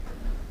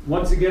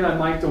Once again, I'd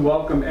like to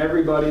welcome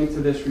everybody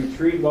to this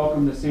retreat.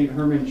 Welcome to St.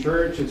 Herman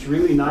Church. It's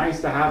really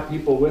nice to have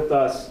people with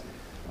us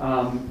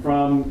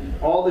from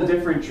all the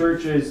different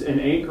churches in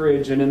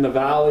Anchorage and in the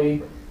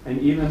Valley, and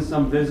even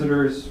some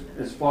visitors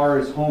as far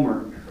as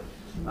Homer.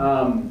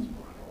 Abbot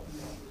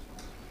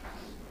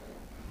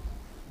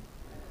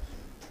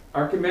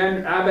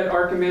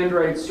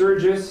Archimandrite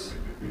Sergius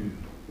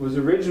was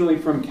originally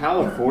from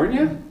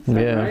California. Is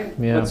that right?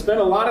 Yeah. But spent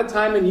a lot of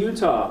time in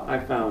Utah, I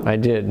found. I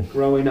did.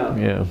 Growing up.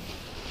 Yeah.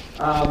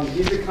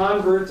 He's a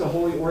convert to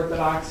Holy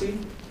Orthodoxy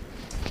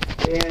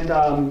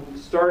and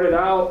started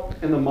out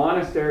in the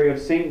monastery of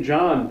St.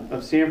 John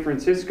of San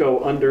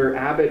Francisco under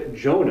Abbot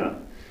Jonah.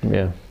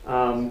 Yeah.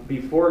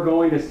 Before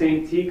going to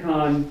St.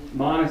 Tikhon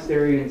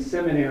Monastery and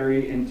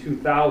Seminary in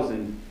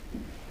 2000.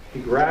 He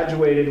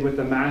graduated with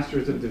a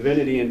Master's of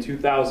Divinity in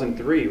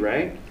 2003,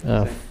 right?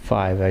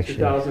 5 actually.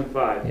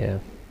 2005. Yeah.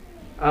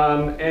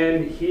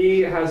 And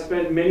he has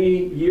spent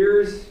many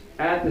years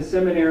at the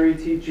seminary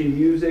teaching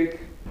music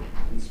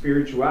and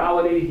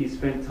spirituality. He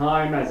spent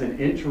time as an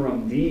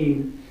interim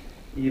dean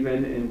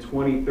even in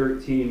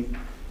 2013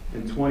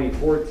 and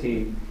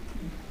 2014.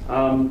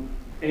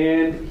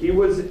 And he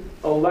was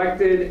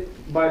elected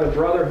by the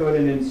Brotherhood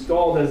and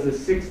installed as the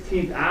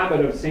 16th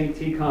abbot of St.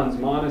 Tikhon's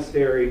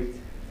Monastery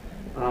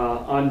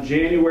on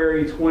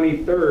January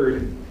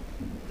 23rd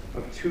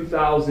of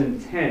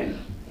 2010.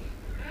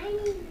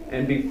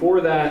 And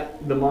before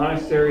that, the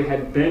monastery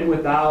had been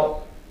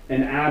without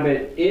an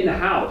abbot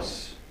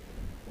in-house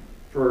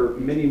for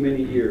many,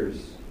 many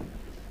years.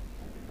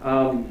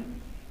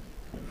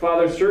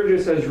 Father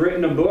Sergius has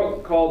written a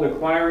book called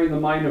Acquiring the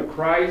Mind of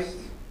Christ.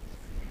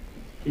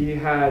 He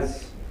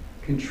has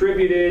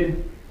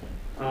contributed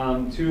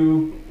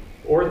to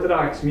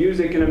Orthodox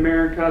music in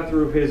America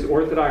through his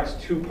Orthodox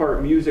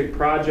 2-part music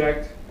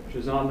project, which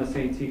is on the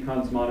St.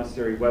 Tikhon's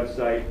Monastery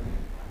website.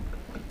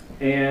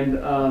 And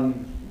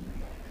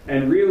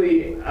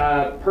really,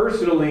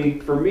 personally,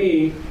 for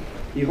me,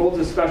 he holds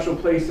a special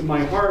place in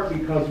my heart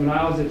because when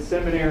I was at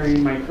seminary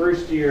in my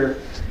first year,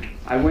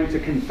 I went to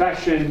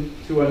confession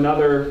to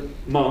another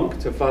monk,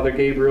 to Father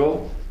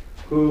Gabriel,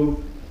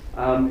 who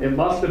it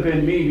must have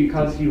been me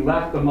because he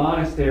left the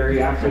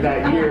monastery after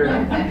that year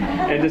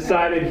and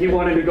decided he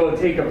wanted to go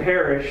take a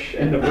parish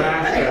in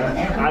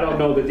Nebraska. I don't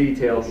know the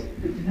details.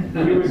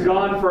 He was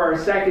gone for our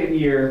second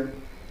year,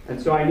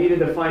 and so I needed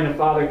to find a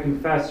father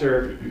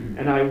confessor,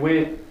 and I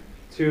went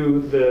to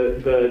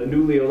the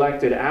newly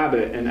elected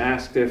abbot and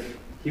asked if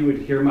he would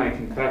hear my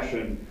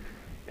confession.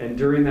 And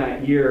during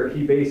that year,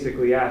 he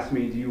basically asked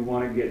me, do you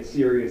want to get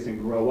serious and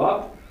grow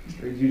up?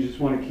 Or do you just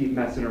want to keep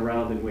messing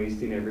around and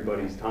wasting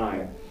everybody's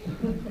time?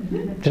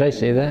 Did I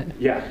say that?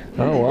 Yeah.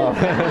 Oh, wow.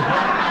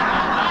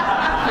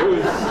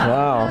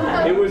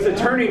 It was a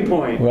turning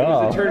point.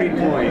 Wow. It was a turning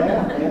point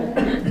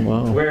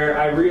Wow. where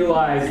I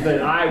realized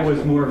that I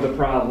was more of the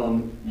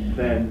problem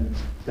than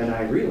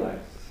I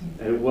realized.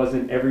 And it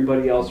wasn't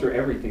everybody else or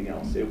everything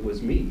else. It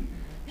was me.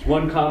 There's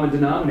one common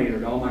denominator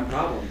to all my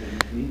problems, and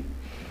it's me.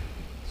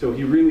 So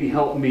he really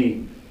helped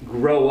me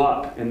grow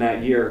up in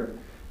that year.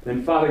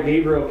 Then Father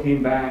Gabriel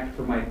came back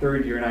for my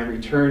third year, and I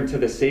returned to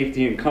the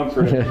safety and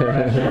comfort of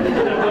confession.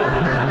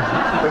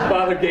 But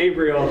Father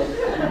Gabriel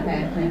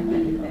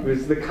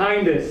was the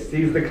kindest.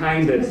 He's the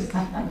kindest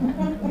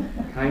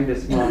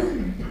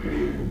monk.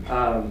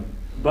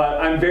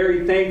 But I'm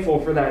very thankful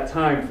for that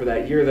time, for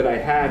that year that I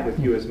had with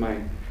you as my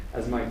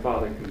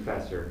father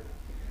confessor.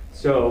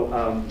 So,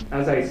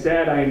 as I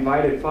said, I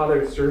invited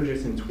Father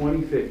Sergius in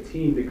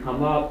 2015 to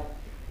come up.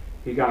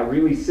 He got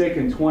really sick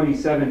in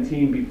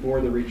 2017 before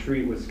the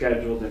retreat was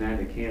scheduled and had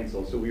to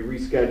cancel. So we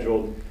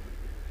rescheduled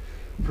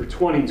for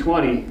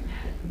 2020.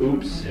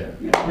 Oops.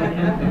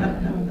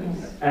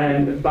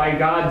 And by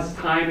God's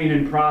timing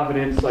and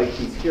providence, like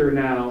he's here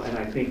now, and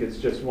I think it's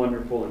just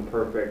wonderful and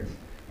perfect.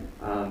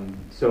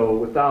 So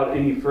without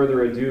any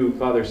further ado,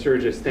 Father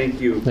Sergius, thank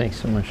you. Thanks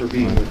so much for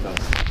being with us.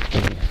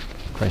 Thank you.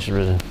 Christ is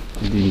risen.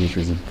 Indeed, he is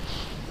risen.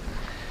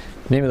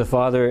 In the name of the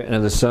Father, and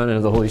of the Son, and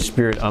of the Holy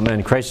Spirit.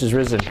 Amen. Christ is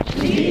risen.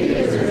 He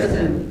is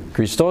risen.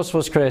 Christos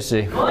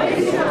voskrese.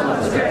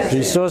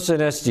 Christos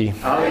anesti.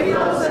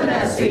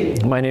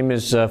 My name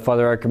is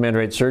Father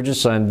Archimandrite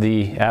Sergius. I'm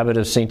the abbot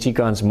of St.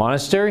 Tikhon's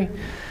Monastery.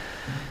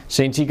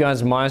 St.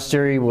 Tikhon's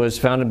Monastery was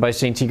founded by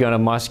St. Tikhon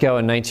of Moscow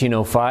in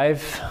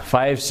 1905.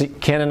 5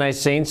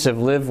 canonized saints have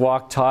lived,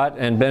 walked, taught,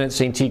 and been at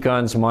St.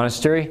 Tikhon's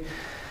Monastery.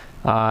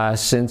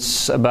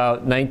 Since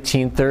about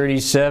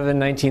 1937,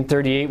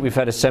 1938, we've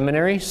had a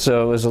seminary,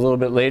 so it was a little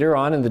bit later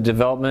on in the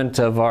development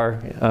of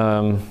our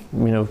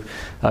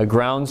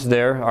grounds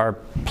there, our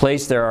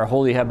place there, our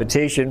holy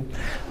habitation.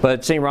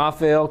 But St.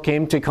 Raphael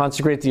came to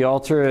consecrate the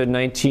altar in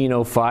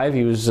 1905.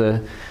 He was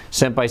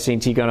sent by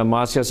St. Tikhon of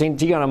Moscow. St.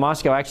 Tikhon of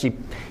Moscow actually,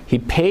 he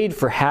paid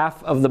for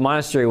half of the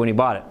monastery when he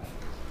bought it.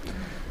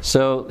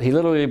 So he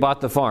literally bought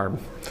the farm.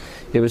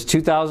 It was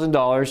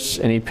 $2,000,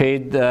 and he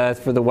paid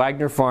for the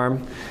Wagner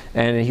farm,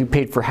 and he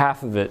paid for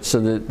half of it so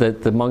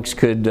that the monks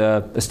could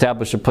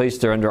establish a place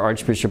there under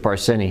Archbishop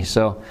Arseny.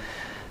 So,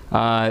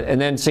 and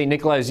then St.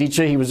 Nikolai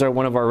Zicha, he was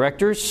one of our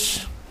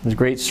rectors. He's a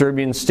great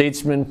Serbian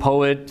statesman,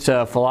 poet,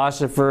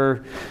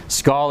 philosopher,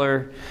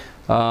 scholar.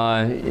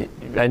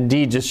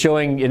 Indeed, just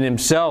showing in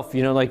himself,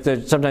 like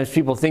sometimes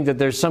people think that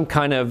there's some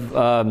kind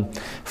of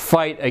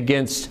fight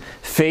against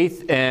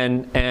faith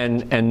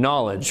and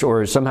knowledge,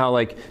 or somehow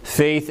like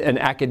faith and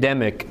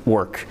academic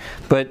work.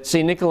 But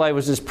St. Nikolai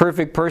was this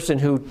perfect person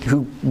who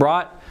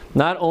brought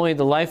not only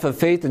the life of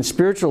faith and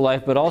spiritual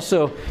life, but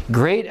also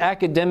great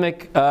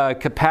academic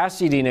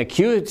capacity and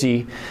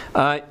acuity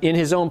in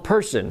his own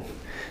person.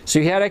 So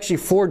he had actually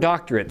 4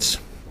 doctorates,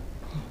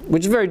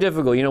 which is very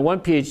difficult. One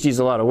PhD is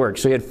a lot of work.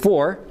 So he had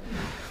 4.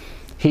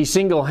 He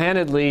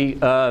single-handedly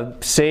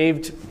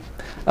saved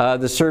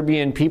the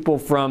Serbian people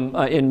from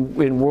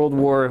in World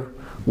War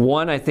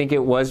I, I think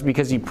it was,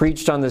 because he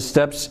preached on the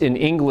steps in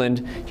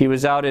England. He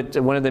was out at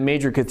one of the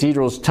major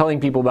cathedrals telling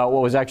people about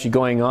what was actually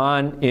going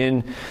on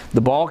in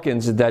the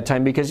Balkans at that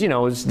time, because, it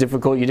was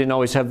difficult. You didn't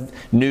always have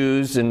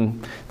news,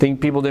 and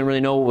people didn't really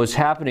know what was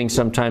happening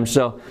sometimes.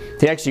 So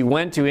he actually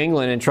went to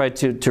England and tried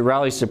to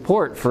rally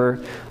support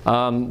for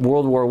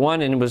World War I,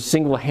 and was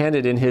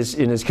single-handed in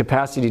his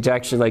capacity to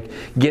actually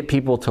get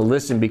people to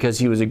listen, because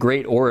he was a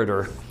great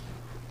orator.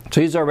 So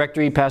he's our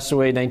rector. He passed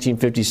away in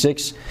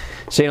 1956.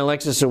 St.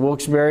 Alexis of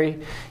Wilkes-Barre,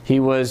 he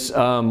was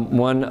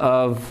one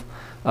of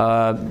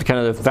kind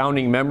of the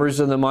founding members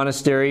of the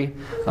monastery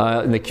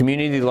in the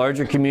community, the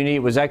larger community.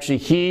 It was actually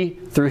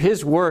through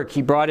his work,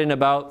 he brought in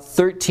about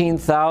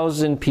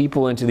 13,000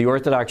 people into the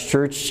Orthodox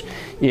Church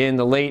in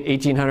the late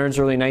 1800s,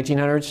 early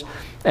 1900s.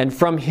 And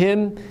from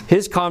him,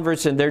 his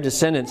converts and their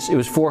descendants, it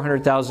was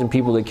 400,000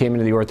 people that came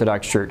into the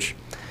Orthodox Church.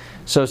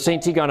 So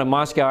St. Tikhon of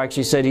Moscow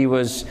actually said he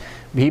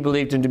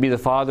believed him to be the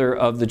father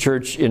of the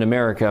church in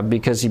America,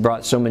 because he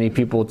brought so many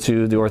people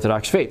to the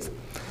Orthodox faith.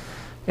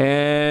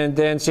 And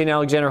then St.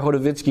 Alexander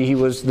Hodovitsky, he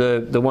was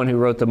the one who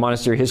wrote the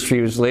monastery history.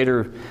 He was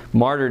later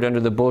martyred under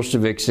the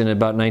Bolsheviks in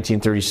about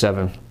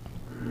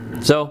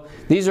 1937. So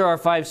these are our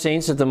 5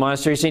 saints at the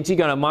monastery. St.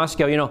 Tikhon of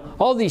Moscow,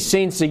 all these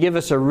saints, they give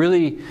us a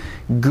really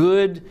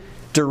good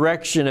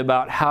direction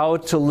about how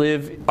to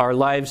live our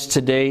lives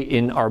today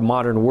in our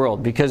modern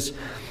world. Because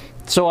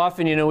so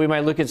often, we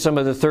might look at some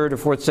of the 3rd or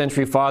 4th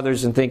century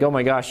fathers and think, oh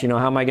my gosh,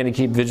 how am I going to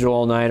keep vigil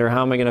all night, or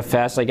how am I going to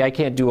fast? I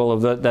can't do all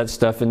of that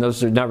stuff, and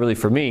those are not really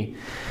for me.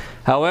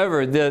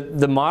 However,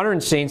 the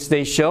modern saints,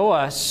 they show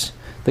us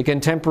the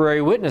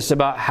contemporary witness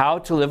about how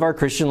to live our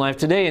Christian life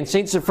today. And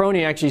St.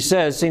 Sophrony actually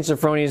says, St.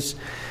 Sophrony's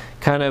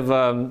kind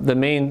of the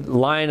main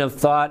line of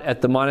thought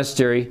at the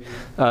monastery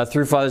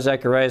through Father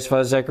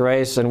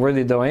Zacharias,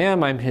 unworthy though I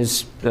am, I'm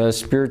his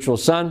spiritual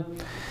son.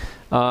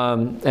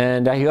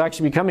 And he'll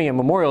actually be coming at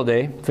Memorial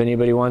Day, if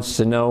anybody wants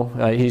to know.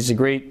 He's a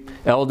great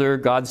elder,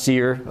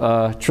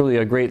 God-seer, truly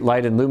a great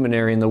light and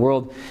luminary in the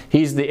world.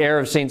 He's the heir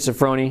of St.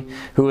 Sophrony,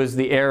 who is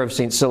the heir of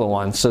St.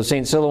 Silouan. So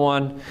St.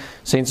 Silouan,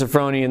 St.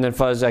 Sophrony, and then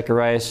Father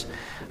Zacharias,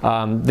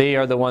 they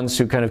are the ones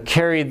who kind of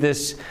carried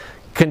this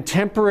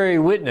contemporary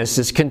witness,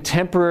 this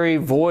contemporary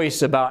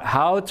voice about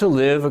how to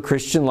live a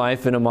Christian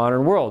life in a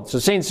modern world. So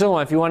St.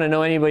 Silouan, if you want to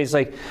know anybody's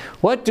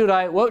what should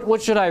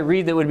I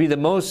read that would be the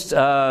most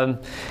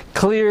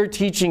clear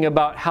teaching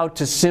about how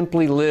to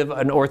simply live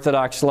an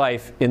Orthodox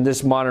life in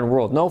this modern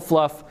world? No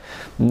fluff,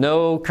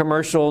 no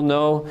commercial,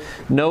 no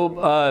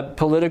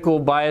political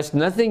bias,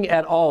 nothing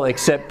at all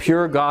except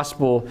pure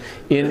gospel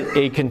in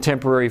a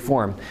contemporary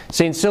form.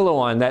 St.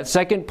 Silouan, that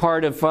second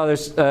part of Father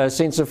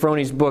St.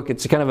 Sophrony's book,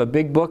 it's kind of a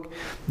big book.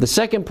 The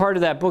second part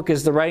of that book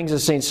is the writings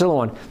of St.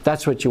 Silouan.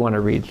 That's what you want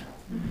to read.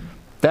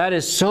 That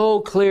is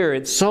so clear.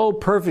 It's so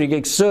perfect.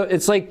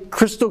 It's like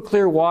crystal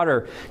clear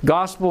water.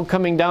 Gospel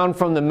coming down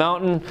from the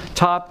mountain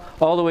top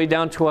all the way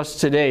down to us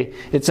today.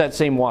 It's that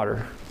same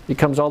water. It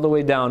comes all the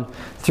way down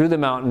through the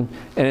mountain,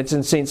 and it's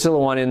in St.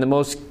 Silouan in the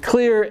most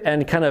clear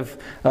and kind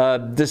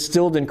of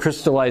distilled and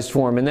crystallized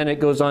form. And then it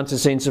goes on to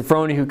St.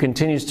 Sophrony, who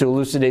continues to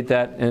elucidate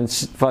that, and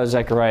Father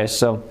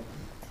Zacharias.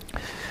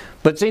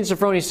 But St.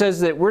 Sophrony says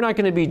that we're not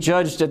going to be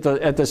judged at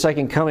the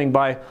second coming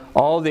by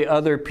all the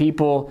other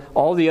people,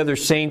 all the other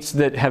saints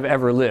that have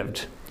ever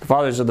lived. The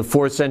fathers of the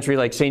 4th century,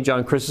 like St.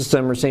 John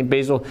Chrysostom or St.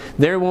 Basil,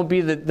 there won't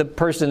be the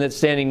person that's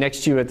standing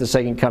next to you at the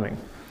second coming.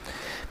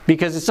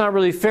 Because it's not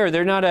really fair.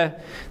 They're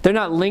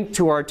not linked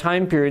to our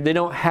time period. They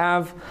don't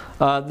have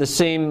the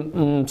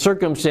same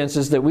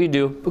circumstances that we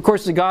do. Of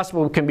course, the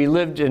gospel can be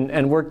lived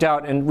and worked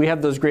out, and we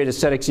have those great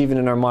ascetics even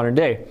in our modern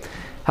day.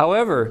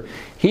 However,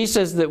 he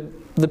says that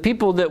the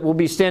people that we'll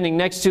be standing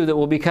next to, that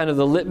will be kind of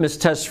the litmus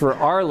test for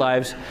our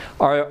lives,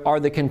 are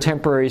the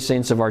contemporary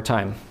saints of our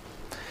time.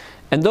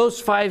 And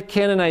those 5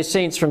 canonized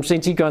saints from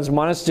St. Tikhon's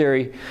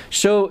monastery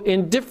show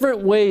in different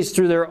ways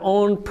through their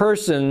own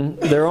person,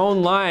 their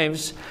own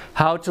lives,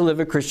 how to live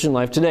a Christian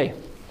life today.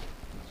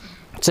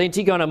 St.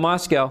 Tikhon of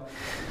Moscow,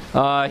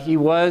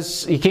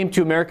 he came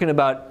to America in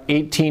about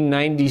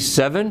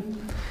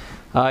 1897.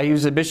 He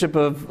was the bishop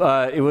of,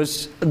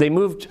 they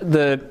moved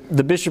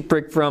the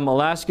bishopric from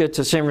Alaska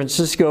to San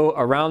Francisco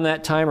around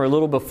that time, or a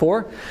little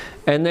before,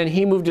 and then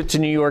he moved it to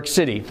New York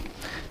City,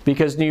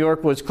 because New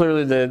York was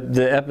clearly the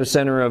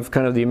epicenter of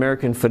kind of the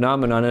American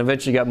phenomenon, and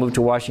eventually got moved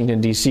to Washington,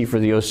 D.C. for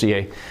the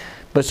OCA.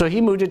 But so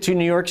he moved it to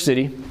New York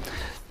City.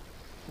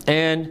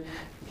 And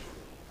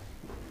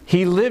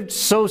he lived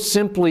so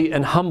simply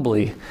and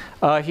humbly.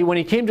 When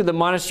he came to the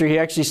monastery, he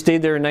actually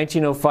stayed there in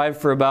 1905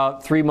 for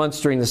about 3 months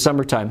during the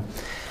summertime.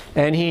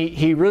 And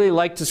he really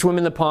liked to swim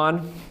in the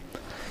pond.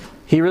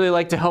 He really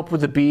liked to help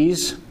with the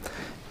bees.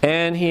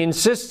 And he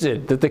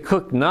insisted that the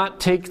cook not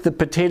take the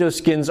potato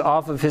skins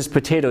off of his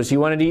potatoes. He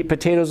wanted to eat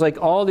potatoes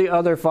like all the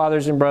other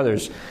fathers and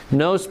brothers.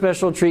 No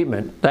special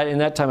treatment. In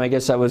that time, I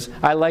guess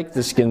I liked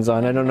the skins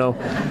on. I don't know.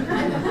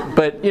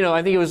 But,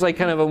 I think it was like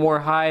kind of a more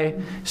high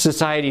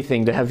society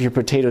thing to have your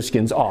potato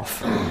skins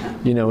off.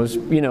 It was,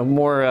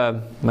 more, I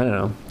don't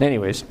know.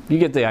 Anyways, you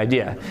get the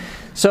idea.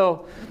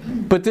 So,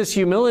 but this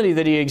humility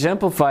that he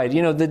exemplified,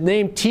 the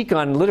name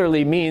Tikhon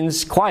literally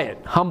means quiet,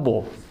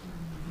 humble.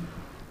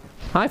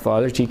 Hi,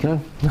 Father Tikhon.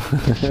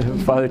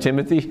 Father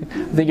Timothy.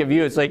 Think of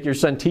you, it's like your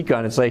son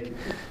Tikhon. It's like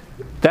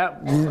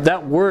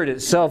that word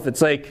itself, it's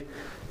like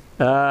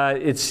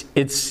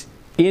it's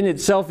in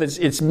itself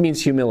it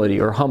means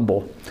humility or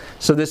humble.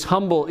 So this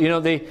humble,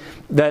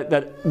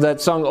 that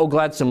song "O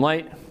Gladsome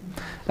Light,"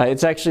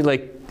 it's actually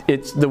like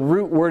the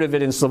root word of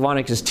it in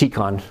Slavonic is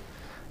Tikhon,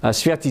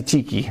 Sviati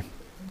Tiki,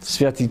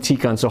 Sviati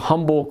Tikhon. So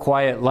humble,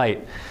 quiet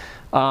light.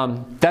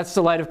 That's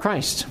the light of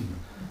Christ.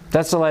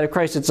 That's the light of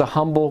Christ. It's a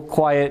humble,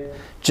 quiet,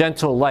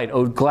 gentle light.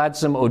 O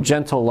gladsome, O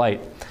gentle light.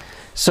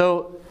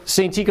 So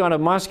St. Tikhon of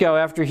Moscow,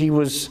 after he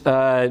was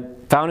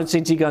founded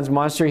St. Tikhon's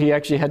monastery, he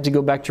actually had to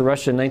go back to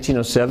Russia in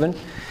 1907.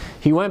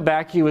 He went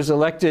back. He was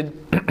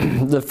elected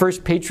the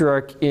first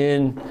patriarch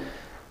in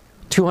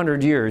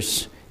 200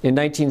 years in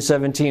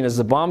 1917. As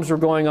the bombs were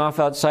going off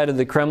outside of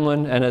the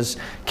Kremlin and as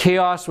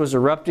chaos was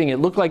erupting, it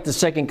looked like the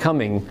second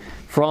coming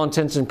for all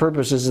intents and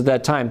purposes at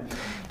that time.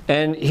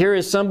 And here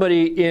is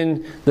somebody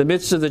in the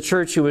midst of the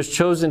church who was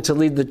chosen to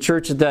lead the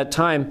church at that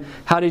time.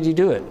 How did he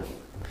do it?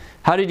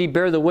 How did he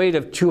bear the weight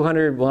of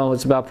 200, well,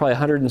 it's about probably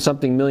 100 and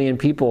something million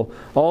people,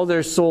 all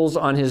their souls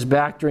on his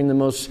back during the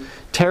most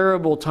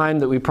terrible time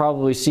that we've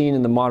probably seen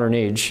in the modern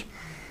age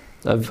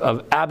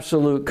of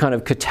absolute kind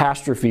of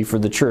catastrophe for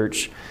the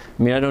church.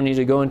 I mean, I don't need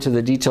to go into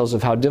the details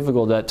of how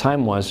difficult that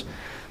time was.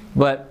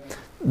 But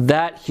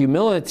that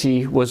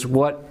humility was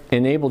what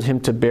enabled him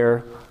to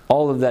bear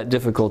all of that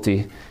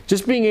difficulty.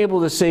 Just being able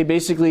to say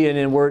basically in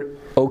a word,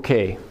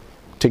 okay,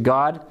 to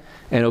God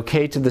and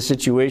okay to the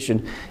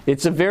situation.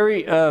 It's a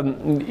very, I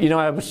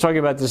was talking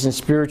about this in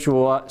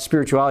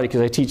spirituality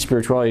because I teach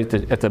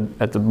spirituality at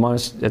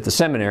the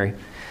seminary.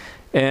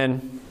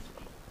 And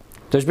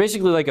there's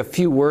basically like a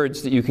few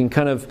words that you can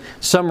kind of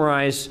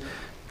summarize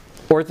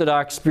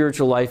Orthodox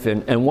spiritual life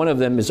in, and one of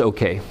them is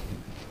okay.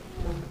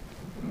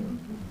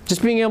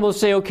 Just being able to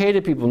say okay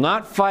to people,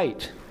 not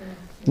fight.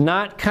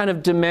 Not kind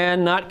of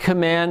demand, not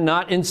command,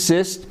 not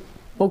insist.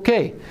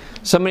 Okay.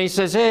 Somebody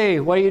says, hey,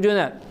 why are you doing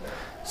that?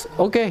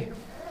 Okay.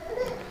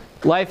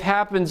 Life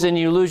happens and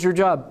you lose your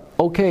job.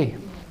 Okay.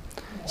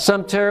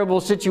 Some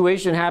terrible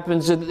situation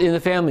happens in the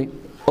family.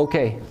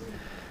 Okay.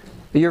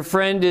 Your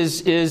friend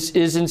is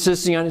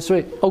insisting on his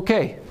way.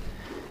 Okay.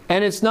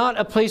 And it's not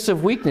a place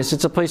of weakness,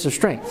 it's a place of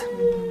strength.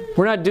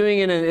 We're not doing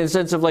it in a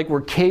sense of like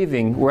we're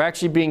caving. We're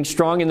actually being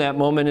strong in that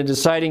moment and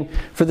deciding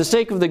for the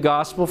sake of the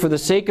gospel, for the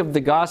sake of the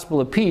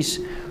gospel of peace,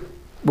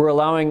 we're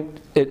allowing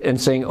it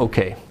and saying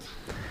okay.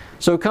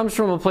 So it comes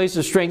from a place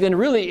of strength, and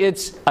really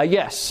it's a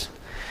yes.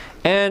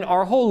 And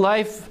our whole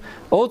life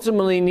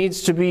ultimately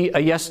needs to be a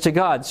yes to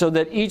God, so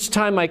that each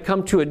time I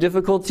come to a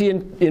difficulty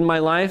in my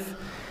life,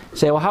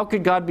 say, well, how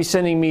could God be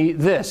sending me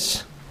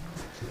this?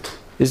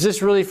 Is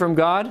this really from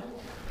God?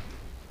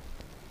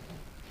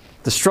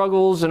 The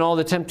struggles and all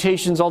the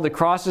temptations, all the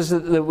crosses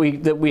that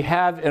we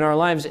have in our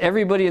lives,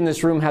 everybody in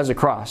this room has a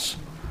cross.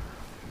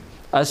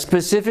 A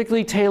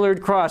specifically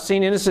tailored cross.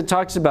 St. Innocent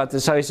talks about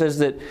this, how he says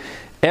that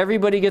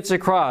everybody gets a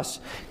cross.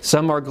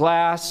 Some are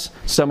glass,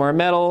 some are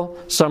metal,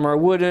 some are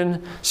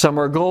wooden, some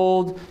are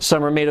gold,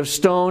 some are made of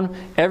stone.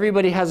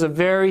 Everybody has a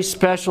very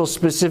special,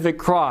 specific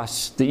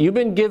cross that you've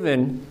been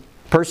given,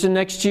 person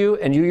next to you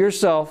and you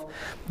yourself,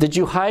 that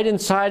you hide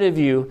inside of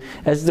you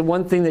as the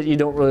one thing that you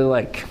don't really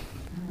like.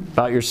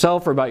 About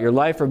yourself or about your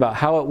life or about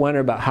how it went or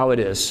about how it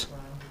is.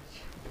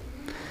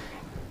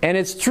 And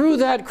it's through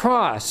that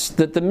cross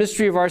that the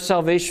mystery of our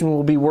salvation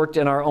will be worked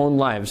in our own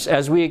lives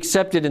as we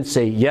accept it and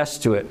say yes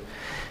to it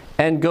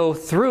and go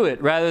through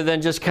it rather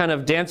than just kind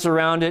of dance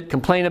around it,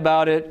 complain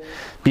about it,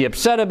 be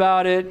upset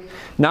about it,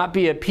 not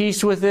be at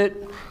peace with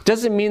it.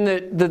 Doesn't mean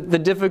that the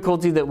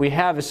difficulty that we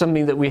have is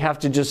something that we have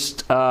to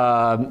just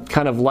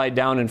kind of lie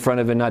down in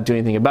front of and not do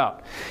anything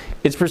about.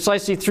 It's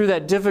precisely through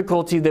that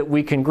difficulty that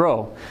we can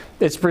grow.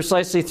 It's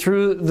precisely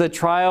through the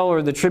trial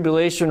or the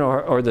tribulation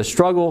or the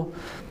struggle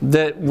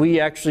that we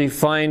actually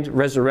find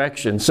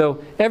resurrection.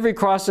 So every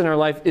cross in our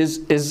life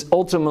is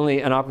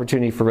ultimately an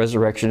opportunity for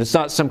resurrection. It's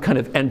not some kind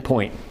of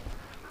endpoint.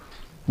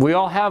 We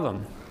all have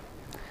them.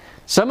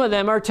 Some of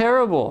them are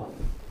terrible.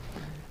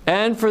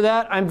 And for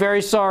that, I'm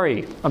very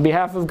sorry on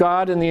behalf of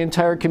God and the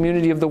entire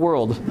community of the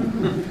world.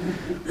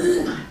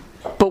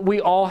 But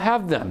we all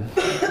have them.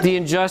 The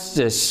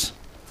injustice,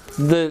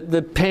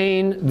 the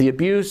pain, the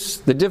abuse,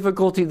 the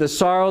difficulty, the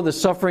sorrow, the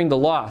suffering, the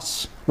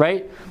loss,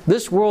 right?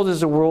 This world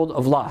is a world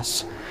of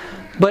loss.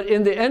 But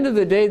in the end of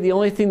the day, the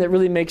only thing that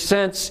really makes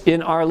sense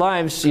in our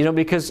lives,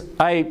 because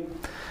I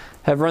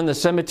have run the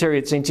cemetery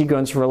at St.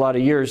 Egon's for a lot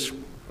of years,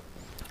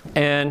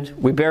 and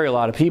we bury a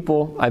lot of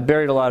people. I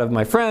buried a lot of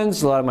my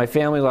friends, a lot of my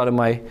family, a lot of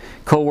my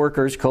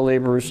co-workers,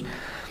 co-laborers.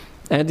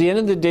 And at the end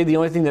of the day, the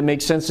only thing that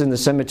makes sense in the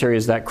cemetery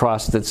is that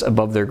cross that's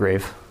above their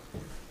grave.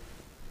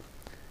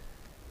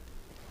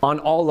 On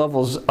all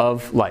levels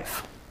of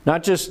life.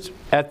 Not just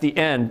at the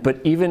end, but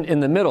even in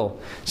the middle.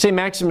 St.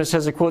 Maximus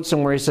has a quote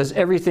somewhere. He says,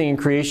 everything in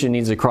creation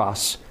needs a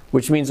cross,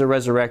 which means a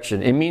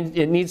resurrection. It means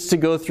it needs to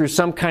go through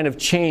some kind of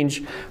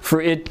change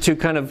for it to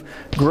kind of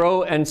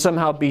grow and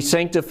somehow be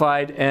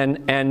sanctified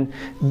and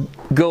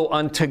go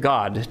unto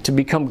God, to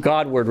become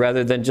Godward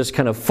rather than just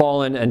kind of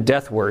fallen and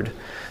deathward.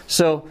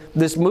 So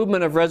this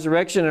movement of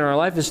resurrection in our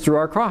life is through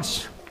our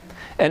cross.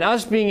 And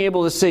us being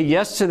able to say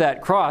yes to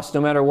that cross,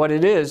 no matter what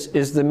it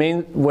is the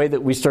main way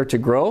that we start to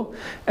grow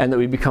and that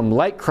we become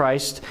like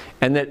Christ,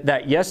 and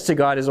that yes to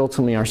God is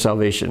ultimately our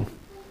salvation.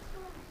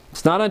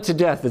 It's not unto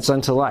death, it's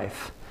unto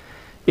life.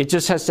 It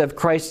just has to have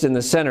Christ in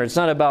the center. It's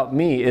not about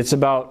me, it's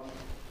about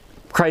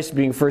Christ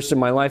being first in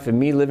my life and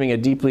me living a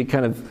deeply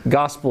kind of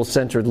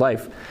gospel-centered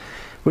life,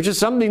 which is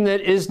something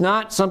that is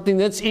not something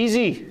that's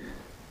easy.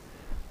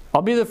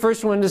 I'll be the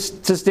first one to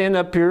stand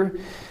up here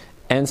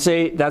and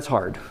say that's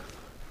hard.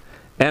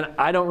 And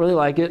I don't really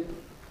like it.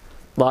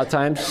 A lot of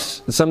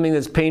times it's something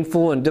that's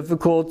painful and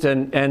difficult,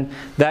 and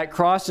that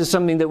cross is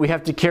something that we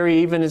have to carry.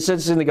 Even it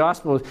says in the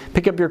gospel,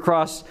 pick up your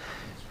cross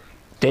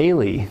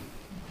daily.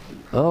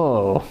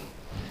 Oh, I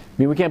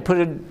mean, we can't put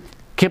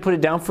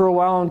it down for a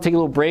while and take a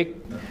little break.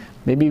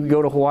 Maybe we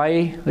go to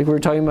Hawaii, like we were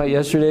talking about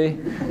yesterday.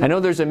 I know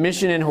there's a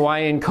mission in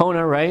Hawaii in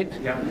Kona, right?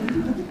 Yeah.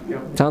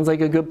 Yep. Sounds like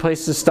a good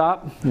place to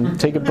stop and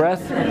take a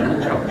breath.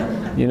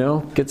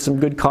 Get some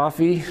good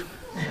coffee.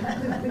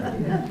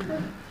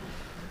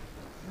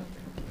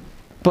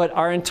 But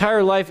our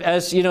entire life,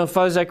 as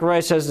Father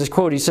Zacharias has this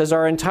quote. He says,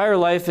 our entire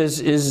life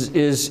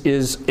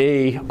is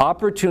a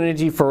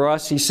opportunity for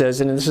us, he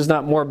says, and this is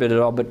not morbid at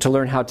all, but to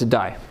learn how to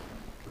die.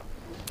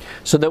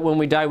 So that when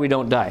we die, we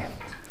don't die.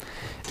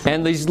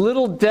 And these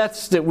little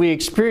deaths that we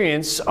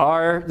experience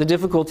are the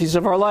difficulties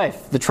of our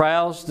life. The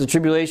trials, the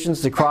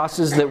tribulations, the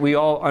crosses that we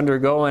all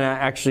undergo and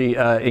actually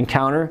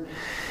encounter.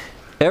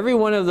 Every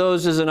one of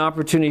those is an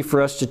opportunity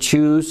for us to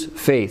choose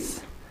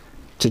faith.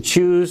 To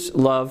choose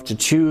love, to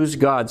choose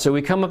God. So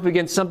we come up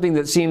against something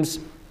that seems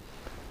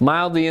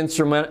mildly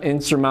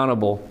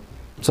insurmountable.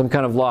 Some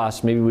kind of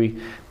loss. Maybe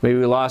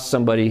we lost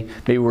somebody.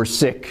 Maybe we're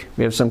sick.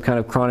 We have some kind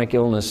of chronic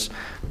illness.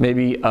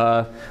 Maybe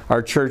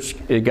our church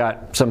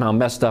got somehow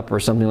messed up or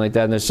something like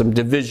that. And there's some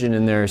division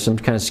in there, some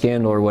kind of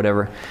scandal or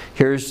whatever.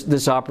 Here's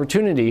this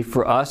opportunity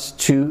for us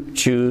to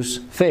choose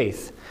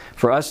faith.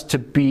 For us to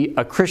be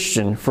a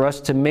Christian. For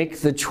us to make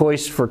the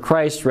choice for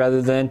Christ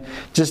rather than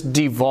just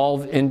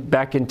devolve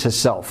back into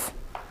self.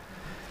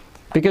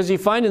 Because you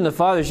find in the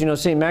Fathers,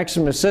 St.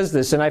 Maximus says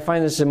this, and I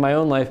find this in my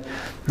own life,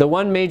 the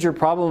one major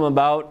problem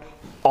about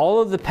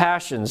all of the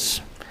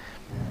passions,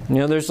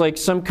 there's like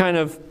some kind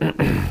of,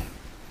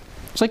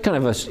 it's like kind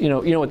of a, you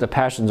know what the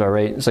passions are,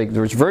 right? It's like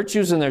there's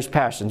virtues and there's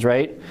passions,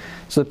 right?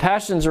 So the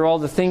passions are all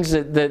the things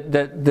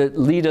that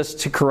lead us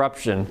to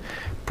corruption.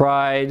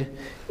 Pride,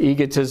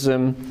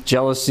 egotism,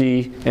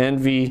 jealousy,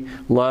 envy,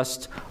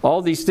 lust,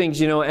 all these things,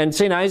 and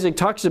St. Isaac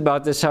talks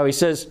about this, how he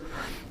says,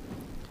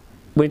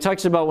 when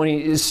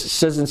he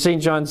says in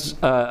St. John's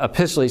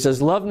epistle, he says,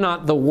 love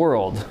not the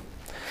world.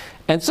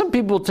 And some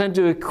people tend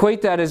to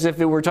equate that as if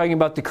it were talking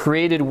about the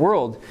created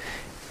world.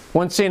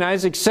 When St.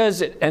 Isaac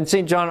says it, and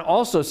St. John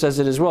also says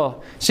it as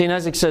well, St.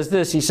 Isaac says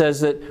this, he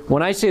says that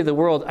when I say the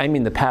world, I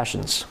mean the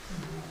passions.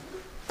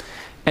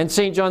 And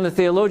St. John the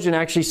theologian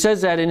actually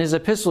says that in his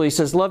epistle. He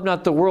says, love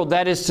not the world,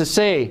 that is to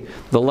say,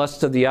 the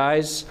lust of the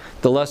eyes,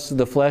 the lust of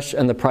the flesh,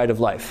 and the pride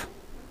of life.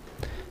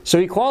 So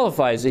he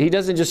qualifies it. He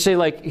doesn't just say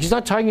he's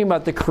not talking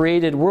about the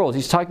created world.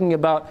 He's talking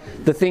about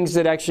the things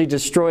that actually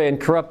destroy and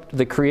corrupt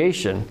the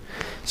creation.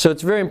 So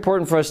it's very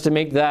important for us to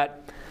make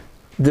that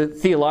the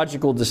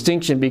theological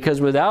distinction, because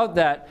without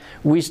that,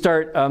 we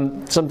start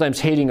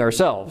sometimes hating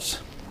ourselves.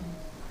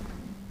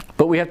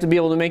 But we have to be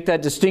able to make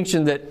that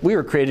distinction that we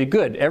were created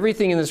good.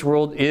 Everything in this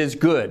world is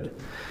good.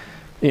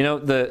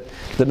 The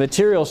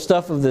material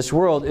stuff of this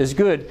world is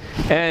good.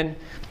 And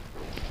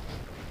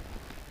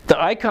the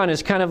icon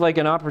is kind of like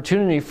an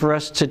opportunity for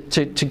us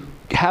to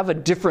have a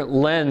different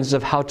lens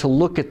of how to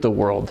look at the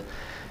world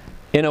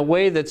in a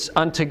way that's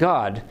unto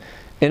God,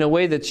 in a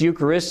way that's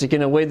Eucharistic,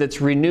 in a way that's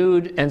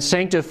renewed and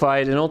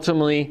sanctified, and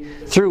ultimately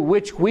through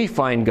which we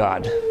find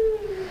God.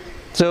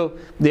 So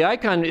the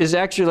icon is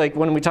actually, like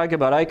when we talk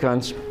about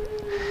icons,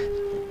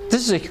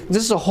 this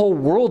is a whole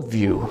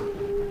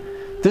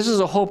worldview. This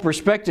is a whole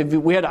perspective.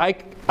 We had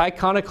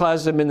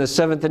iconoclasm in the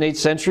 7th and 8th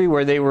century,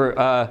 where they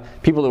were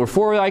people that were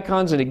for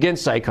icons and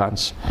against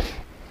icons.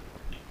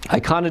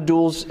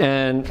 Iconodules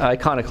and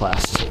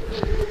iconoclasts.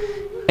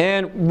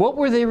 And what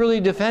were they really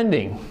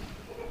defending?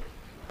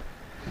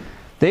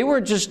 They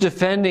were just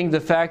defending the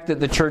fact that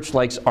the church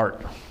likes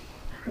art.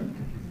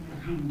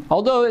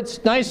 Although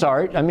it's nice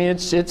art, I mean,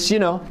 it's you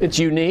know, it's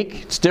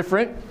unique, it's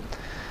different.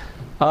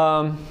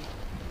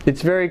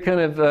 It's very kind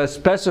of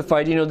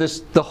specified. You know,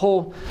 the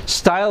whole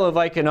style of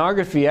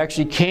iconography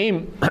actually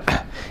came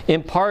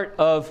in part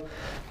of,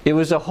 it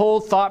was a whole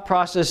thought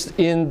process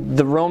in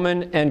the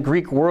Roman and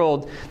Greek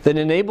world that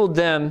enabled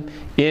them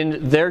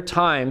in their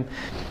time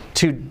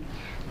to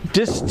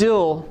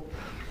distill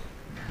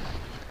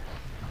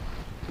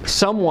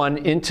someone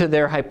into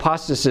their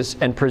hypostasis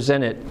and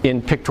present it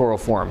in pictorial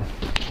form.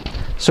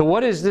 So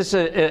what is this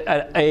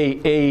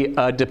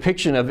a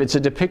depiction of? It's a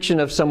depiction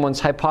of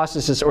someone's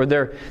hypostasis, or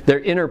their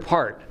inner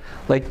part.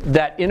 Like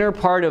that inner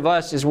part of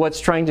us is what's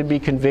trying to be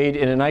conveyed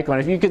in an icon.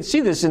 If you can see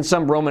this in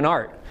some Roman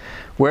art,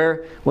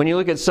 where when you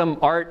look at some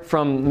art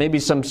from maybe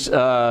some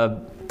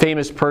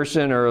famous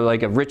person or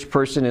like a rich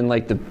person in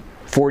like the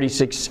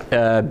 46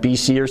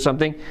 BC or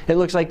something, it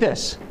looks like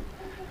this.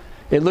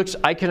 It looks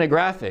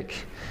iconographic.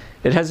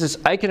 It has this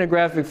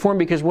iconographic form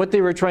because what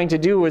they were trying to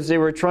do was they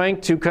were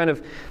trying to kind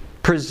of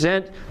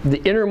present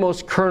the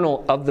innermost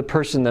kernel of the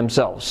person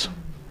themselves.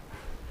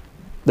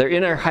 Their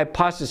inner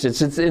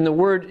hypostasis. It's in the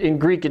word in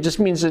Greek, it just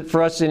means that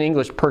for us in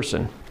English,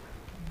 person.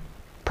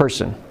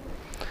 Person.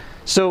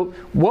 So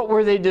what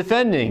were they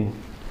defending?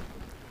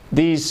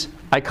 These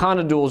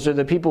iconodules are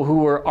the people who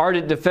were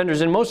ardent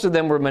defenders, and most of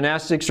them were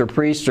monastics or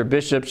priests or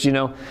bishops. You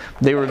know,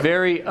 they were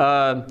very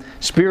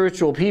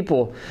spiritual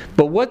people.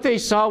 But what they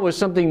saw was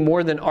something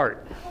more than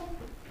art.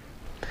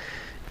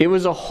 It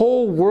was a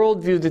whole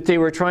worldview that they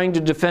were trying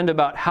to defend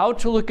about how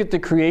to look at the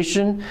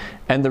creation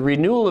and the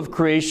renewal of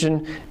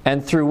creation,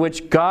 and through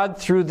which God,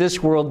 through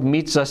this world,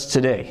 meets us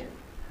today.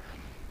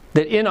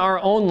 That in our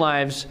own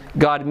lives,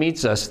 God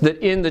meets us. That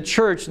in the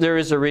church, there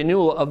is a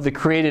renewal of the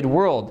created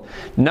world.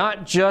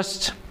 Not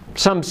just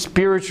some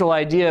spiritual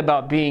idea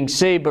about being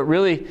saved, but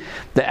really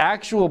the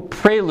actual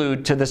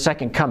prelude to the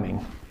second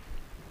coming.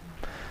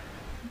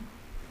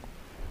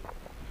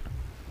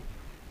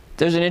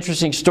 There's an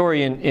interesting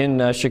story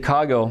in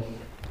Chicago.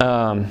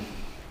 We'll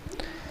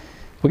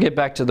get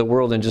back to the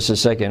world in just a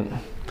second,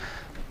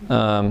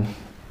 and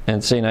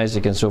St.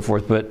 Isaac and so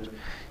forth. But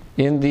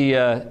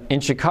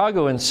in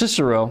Chicago, in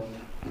Cicero,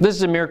 this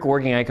is a miracle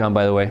working icon,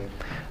 by the way.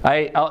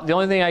 The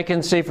only thing I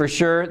can say for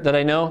sure that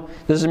I know,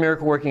 this is a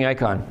miracle working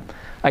icon.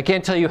 I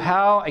can't tell you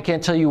how, I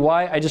can't tell you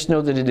why, I just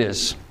know that it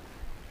is.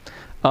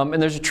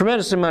 And there's a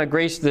tremendous amount of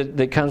grace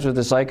that comes with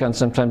this icon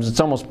sometimes. It's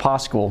almost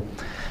possible.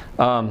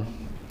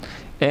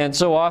 And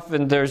so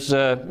often there's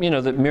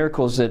the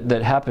miracles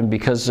that happen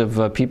because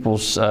of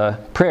people's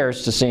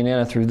prayers to St.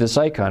 Anna through this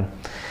icon.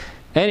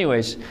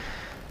 Anyways,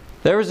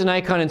 there was an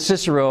icon in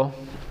Cicero.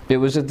 It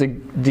was at the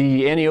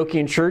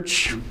Antiochian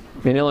Church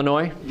in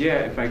Illinois. Yeah,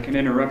 if I can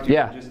interrupt you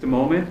for just a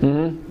moment.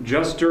 Mm-hmm.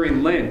 Just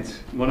during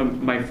Lent,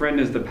 my friend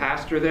is the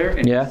pastor there,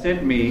 and he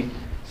sent me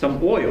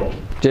some oil.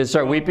 Did it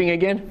start weeping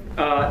again?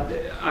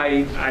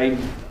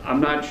 I'm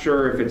not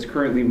sure if it's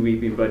currently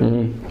weeping, but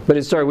but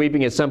it started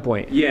weeping at some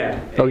point. Yeah.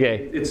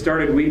 Okay. It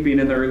started weeping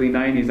in the early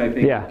 90s, I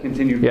think. Yeah. It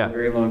continued for a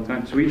very long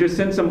time. So we just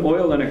sent some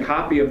oil and a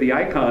copy of the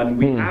icon.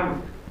 We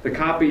have the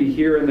copy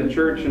here in the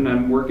church, and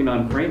I'm working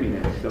on framing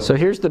it. So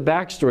here's the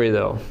backstory,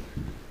 though.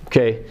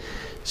 Okay.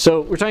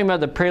 So we're talking about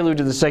the prelude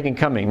to the second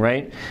coming,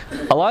 right?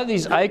 A lot of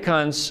these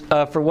icons,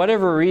 for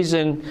whatever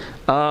reason,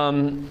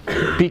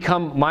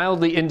 become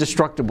mildly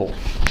indestructible.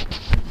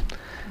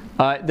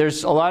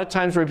 There's a lot of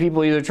times where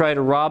people either try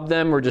to rob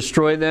them or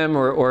destroy them,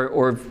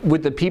 or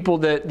with the people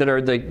that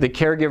are the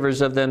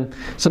caregivers of them,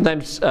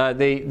 sometimes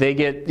they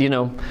get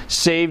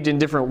saved in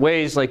different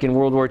ways. Like in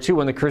World War II,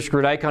 when the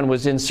Kriskrit icon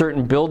was in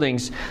certain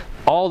buildings,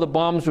 all the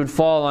bombs would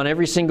fall on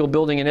every single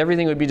building and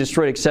everything would be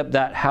destroyed except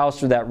that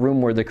house or that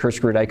room where the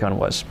Kriskrit icon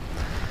was.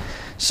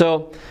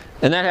 So,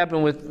 and that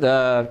happened with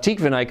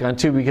Tikvin icon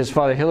too, because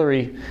Father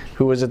Hilary,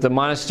 who was at the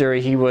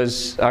monastery, he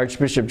was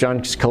Archbishop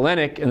John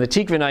Skalenik, and the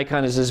Tikvin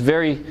icon is this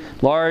very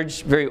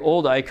large, very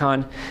old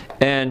icon.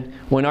 And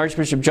when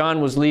Archbishop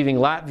John was leaving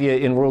Latvia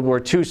in World War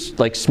II,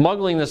 like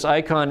smuggling this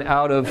icon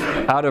out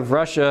of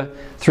Russia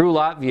through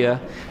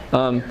Latvia,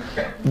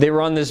 they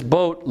were on this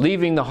boat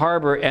leaving the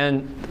harbor,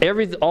 and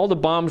all the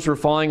bombs were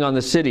falling on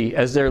the city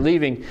as they're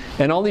leaving.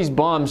 And all these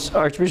bombs,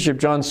 Archbishop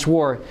John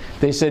swore,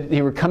 they said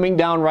they were coming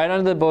down right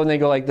onto the boat, and they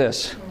go like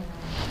this.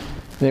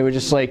 They were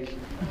just like,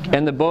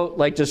 and the boat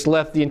like just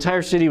left. The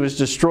entire city was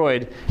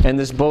destroyed, and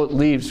this boat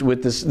leaves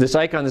with this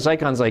icon. This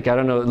icon's like, I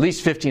don't know, at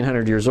least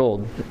 1,500 years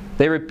old.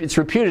 It's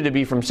reputed to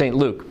be from St.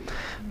 Luke,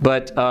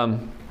 but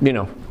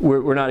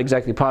we're not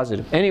exactly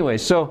positive. Anyway,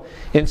 so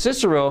in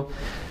Cicero,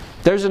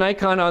 there's an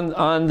icon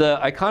on the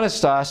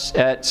iconostas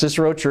at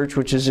Cicero Church,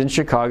 which is in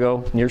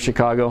Chicago, near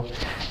Chicago,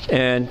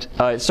 and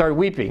it started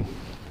weeping.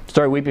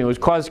 It was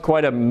caused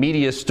quite a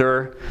media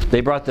stir.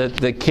 They brought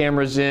the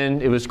cameras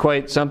in. It was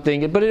quite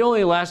something, but it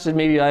only lasted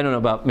maybe, I don't know,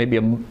 about maybe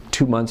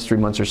 2 months, 3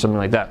 months or something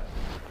like that.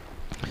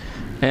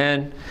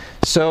 And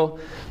so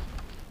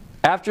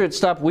after it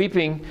stopped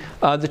weeping,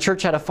 the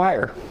church had a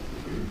fire.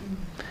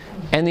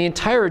 And the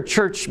entire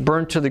church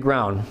burned to the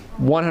ground,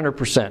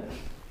 100%.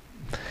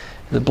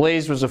 The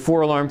blaze was a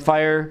 4-alarm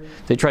fire.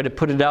 They tried to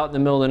put it out in the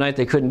middle of the night.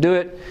 They couldn't do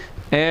it.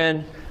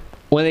 And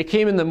when they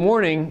came in the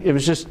morning, it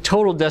was just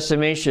total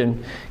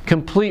decimation,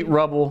 complete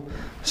rubble,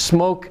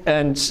 smoke,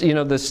 and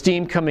the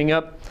steam coming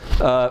up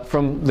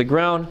from the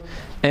ground.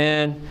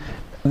 And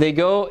they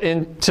go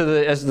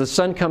into as the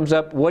sun comes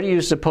up, what do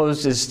you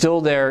suppose is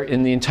still there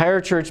in the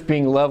entire church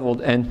being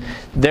leveled? And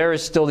there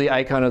is still the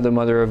icon of the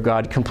Mother of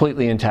God,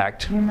 completely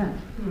intact. Amen.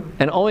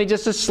 And only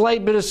just a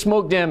slight bit of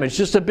smoke damage,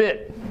 just a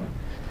bit.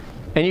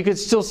 And you can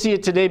still see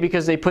it today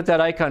because they put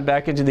that icon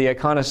back into the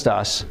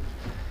iconostas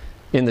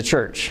in the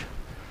church.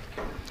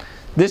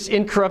 This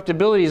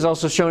incorruptibility is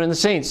also shown in the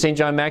saints. St.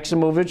 John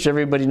Maximovich,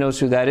 everybody knows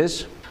who that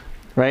is,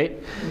 right?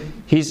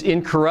 He's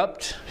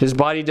incorrupt. His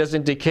body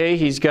doesn't decay.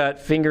 He's got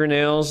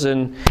fingernails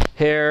and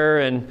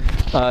hair and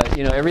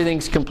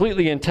everything's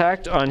completely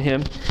intact on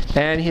him.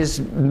 And his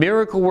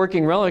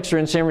miracle-working relics are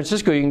in San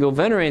Francisco. You can go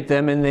venerate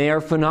them, and they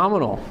are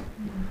phenomenal.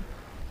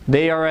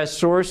 They are a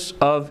source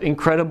of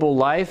incredible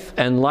life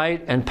and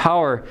light and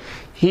power.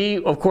 He,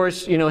 of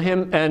course,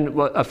 him and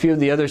a few of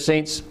the other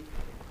saints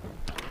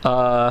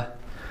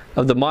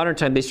of the modern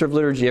time, they serve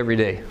liturgy every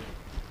day,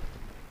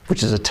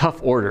 which is a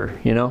tough order,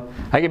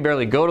 I can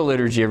barely go to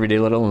liturgy every day,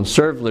 let alone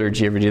serve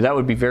liturgy every day. That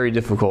would be very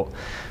difficult.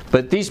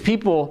 But these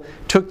people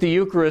took the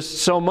Eucharist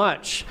so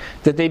much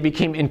that they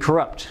became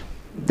incorrupt.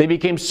 They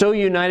became so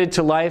united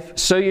to life,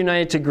 so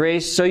united to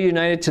grace, so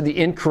united to the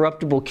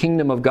incorruptible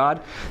kingdom of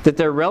God that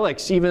their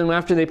relics, even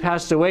after they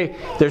passed away,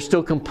 they're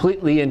still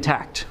completely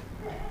intact.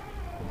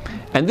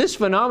 And this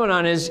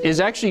phenomenon is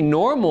actually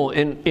normal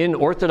in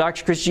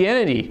Orthodox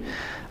Christianity.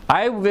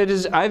 I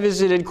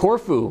visited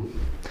Corfu,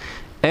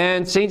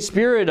 and St.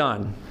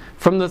 Spiridon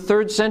from the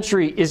 3rd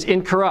century is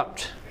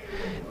incorrupt.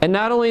 And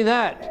not only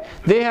that,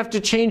 they have to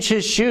change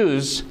his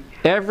shoes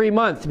every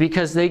month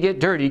because they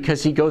get dirty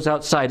because he goes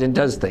outside and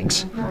does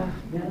things.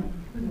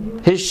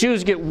 His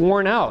shoes get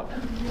worn out.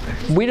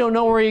 We don't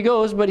know where he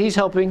goes, but he's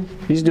helping.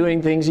 He's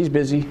doing things. He's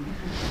busy.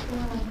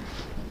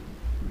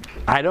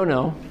 I don't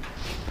know.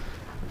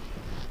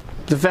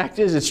 The fact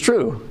is, it's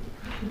true.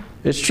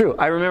 It's true.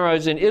 I remember I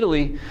was in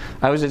Italy.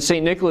 I was at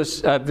St.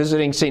 Nicholas,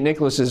 visiting St.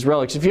 Nicholas's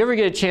relics. If you ever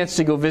get a chance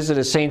to go visit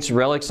a saint's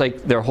relics,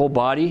 like their whole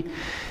body,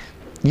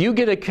 you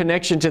get a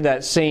connection to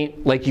that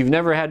saint like you've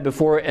never had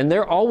before, and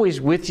they're always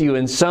with you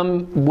in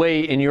some way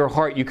in your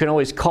heart. You can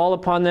always call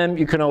upon them.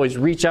 You can always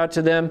reach out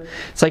to them.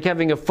 It's like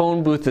having a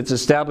phone booth that's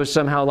established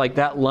somehow, like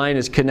that line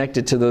is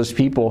connected to those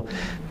people.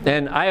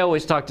 And I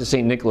always talk to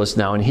St. Nicholas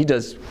now, and he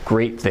does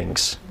great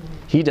things.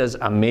 He does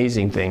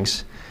amazing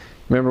things.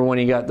 Remember when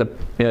he got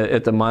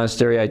at the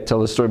monastery, I tell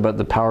the story about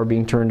the power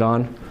being turned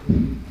on?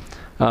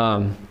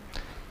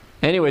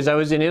 Anyways, I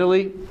was in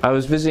Italy. I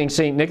was visiting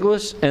St.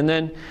 Nicholas, and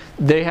then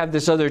they have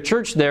this other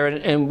church there,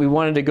 and we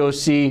wanted to go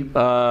see,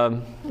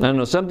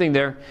 something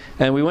there.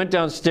 And we went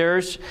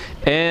downstairs,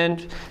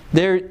 and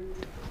there,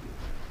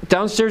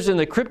 downstairs in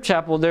the crypt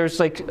chapel, there's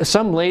like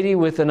some lady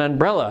with an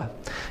umbrella.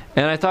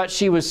 And I thought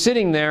she was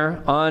sitting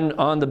there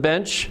on the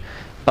bench.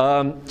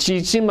 She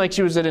seemed like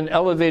she was at an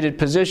elevated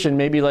position,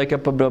 maybe like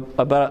up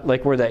about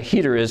like where that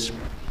heater is.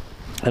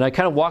 And I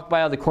kind of walked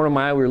by out of the corner of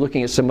my eye. We were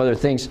looking at some other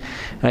things.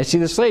 And I see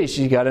this lady.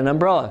 She's got an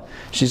umbrella.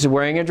 She's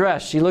wearing a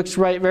dress. She looks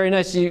very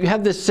nice. You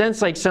have this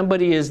sense like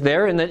somebody is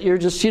there and that you're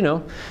just,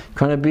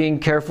 kind of being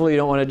careful. You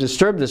don't want to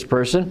disturb this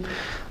person.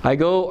 I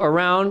go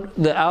around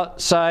the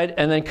outside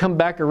and then come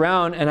back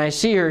around and I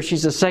see her.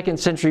 She's a 2nd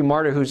century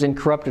martyr who's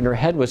incorrupt and her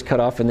head was cut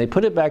off. And they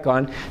put it back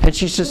on and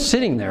she's just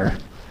sitting there.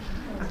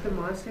 At the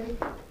monastery?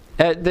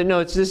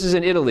 This is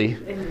in Italy.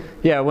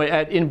 Yeah,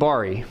 in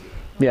Bari.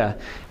 Yeah,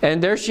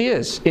 and there she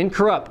is,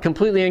 incorrupt,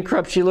 completely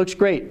incorrupt. She looks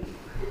great.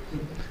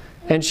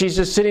 And she's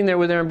just sitting there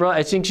with her umbrella.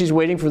 I think she's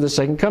waiting for the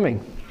second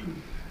coming.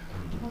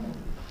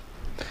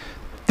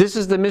 This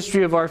is the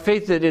mystery of our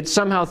faith, that it's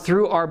somehow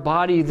through our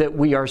body that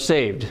we are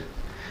saved.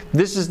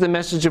 This is the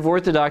message of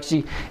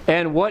orthodoxy.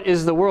 And what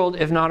is the world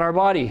if not our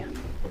body?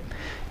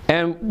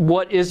 And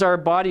what is our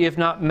body if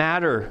not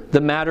matter?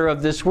 The matter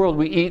of this world.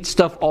 We eat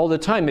stuff all the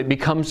time. It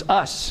becomes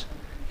us.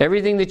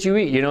 Everything that you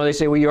eat. They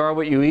say, well, you are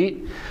what you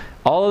eat.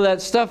 All of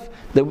that stuff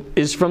that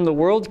is from the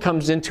world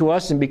comes into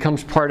us and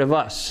becomes part of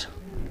us.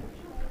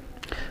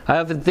 I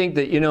often think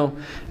that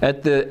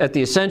at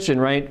the Ascension,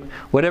 right?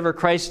 Whatever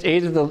Christ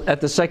ate at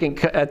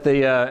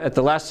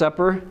the Last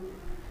Supper,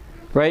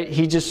 right?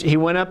 He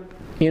went up.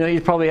 He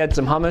probably had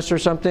some hummus or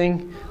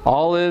something,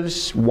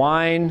 olives,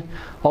 wine,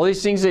 all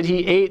these things that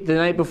he ate the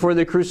night before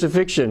the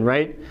crucifixion,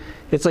 right?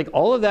 It's like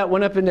all of that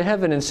went up into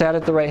heaven and sat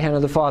at the right hand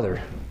of the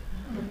Father.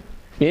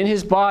 In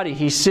his body,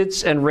 he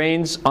sits and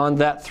reigns on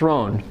that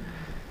throne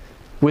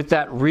with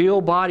that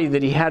real body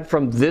that he had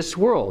from this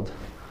world.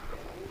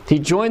 He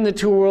joined the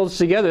two worlds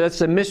together. That's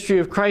the mystery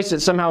of Christ,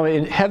 that somehow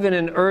in heaven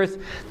and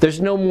earth,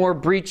 there's no more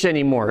breach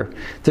anymore.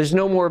 There's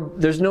no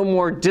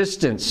more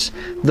distance.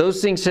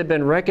 Those things have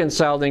been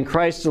reconciled in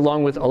Christ,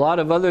 along with a lot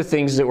of other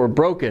things that were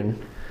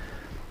broken.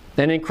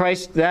 And in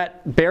Christ,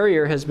 that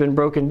barrier has been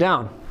broken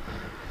down.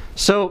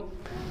 So,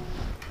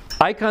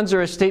 icons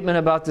are a statement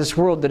about this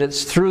world, that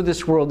it's through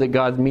this world that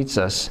God meets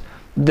us.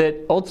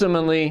 That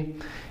ultimately,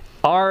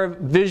 our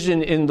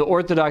vision in the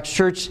Orthodox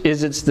Church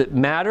is it's that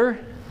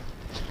matter,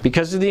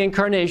 because of the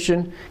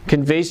incarnation,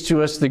 conveys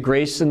to us the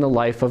grace and the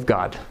life of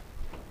God.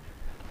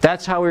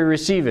 That's how we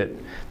receive it.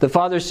 The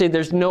fathers say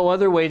there's no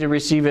other way to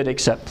receive it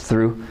except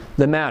through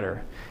the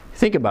matter.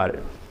 Think about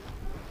it.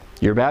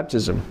 Your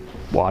baptism,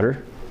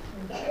 water.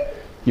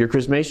 Your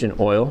chrismation,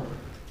 oil.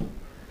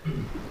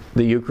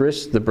 The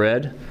Eucharist, the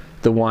bread,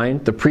 the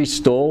wine, the priest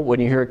stole when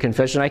you hear a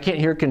confession. I can't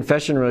hear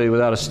confession really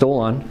without a stole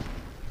on.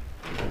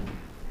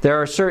 There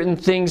are certain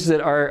things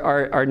that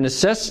are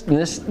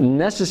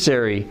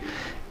necessary,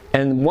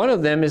 and one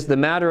of them is the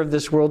matter of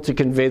this world to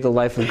convey the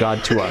life of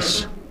God to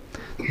us.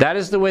 That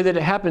is the way that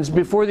it happens.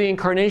 Before the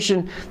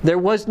incarnation, there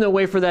was no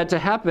way for that to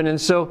happen, and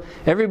so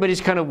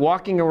everybody's kind of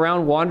walking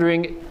around,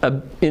 wandering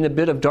in a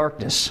bit of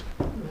darkness.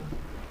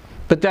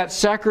 But that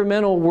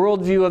sacramental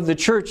worldview of the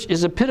church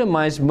is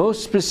epitomized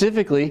most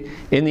specifically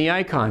in the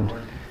icon.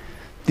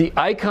 The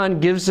icon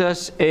gives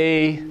us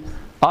an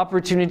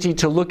opportunity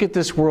to look at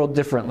this world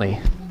differently.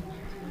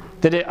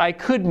 That I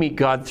could meet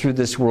God through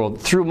this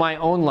world, through my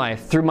own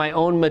life, through my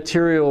own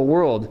material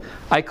world.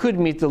 I could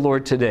meet the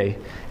Lord today.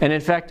 And in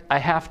fact, I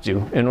have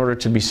to in order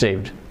to be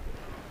saved.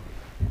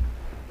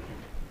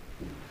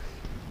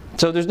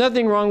 So there's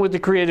nothing wrong with the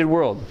created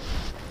world.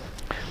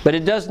 But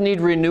it does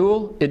need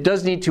renewal. It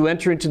does need to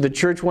enter into the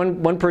church.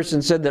 One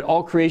person said that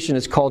all creation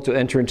is called to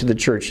enter into the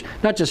church.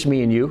 Not just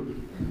me and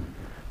you.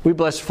 We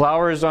bless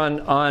flowers on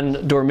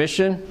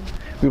Dormition.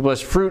 We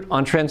bless fruit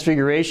on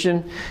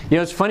Transfiguration. You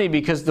know, it's funny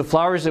because the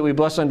flowers that we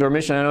bless on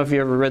Dormition, I don't know if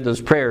you ever read those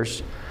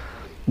prayers,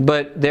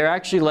 but they're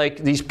actually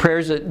like these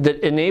prayers that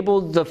enable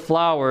the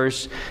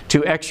flowers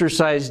to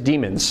exorcise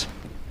demons.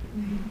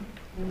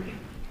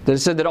 That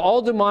said that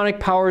all demonic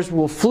powers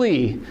will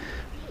flee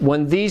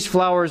when these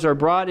flowers are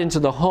brought into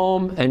the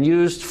home and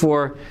used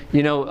for,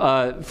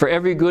 for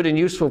every good and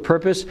useful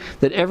purpose,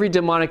 that every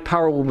demonic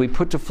power will be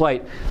put to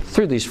flight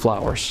through these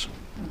flowers.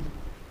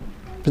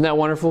 Isn't that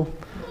wonderful?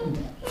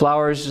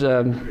 Flowers,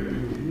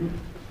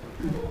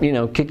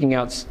 kicking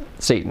out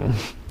Satan.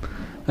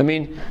 I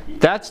mean,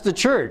 that's the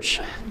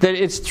church. That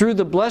it's through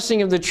the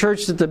blessing of the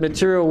church that the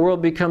material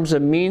world becomes a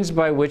means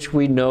by which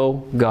we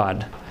know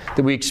God.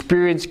 That we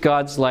experience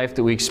God's life,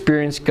 that we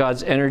experience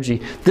God's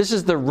energy. This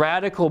is the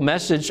radical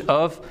message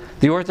of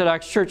the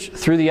Orthodox Church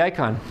through the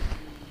icon.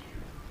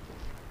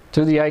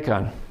 Through the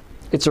icon.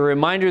 It's a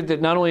reminder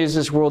that not only is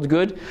this world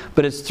good,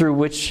 but it's through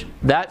which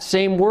that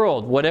same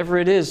world, whatever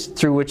it is,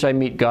 through which I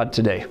meet God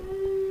today.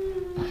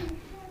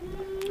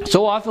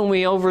 So often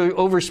we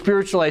over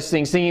spiritualize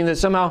things, thinking that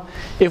somehow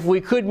if we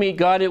could meet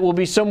God, it will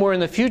be somewhere in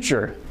the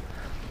future.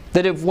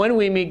 That if when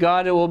we meet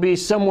God, it will be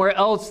somewhere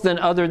else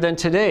other than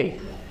today.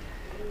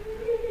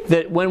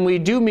 That when we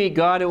do meet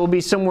God, it will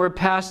be somewhere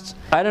past,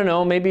 I don't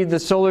know, maybe the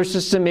solar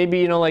system,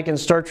 maybe, like in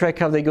Star Trek,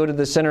 how they go to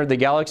the center of the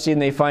galaxy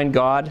and they find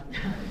God.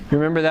 You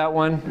remember that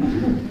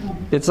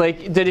one? It's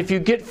like that if you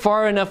get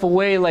far enough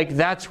away, like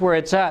that's where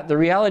it's at. The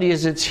reality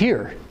is it's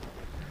here.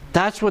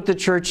 That's what the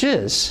church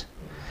is.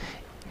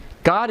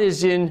 God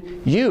is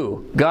in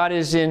you. God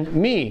is in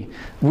me.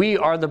 We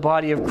are the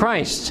body of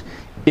Christ.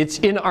 It's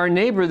in our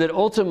neighbor that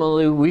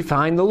ultimately we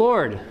find the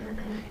Lord.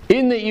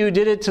 In that you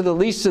did it to the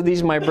least of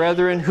these, my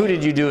brethren, who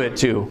did you do it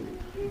to?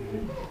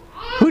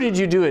 Who did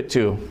you do it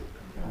to?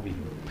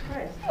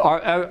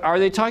 Are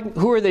they talking?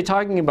 Who are they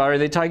talking about? Are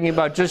they talking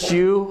about just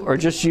you, or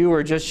just you,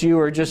 or just you,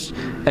 or just,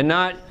 and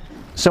not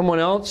someone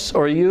else,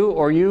 or you,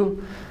 or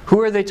you?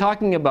 Who are they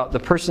talking about? The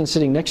person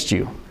sitting next to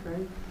you.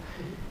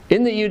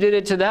 In that you did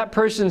it to that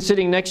person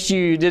sitting next to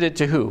you, you did it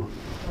to who?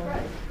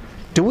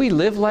 Do we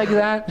live like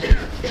that?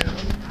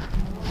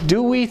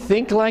 Do we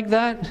think like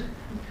that?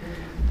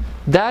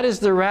 That is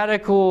the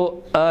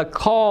radical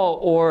call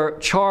or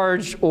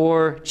charge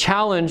or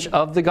challenge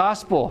of the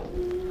gospel.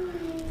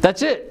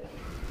 That's it.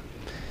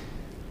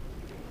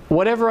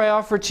 Whatever I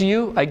offer to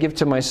you, I give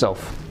to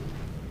myself.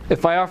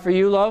 If I offer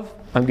you love,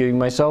 I'm giving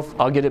myself,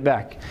 I'll get it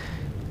back.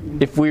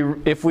 If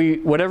we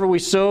whatever we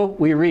sow,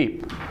 we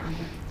reap.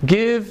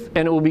 Give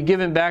and it will be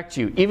given back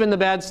to you. Even the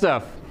bad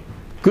stuff.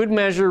 Good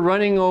measure,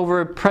 running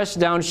over, pressed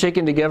down,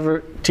 shaken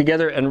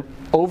together and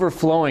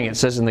overflowing, it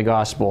says in the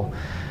gospel.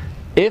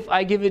 If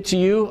I give it to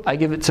you, I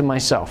give it to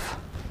myself.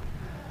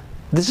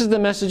 This is the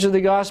message of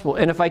the gospel.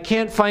 And if I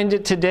can't find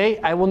it today,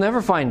 I will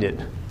never find it.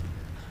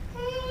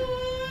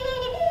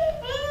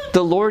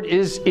 The Lord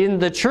is in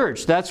the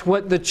church. That's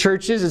what the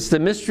church is. It's the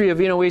mystery of,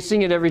 we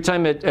sing it every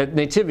time at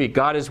Nativity.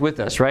 God is with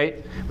us,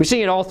 right? We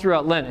sing it all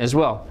throughout Lent as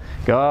well.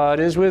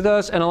 God is with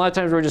us. And a lot of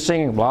times we're just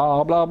singing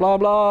blah, blah, blah,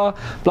 blah,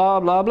 blah,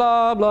 blah,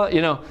 blah,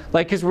 blah.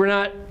 Because we're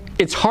not,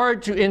 it's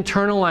hard to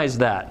internalize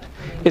that.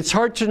 It's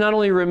hard to not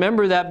only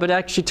remember that, but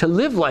actually to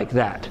live like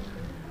that.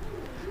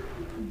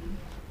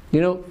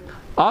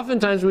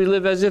 Oftentimes we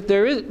live as if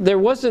there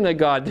wasn't a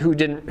God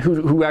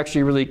who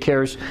actually really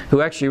cares,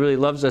 who actually really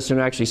loves us and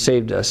who actually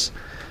saved us.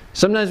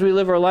 Sometimes we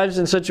live our lives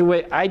in such a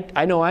way,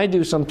 I know I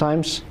do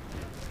sometimes.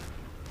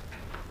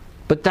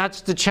 But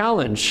that's the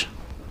challenge.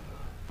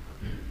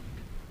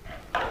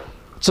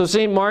 So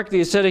St. Mark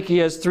the ascetic, he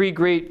has three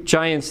great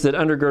giants that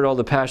undergird all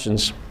the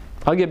passions.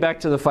 I'll get back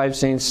to the 5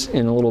 saints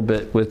in a little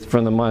bit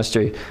from the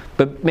monastery.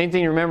 But main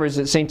thing to remember is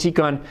that St.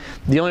 Tikhon,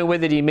 the only way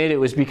that he made it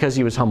was because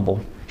he was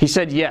humble. He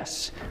said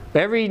yes.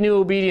 Every new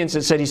obedience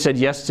it said he said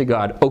yes to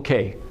God.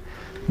 Okay.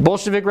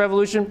 Bolshevik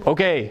revolution?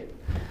 Okay.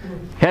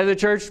 Head of the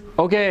church?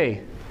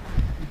 Okay.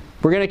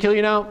 We're going to kill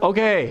you now?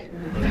 Okay.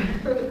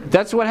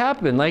 That's what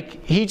happened.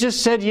 Like, he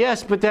just said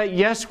yes, but that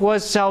yes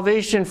was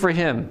salvation for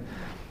him.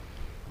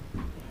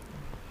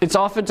 It's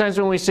oftentimes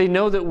when we say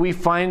no that we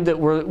find that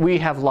we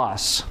have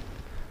loss.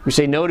 We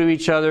say no to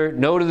each other,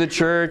 no to the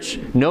church,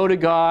 no to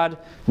God,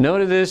 no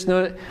to this,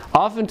 no to...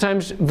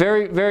 Oftentimes,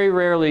 very, very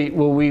rarely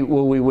will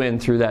we win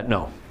through that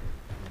no.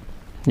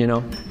 You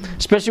know?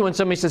 Especially when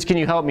somebody says, can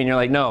you help me? And you're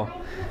like, no.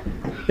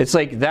 It's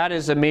like, that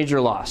is a major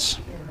loss.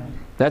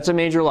 That's a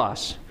major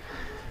loss.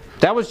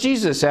 That was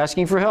Jesus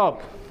asking for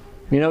help.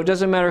 You know, it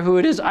doesn't matter who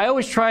it is. I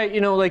always try,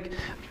 you know, like,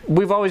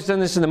 we've always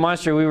done this in the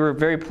monastery. We were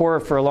very poor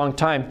for a long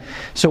time.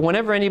 So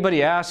whenever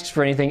anybody asks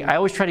for anything, I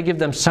always try to give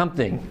them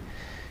something.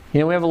 You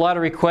know, we have a lot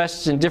of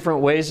requests in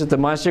different ways at the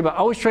monastery, but I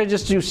always try to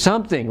just do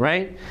something,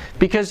 right?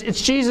 Because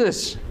it's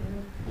Jesus.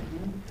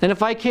 And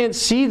if I can't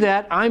see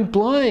that, I'm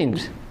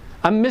blind.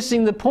 I'm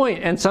missing the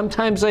point. And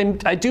sometimes I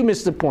do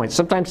miss the point.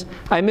 Sometimes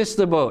I miss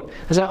the boat.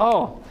 I say,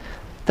 oh,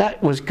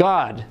 that was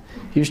God.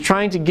 He was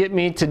trying to get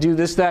me to do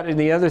this, that, and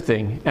the other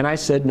thing. And I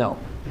said no.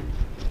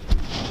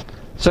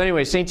 So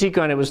anyway, St.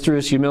 Tikhon, it was through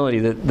his humility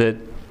that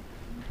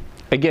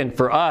again,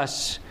 for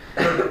us,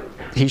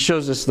 he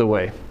shows us the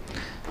way.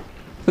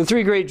 The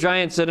 3 great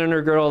giants that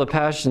undergird all the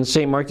passions,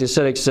 St. Mark the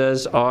Ascetic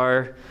says,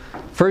 are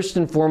first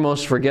and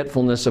foremost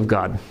forgetfulness of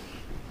God.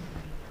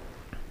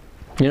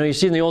 You know, you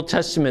see in the Old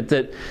Testament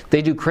that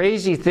they do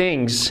crazy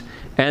things,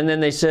 and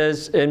then they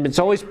says, and it's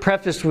always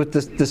prefaced with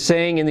the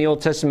saying in the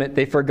Old Testament,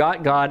 they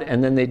forgot God,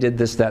 and then they did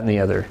this, that, and the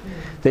other.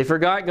 They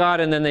forgot God,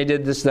 and then they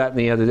did this, that, and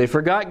the other. They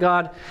forgot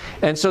God,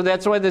 and so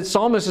that's why the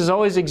psalmist is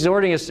always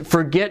exhorting us,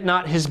 forget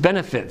not his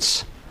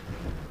benefits.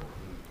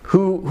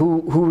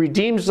 Who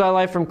redeems thy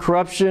life from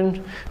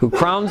corruption, who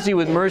crowns thee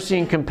with mercy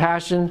and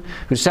compassion,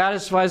 who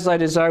satisfies thy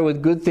desire with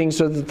good things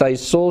so that thy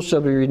soul shall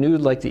be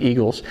renewed like the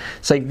eagles.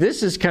 It's like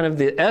this is kind of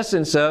the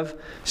essence of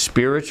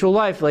spiritual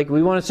life. Like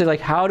we want to say, like,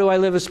 how do I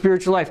live a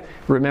spiritual life?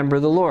 Remember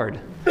the Lord.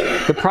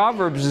 The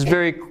Proverbs is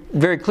very,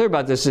 very clear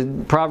about this.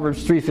 In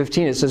Proverbs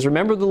 3:15 it says,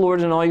 remember the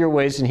Lord in all your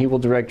ways and he will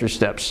direct your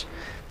steps.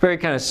 Very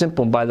kind of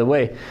simple, by the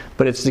way,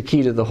 but it's the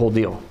key to the whole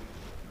deal.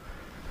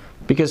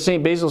 Because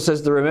St. Basil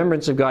says the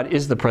remembrance of God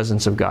is the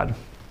presence of God.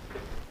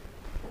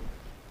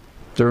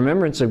 The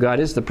remembrance of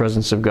God is the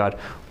presence of God.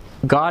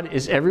 God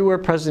is everywhere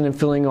present and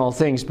filling all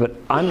things, but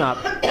I'm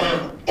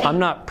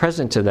not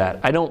present to that.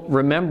 I don't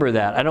remember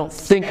that. I don't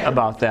think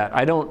about that.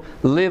 I don't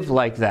live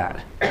like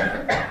that.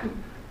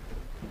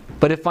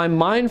 But if I'm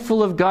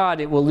mindful of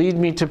God, it will lead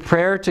me to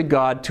prayer to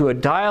God, to a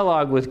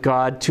dialogue with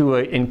God, to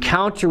an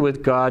encounter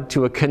with God,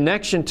 to a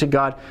connection to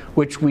God,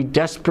 which we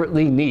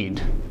desperately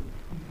need.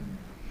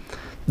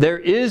 There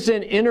is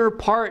an inner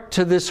part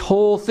to this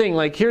whole thing.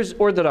 Like here's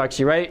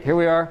orthodoxy, right? Here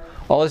we are,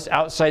 all this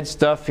outside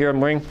stuff. Here I'm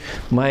wearing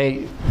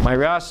my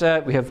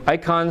rasa. We have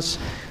icons.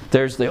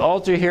 There's the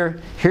altar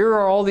here. Here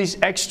are all these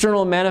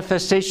external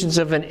manifestations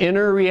of an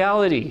inner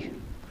reality.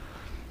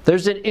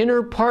 There's an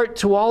inner part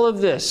to all of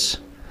this.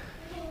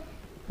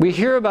 We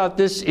hear about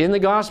this in the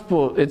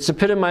gospel. It's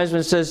epitomized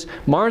when it says,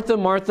 Martha,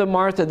 Martha,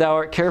 Martha, thou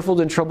art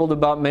careful and troubled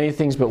about many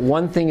things, but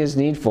one thing is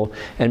needful.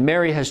 And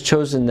Mary has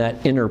chosen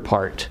that inner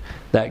part,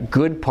 that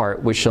good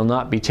part, which shall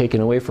not be taken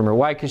away from her.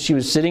 Why? Because she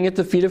was sitting at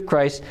the feet of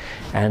Christ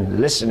and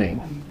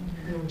listening.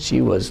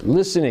 She was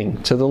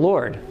listening to the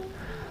Lord.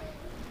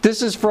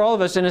 This is for all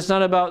of us, and it's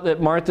not about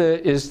that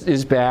Martha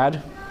is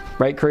bad.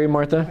 Right, Curry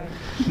Martha?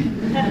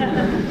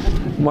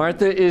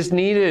 Martha is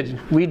needed.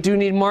 We do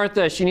need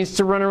Martha. She needs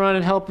to run around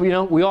and help. You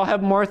know, we all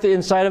have Martha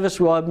inside of us.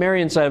 We all have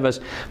Mary inside of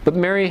us. But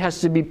Mary has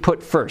to be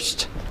put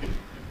first.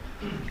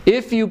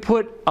 If you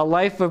put a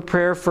life of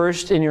prayer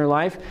first in your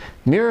life,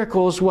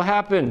 miracles will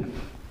happen.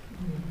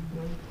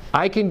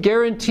 I can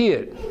guarantee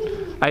it.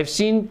 I've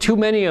seen too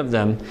many of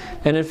them.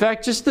 And in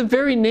fact, just the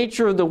very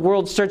nature of the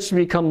world starts to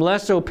become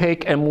less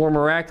opaque and more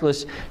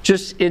miraculous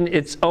just in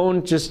its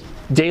own just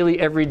daily,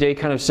 everyday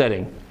kind of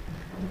setting.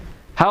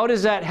 How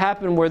does that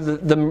happen where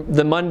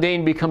the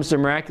mundane becomes the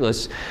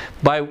miraculous?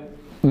 By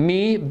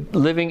me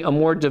living a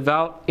more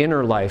devout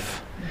inner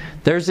life.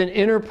 There's an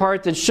inner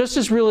part that's just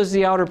as real as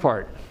the outer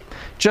part.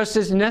 Just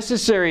as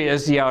necessary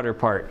as the outer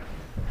part.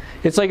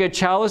 It's like a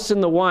chalice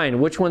and the wine.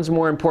 Which one's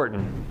more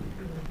important?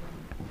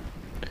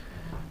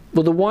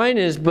 Well, the wine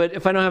is, but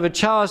if I don't have a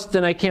chalice,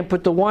 then I can't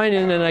put the wine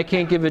in and I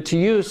can't give it to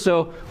you,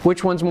 so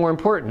which one's more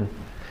important?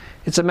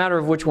 It's a matter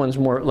of which one's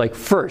more, like,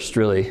 first,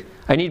 really.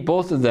 I need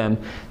both of them.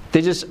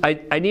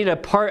 I need a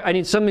part, I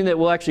need something that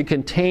will actually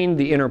contain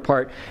the inner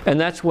part, and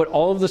that's what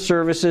all of the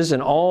services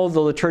and all of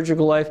the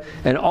liturgical life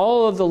and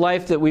all of the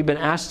life that we've been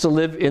asked to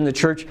live in the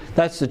church,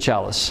 that's the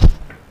chalice.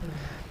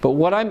 But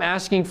what I'm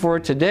asking for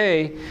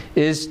today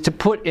is to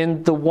put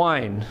in the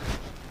wine.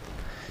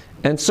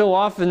 And so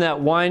often that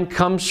wine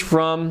comes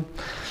from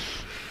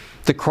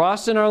the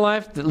cross in our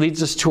life that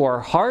leads us to our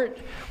heart,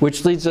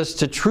 which leads us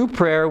to true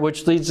prayer,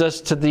 which leads us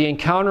to the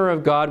encounter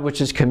of God, which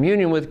is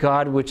communion with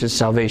God, which is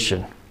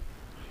salvation.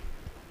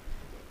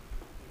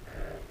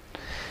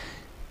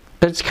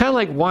 But it's kind of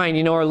like wine.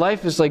 You know, our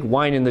life is like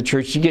wine in the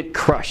church. You get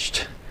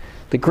crushed.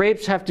 The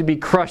grapes have to be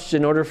crushed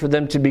in order for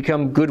them to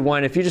become good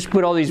wine. If you just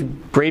put all these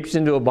grapes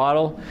into a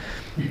bottle,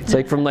 it's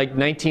like from like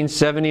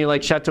 1970,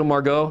 like Chateau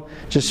Margaux,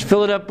 just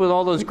fill it up with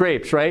all those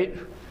grapes, right?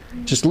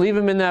 Just leave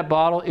them in that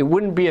bottle. It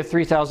wouldn't be a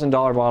 $3,000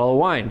 bottle of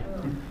wine.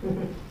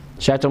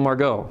 Chateau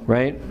Margaux,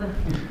 right?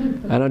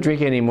 I don't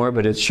drink it anymore,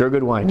 but it's sure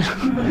good wine.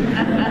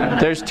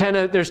 There's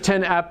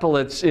 10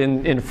 appellates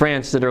in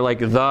France that are like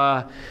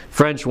the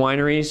French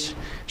wineries.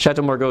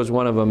 Chateau Margaux is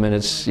one of them, and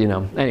it's, you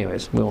know,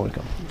 anyways, we won't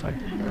go. Sorry.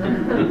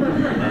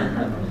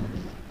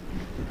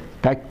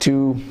 Back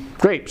to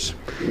grapes.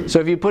 So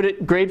if you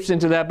put grapes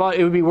into that bottle,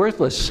 it would be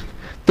worthless.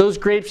 Those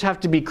grapes have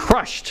to be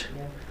crushed.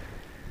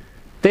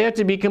 They have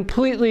to be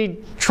completely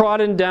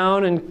trodden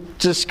down and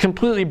just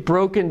completely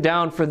broken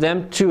down for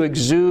them to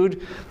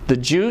exude the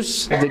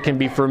juice that can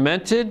be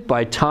fermented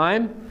by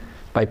time,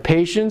 by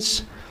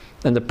patience,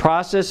 and the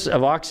process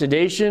of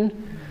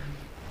oxidation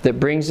that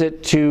brings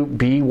it to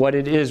be what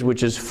it is,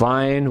 which is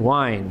fine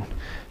wine.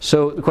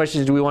 So the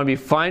question is, do we want to be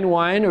fine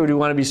wine or do we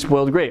want to be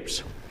spoiled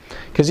grapes?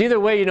 Because either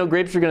way, you know,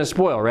 grapes are going to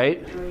spoil,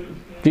 right?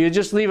 If you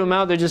just leave them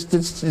out,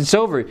 it's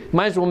over.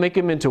 Might as well make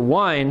them into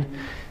wine.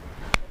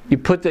 You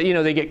put the, you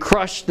know, they get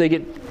crushed, they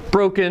get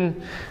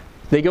broken,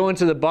 they go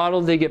into the bottle,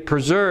 they get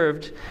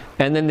preserved,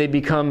 and then they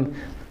become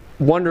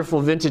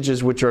wonderful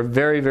vintages which are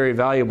very, very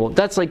valuable.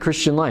 That's like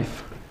Christian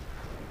life.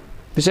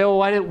 You say, well,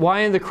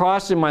 why the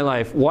cross in my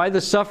life? Why the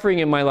suffering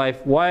in my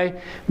life?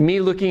 Why me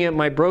looking at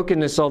my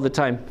brokenness all the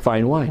time?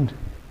 Fine wine.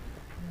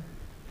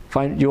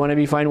 Do you want to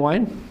be fine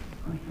wine?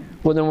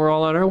 Well, then we're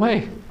all on our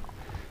way.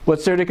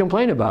 What's there to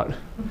complain about?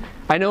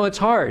 I know it's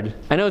hard.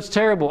 I know it's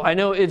terrible. I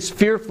know it's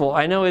fearful.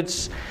 I know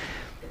it's...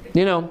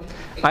 You know,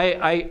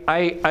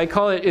 I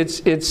call it,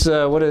 it's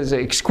what is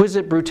it,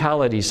 exquisite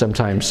brutality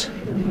sometimes.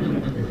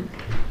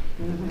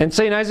 And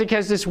St. Isaac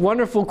has this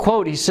wonderful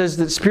quote. He says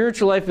that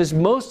spiritual life is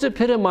most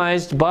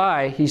epitomized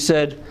by, he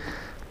said,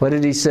 what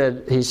did he say?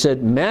 He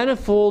said,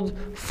 manifold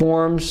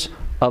forms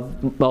of,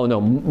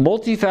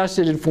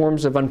 multifaceted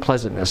forms of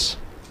unpleasantness.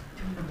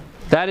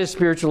 That is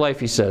spiritual life,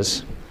 he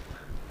says.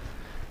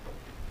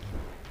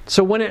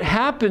 So when it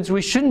happens,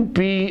 we shouldn't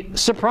be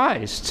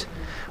surprised.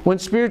 When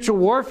spiritual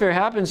warfare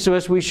happens to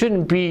us, we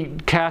shouldn't be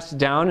cast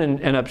down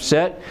and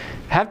upset.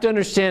 Have to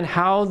understand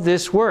how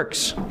this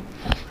works.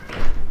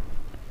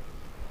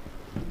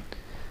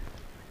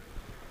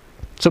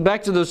 So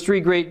back to those three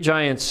great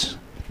giants.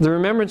 The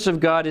remembrance of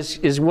God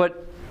is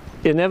what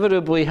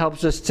inevitably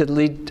helps us to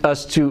lead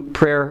us to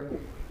prayer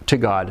to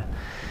God.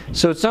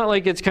 So it's not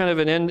like it's kind of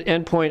an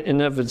end point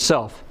in and of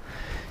itself.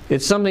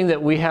 It's something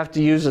that we have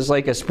to use as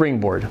like a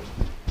springboard.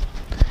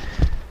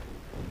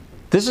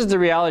 This is the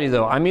reality,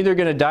 though. I'm either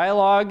going to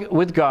dialogue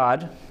with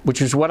God, which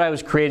is what I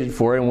was created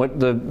for, and what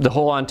the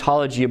whole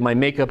ontology of my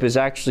makeup is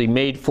actually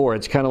made for.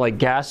 It's kind of like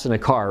gas in a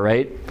car,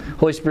 right?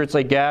 Holy Spirit's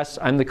like gas.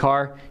 I'm the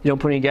car. You don't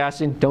put any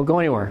gas in, don't go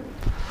anywhere.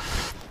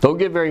 Don't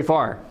get very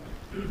far.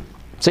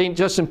 St.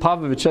 Justin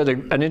Popovich had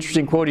an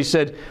interesting quote. He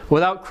said,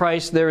 without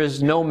Christ, there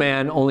is no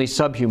man, only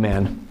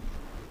subhuman.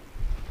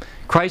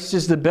 Christ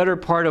is the better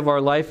part of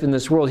our life in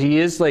this world. He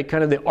is like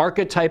kind of the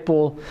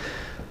archetypal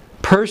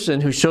person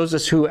who shows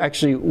us who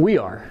actually we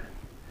are.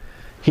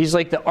 He's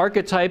like the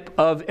archetype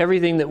of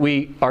everything that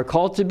we are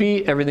called to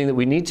be, everything that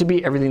we need to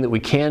be, everything that we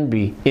can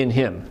be in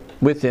Him,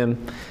 with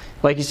Him.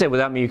 Like He said,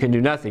 without me you can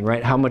do nothing,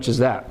 right? How much is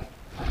that?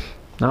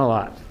 Not a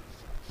lot.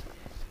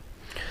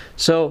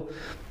 So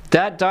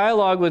that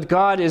dialogue with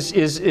God is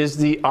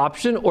the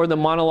option, or the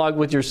monologue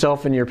with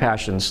yourself and your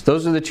passions.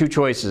 Those are the two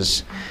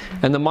choices.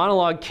 And the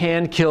monologue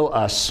can kill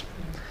us.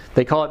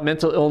 They call it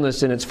mental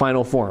illness in its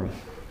final form.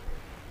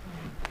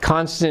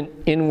 Constant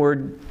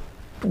inward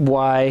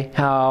why,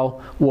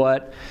 how,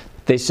 what,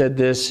 they said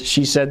this,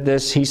 she said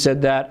this, he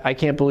said that, I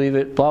can't believe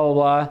it, blah, blah,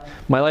 blah,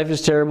 my life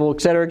is terrible,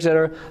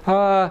 etc.,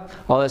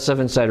 all that stuff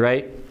inside,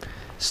 right?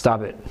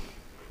 Stop it.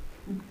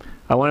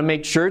 I want to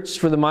make shirts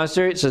for the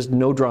monastery, it says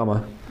no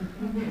drama.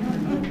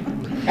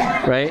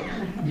 Right?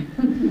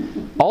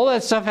 All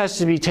that stuff has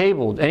to be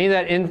tabled. Any of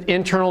that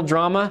internal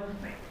drama,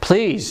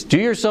 please, do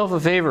yourself a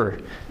favor.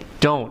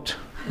 Don't.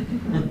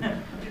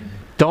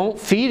 Don't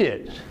feed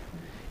it.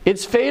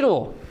 It's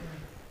fatal.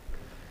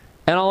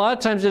 And a lot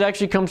of times it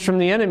actually comes from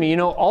the enemy. You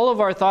know, all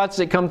of our thoughts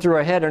that come through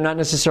our head are not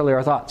necessarily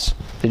our thoughts.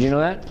 Did you know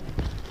that?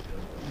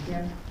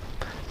 Yeah.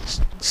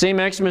 St.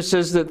 Maximus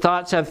says that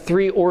thoughts have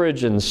three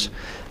origins.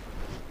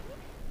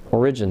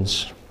 Origin.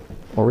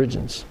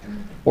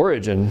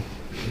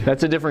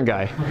 That's a different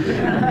guy.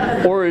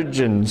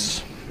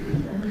 Origins.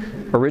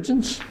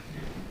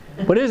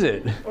 What is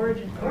it?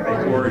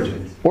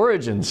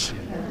 Origins.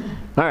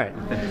 All right.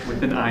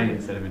 With an I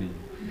instead of an E.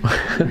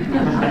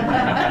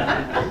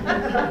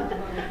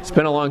 It's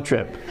been a long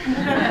trip.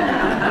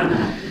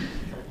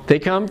 They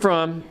come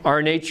from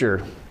our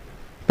nature.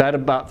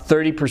 About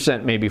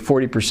 30%, maybe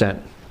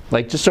 40%.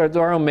 Like just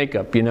our own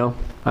makeup, you know.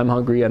 I'm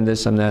hungry, I'm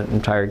this, I'm that,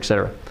 I'm tired,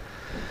 etc.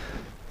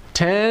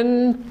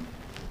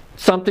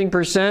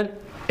 10-something%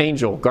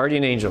 angel,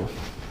 guardian angel.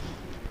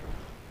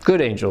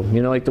 Good angel,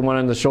 you know, like the one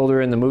on the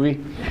shoulder in the movie.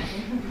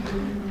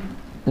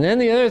 And then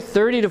the other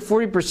 30 to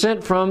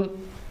 40% from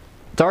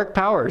dark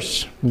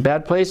powers,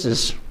 bad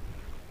places.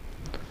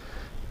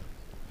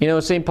 You know,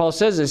 St. Paul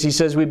says this. He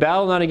says, we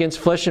battle not against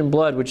flesh and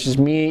blood, which is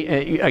me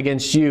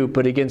against you,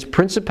 but against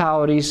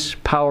principalities,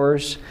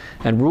 powers,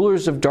 and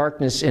rulers of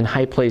darkness in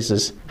high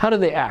places. How do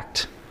they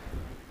act?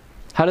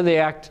 How do they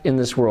act in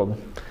this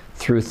world?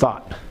 Through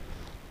thought.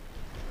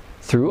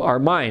 Through our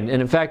mind. And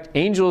in fact,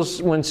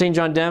 angels, when St.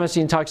 John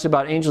Damascene talks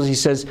about angels, he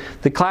says,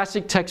 the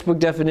classic textbook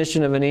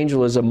definition of an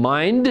angel is a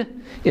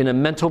mind in a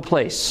mental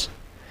place.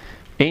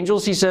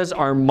 Angels, he says,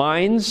 are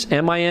minds,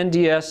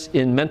 M-I-N-D-S,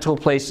 in mental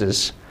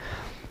places.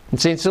 And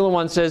St.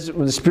 Silouan says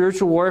the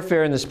spiritual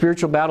warfare and the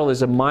spiritual battle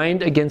is a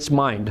mind against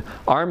mind.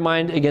 Our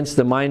mind against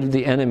the mind of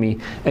the enemy.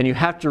 And you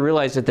have to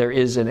realize that there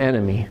is an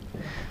enemy.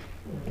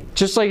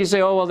 Just like you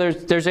say, oh, well,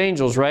 there's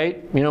angels,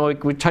 right? You know,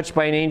 like we're touched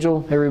by an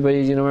angel.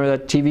 Everybody, you know, remember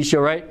that TV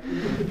show, right?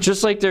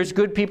 Just like there's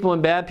good people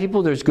and bad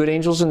people, there's good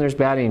angels and there's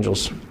bad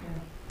angels.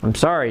 I'm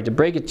sorry to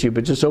break it to you,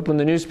 but just open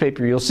the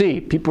newspaper, you'll see.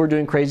 People are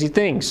doing crazy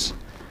things.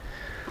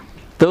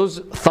 Those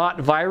thought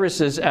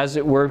viruses, as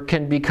it were,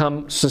 can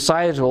become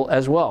societal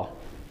as well.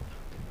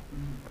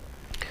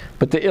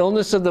 But the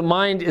illness of the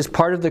mind is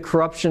part of the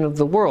corruption of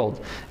the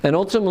world. And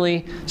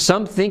ultimately,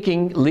 some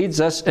thinking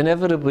leads us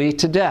inevitably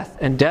to death.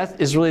 And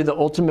death is really the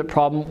ultimate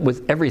problem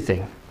with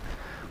everything.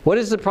 What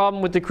is the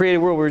problem with the created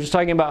world? We were just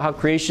talking about how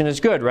creation is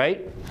good,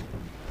 right?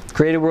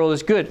 Created world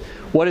is good.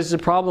 What is the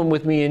problem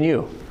with me and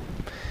you?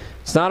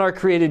 It's not our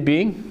created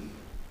being.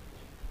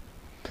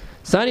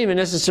 It's not even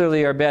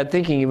necessarily our bad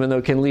thinking, even though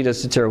it can lead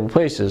us to terrible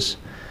places.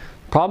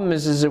 Problem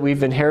is that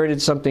we've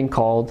inherited something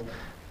called,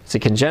 it's a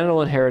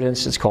congenital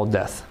inheritance, it's called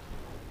death.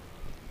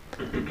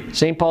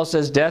 St. Paul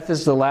says death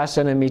is the last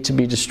enemy to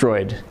be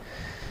destroyed.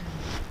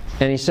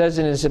 And he says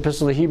in his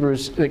epistle to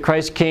Hebrews that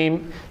Christ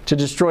came to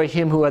destroy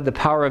him who had the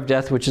power of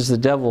death, which is the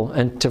devil,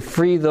 and to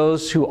free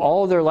those who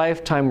all their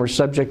lifetime were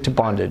subject to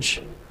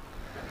bondage.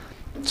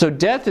 So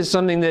death is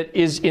something that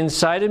is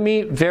inside of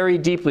me very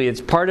deeply.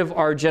 It's part of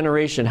our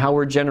generation, how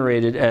we're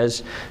generated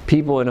as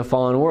people in a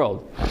fallen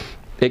world.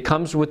 It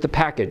comes with the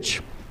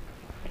package.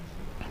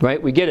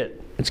 Right? We get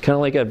it. It's kind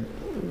of like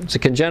it's a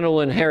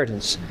congenital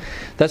inheritance.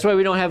 That's why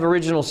we don't have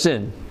original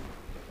sin.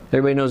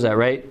 Everybody knows that,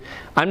 right?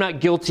 I'm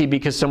not guilty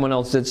because someone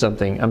else did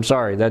something. I'm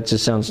sorry, that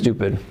just sounds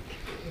stupid.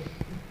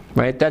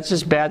 Right? That's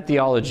just bad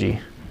theology.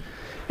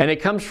 And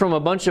it comes from a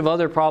bunch of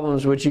other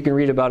problems which you can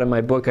read about in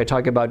my book. I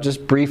talk about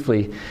just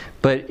briefly.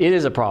 But it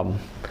is a problem.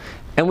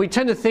 And we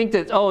tend to think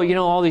that, oh, you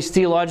know, all these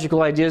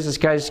theological ideas, this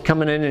guy's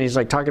coming in and he's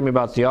like talking to me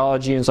about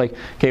theology. And it's like,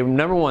 okay,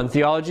 number one,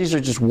 theologies are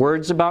just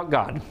words about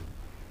God.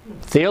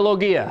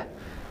 Theologia.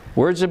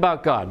 Words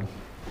about God.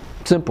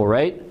 Simple,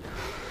 right?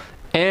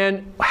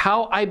 And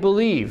how I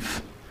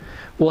believe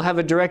will have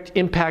a direct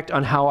impact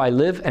on how I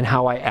live and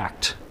how I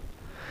act.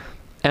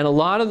 And a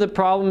lot of the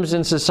problems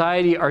in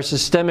society are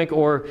systemic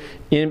or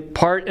in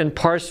part and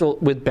parcel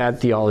with bad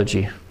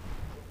theology.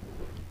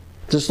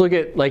 Just look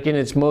at, like in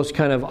its most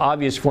kind of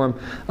obvious form,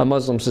 a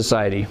Muslim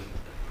society.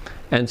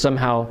 And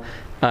somehow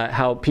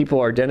how people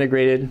are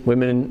denigrated,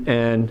 women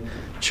and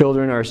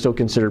children are still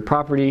considered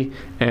property,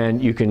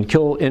 and you can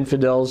kill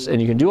infidels, and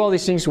you can do all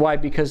these things. Why?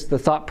 Because the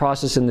thought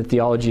process and the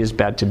theology is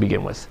bad to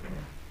begin with.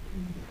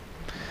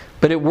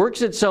 But it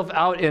works itself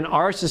out in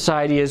our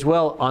society as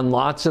well on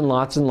lots and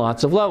lots and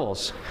lots of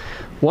levels.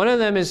 One of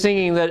them is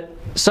thinking that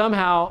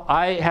somehow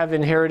I have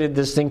inherited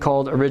this thing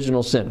called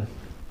original sin.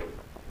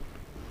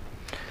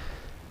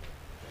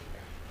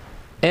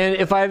 And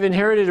if I've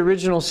inherited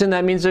original sin,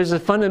 that means there's a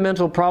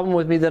fundamental problem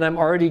with me that I'm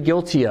already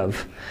guilty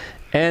of.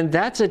 And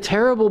that's a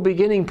terrible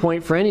beginning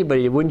point for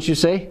anybody, wouldn't you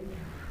say?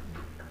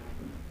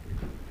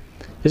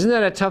 Isn't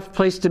that a tough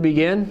place to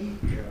begin?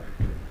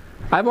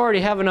 I've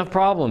already have enough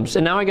problems,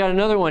 and now I got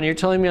another one. You're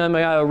telling me I'm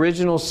got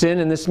original sin,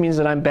 and this means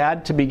that I'm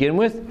bad to begin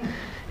with?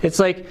 It's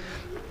like,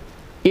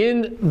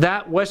 in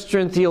that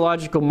Western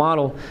theological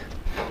model,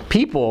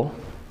 people,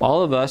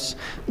 all of us,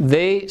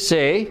 they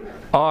say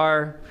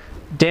are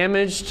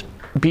damaged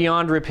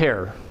beyond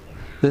repair.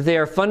 That they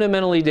are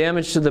fundamentally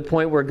damaged to the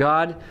point where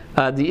God,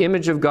 the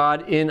image of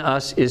God in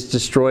us is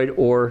destroyed,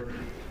 or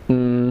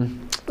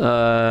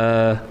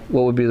what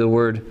would be the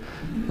word?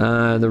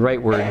 The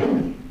right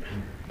word.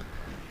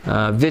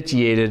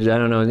 Vitiated, I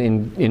don't know,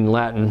 in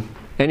Latin.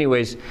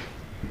 Anyways,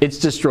 it's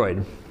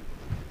destroyed.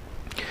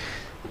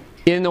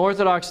 In the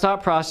Orthodox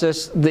thought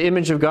process, the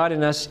image of God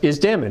in us is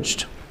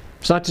damaged.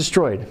 It's not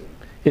destroyed.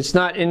 It's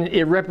not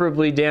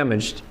irreparably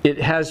damaged. It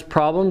has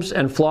problems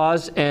and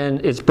flaws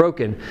and it's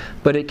broken,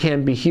 but it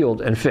can be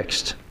healed and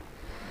fixed.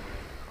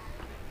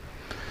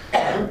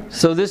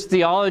 So this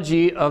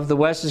theology of the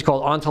West is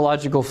called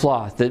ontological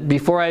flaw, that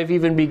before I've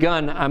even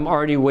begun, I'm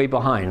already way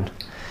behind.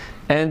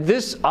 And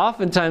this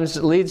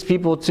oftentimes leads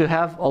people to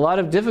have a lot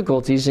of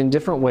difficulties in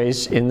different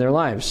ways in their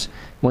lives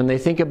when they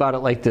think about it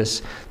like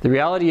this. The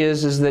reality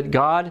is that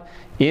God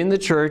in the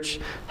church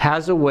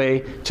has a way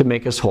to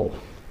make us whole.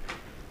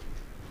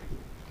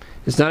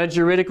 It's not a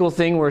juridical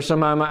thing where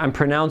somehow I'm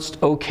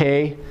pronounced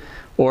okay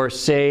or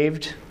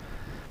saved,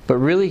 but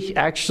really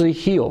actually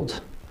healed.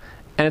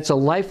 And it's a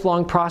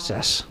lifelong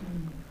process.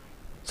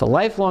 It's a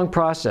lifelong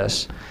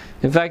process.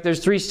 In fact,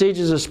 there's 3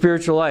 stages of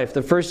spiritual life.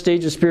 The first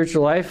stage of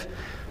spiritual life,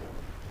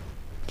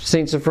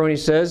 St. Sophrony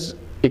says,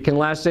 it can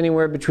last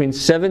anywhere between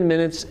 7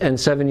 minutes and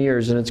 7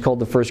 years, and it's called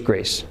the first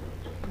grace.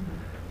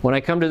 When I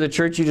come to the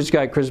church, you just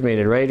got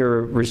chrismated, right?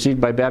 Or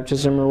received by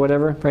baptism or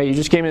whatever, right? You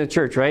just came to the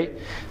church, right?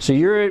 So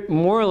you're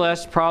more or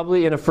less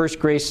probably in a first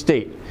grace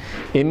state.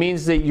 It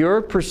means that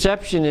your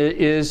perception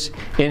is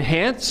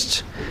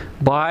enhanced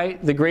by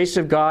the grace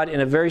of God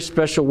in a very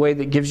special way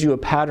that gives you a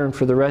pattern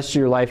for the rest of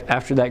your life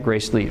after that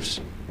grace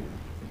leaves.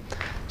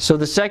 So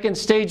the second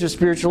stage of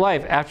spiritual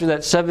life, after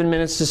that 7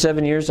 minutes to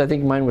 7 years, I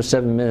think mine was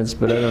 7 minutes,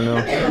 but I don't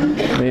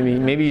know.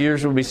 Maybe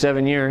yours will be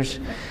 7 years.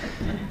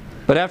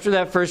 But after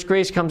that first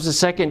grace comes the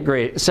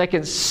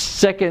second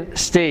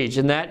stage,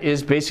 and that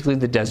is basically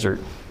the desert.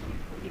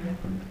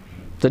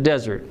 The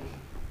desert.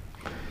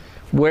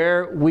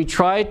 Where we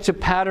try to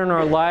pattern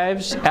our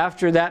lives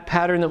after that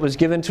pattern that was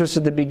given to us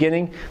at the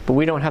beginning, but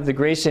we don't have the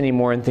grace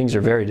anymore, and things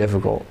are very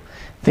difficult.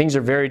 Things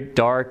are very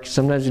dark.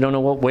 Sometimes you don't know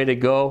what way to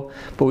go.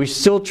 But we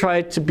still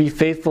try to be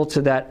faithful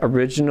to that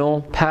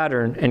original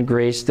pattern and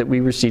grace that we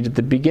received at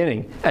the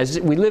beginning. As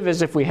we live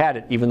as if we had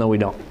it, even though we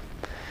don't.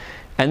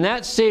 And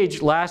that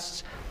stage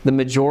lasts the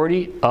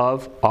majority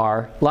of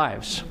our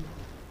lives.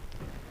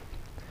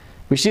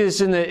 We see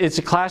this it's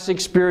a classic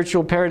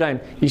spiritual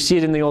paradigm. You see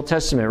it in the Old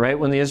Testament, right?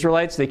 When the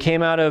Israelites, they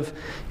came out of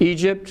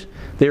Egypt,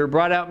 they were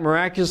brought out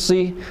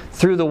miraculously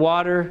through the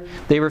water,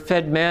 they were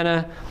fed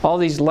manna, all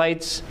these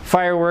lights,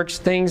 fireworks,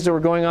 things that were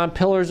going on,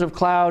 pillars of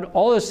cloud,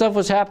 all this stuff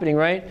was happening,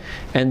 right?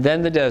 And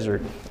then the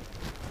desert.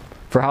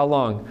 For how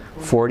long?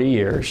 40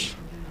 years.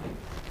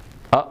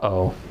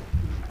 Uh-oh.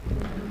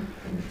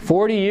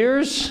 40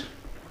 years?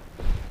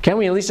 Can't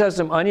we at least have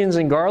some onions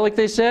and garlic,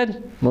 they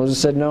said? Moses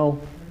said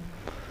no.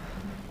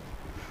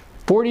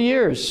 40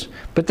 years.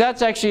 But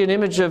that's actually an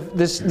image of,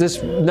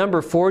 this number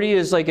 40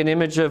 is like an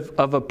image of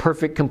a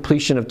perfect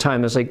completion of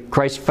time. It's like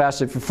Christ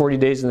fasted for 40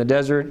 days in the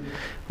desert.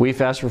 We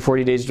fast for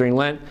 40 days during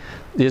Lent.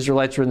 The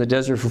Israelites were in the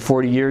desert for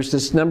 40 years.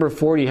 This number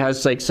 40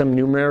 has like some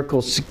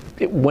numerical,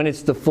 when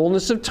it's the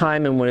fullness of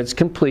time and when it's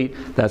complete,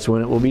 that's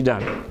when it will be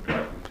done.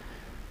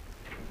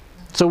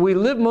 So we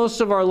live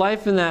most of our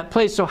life in that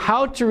place. So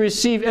how to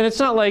receive, and it's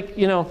not like,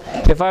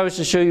 if I was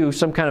to show you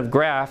some kind of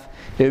graph,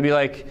 it would be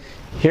like,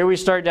 here we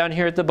start down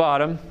here at the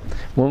bottom.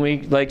 When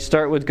we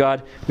start with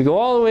God, we go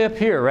all the way up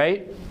here,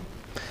 right?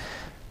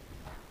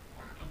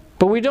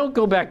 But we don't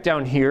go back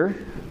down here.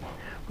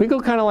 We go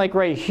kind of like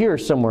right here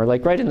somewhere,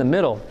 like right in the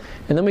middle.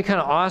 And then we kind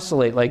of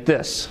oscillate like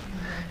this.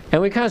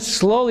 And we kind of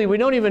slowly, we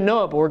don't even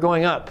know it, but we're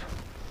going up.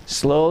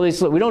 Slowly.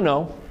 We don't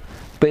know.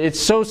 But it's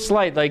so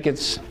slight, like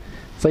it's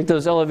like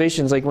those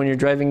elevations, like when you're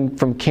driving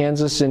from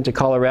Kansas into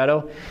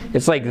Colorado.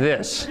 It's like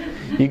this.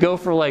 You go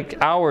for like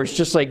hours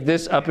just like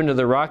this up into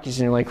the Rockies,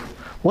 and you're like,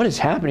 what is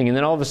happening? And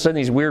then all of a sudden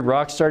these weird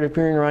rocks start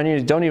appearing around you.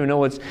 You don't even know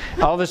what's...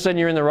 All of a sudden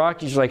you're in the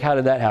Rockies, you're like, how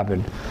did that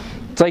happen?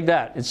 It's like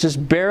that. It's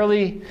just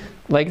barely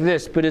like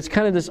this, but it's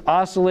kind of this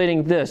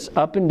oscillating this,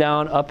 up and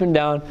down, a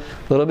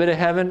little bit of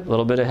heaven, a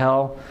little bit of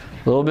hell,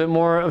 a little bit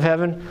more of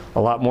heaven, a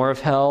lot more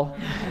of hell.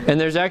 And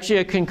there's actually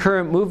a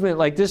concurrent movement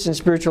like this in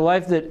spiritual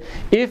life, that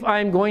if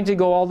I'm going to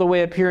go all the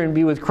way up here and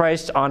be with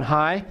Christ on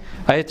high,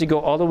 I have to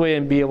go all the way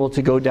and be able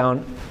to go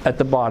down at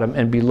the bottom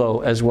and below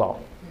as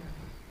well.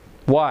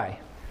 Why?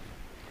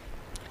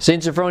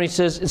 St. Sophrony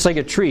says it's like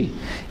a tree.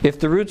 If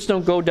the roots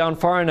don't go down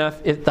far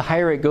enough, if the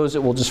higher it goes,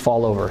 it will just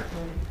fall over.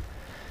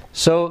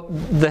 So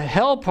the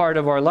hell part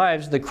of our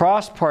lives, the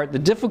cross part, the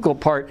difficult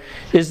part,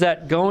 is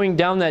that going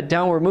down that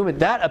downward movement.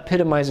 That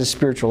epitomizes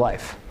spiritual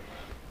life.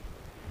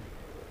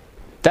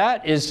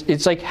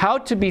 It's like how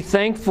to be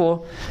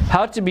thankful,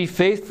 how to be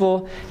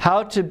faithful,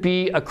 how to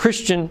be a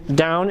Christian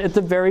down at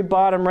the very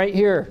bottom right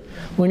here.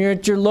 When you're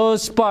at your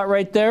lowest spot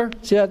right there,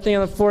 see that thing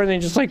on the floor, and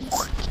then just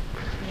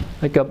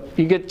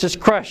you get just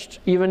crushed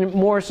even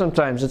more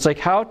sometimes. It's like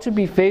how to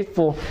be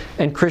faithful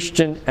and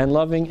Christian and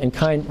loving and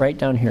kind right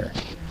down here.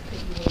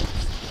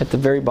 At the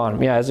very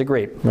bottom. Yeah, as a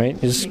grape,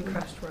 right?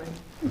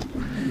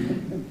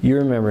 You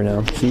remember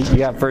now. See, you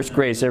got first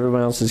grace.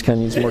 Everyone else is kind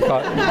of needs more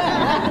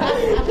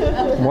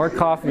coffee. More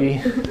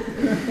coffee.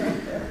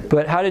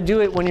 But how to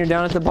do it when you're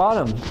down at the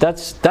bottom.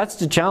 That's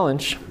the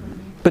challenge.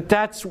 But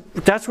that's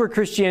where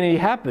Christianity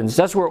happens.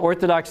 That's where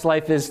Orthodox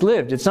life is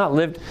lived. It's not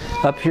lived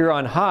up here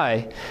on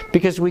high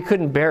because we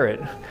couldn't bear it.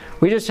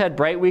 We just had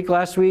Bright Week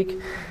last week,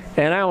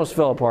 and I almost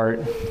fell apart.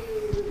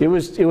 It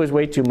was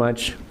way too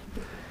much.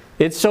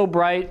 It's so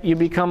bright, you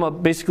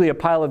become basically a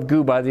pile of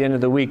goo by the end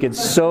of the week.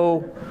 It's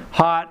so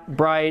hot,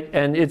 bright,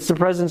 and it's the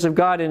presence of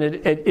God, and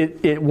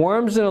it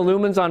warms and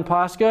illumines on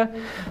Pascha,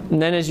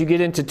 and then as you get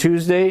into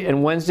Tuesday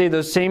and Wednesday,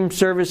 those same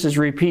services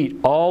repeat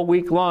all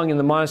week long in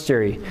the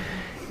monastery.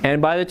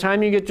 And by the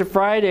time you get to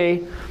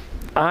Friday,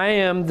 I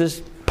am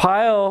this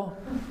pile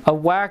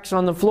of wax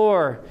on the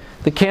floor.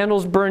 The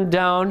candles burned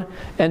down,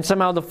 and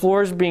somehow the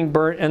floor is being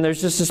burnt, and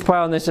there's just this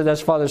pile, and they said, that's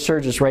Father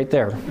Sergius right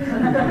there.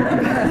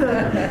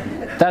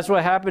 That's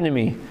what happened to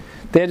me.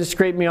 They had to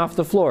scrape me off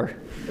the floor.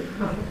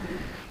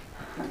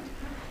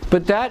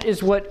 But that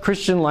is what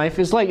Christian life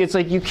is like. It's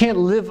like you can't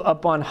live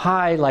up on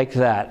high like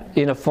that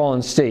in a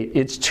fallen state.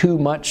 It's too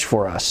much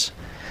for us.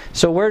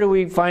 So where do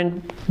we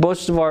find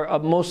most of our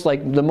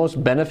the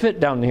most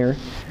benefit? Down here,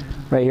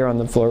 right here on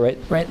the floor,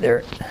 right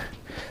there.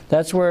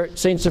 That's where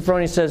Saint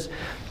Sophrony says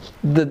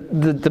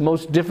the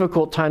most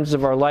difficult times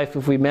of our life,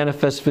 if we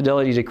manifest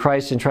fidelity to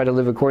Christ and try to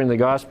live according to the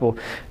gospel,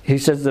 he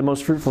says the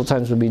most fruitful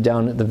times would be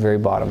down at the very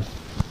bottom.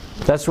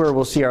 That's where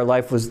we'll see our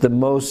life was the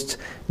most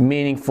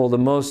meaningful, the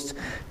most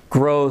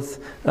growth,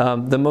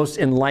 the most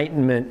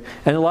enlightenment.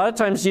 And a lot of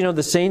times,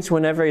 the saints,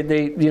 whenever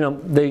they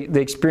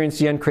experience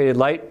the uncreated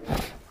light,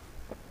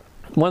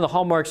 one of the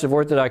hallmarks of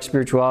Orthodox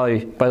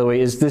spirituality, by the way,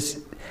 is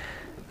this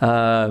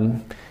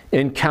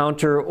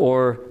encounter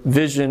or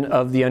vision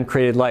of the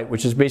uncreated light,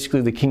 which is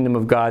basically the kingdom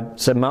of God.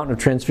 It's a mountain of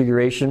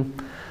transfiguration.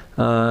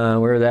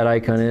 Where that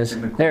icon is.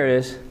 There it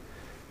is.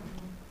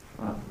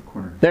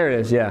 Corner. There it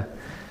is, yeah.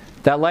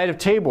 That light of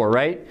Tabor,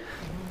 right?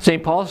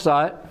 St. Paul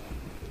saw it.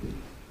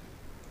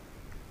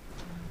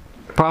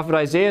 Prophet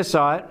Isaiah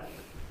saw it.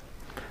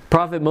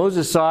 Prophet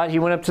Moses saw it. He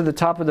went up to the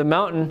top of the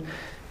mountain.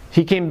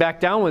 He came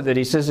back down with it.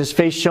 He says his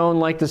face shone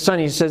like the sun.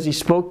 He says he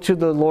spoke to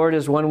the Lord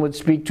as one would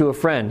speak to a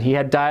friend. He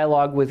had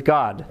dialogue with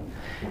God.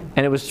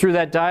 And it was through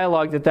that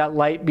dialogue that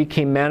light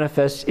became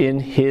manifest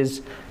in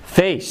his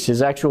face,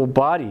 his actual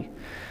body.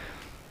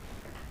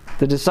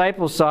 The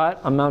disciples saw it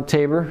on Mount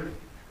Tabor.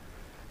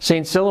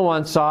 St.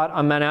 Silouan saw it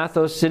on Mount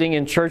Athos, sitting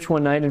in church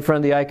one night in front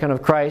of the icon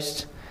of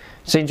Christ.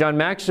 St. John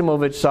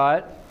Maximovich saw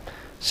it.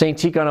 St.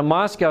 Tikhon of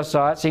Moscow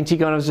saw it. St.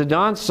 Tikhon of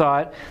Zidane saw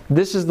it.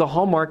 This is the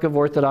hallmark of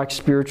Orthodox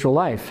spiritual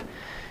life.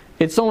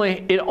 It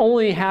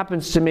only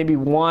happens to maybe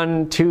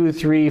 1, 2,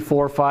 3,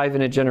 4, 5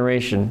 in a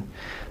generation.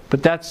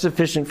 But that's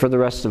sufficient for the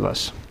rest of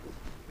us.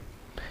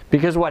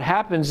 Because what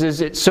happens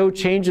is it so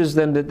changes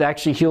them that it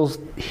actually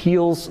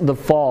heals the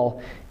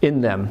fall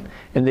in them.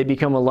 And they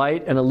become a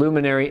light and a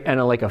luminary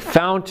and like a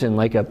fountain,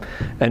 like an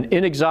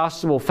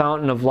inexhaustible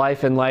fountain of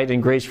life and light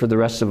and grace for the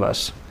rest of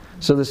us.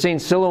 So the St.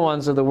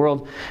 Silouans of the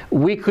world,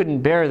 we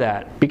couldn't bear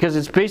that. Because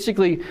it's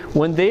basically,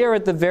 when they are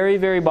at the very,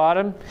 very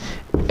bottom,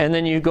 and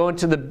then you go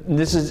into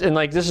this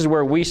is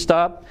where we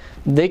stop,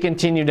 they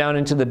continue down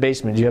into the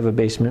basement. Do you have a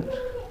basement?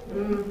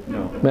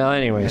 No. Well,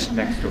 anyways.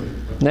 Next door.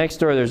 Next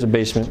door there's a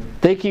basement.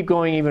 They keep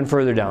going even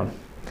further down.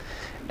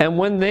 And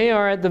when they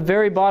are at the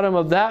very bottom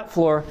of that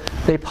floor,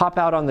 they pop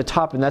out on the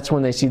top, and that's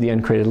when they see the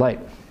uncreated light.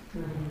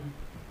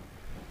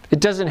 It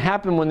doesn't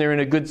happen when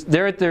they're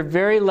they're at their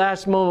very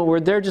last moment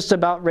where they're just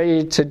about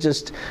ready to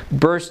just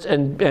burst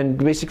and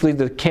basically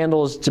the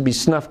candle is to be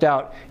snuffed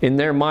out in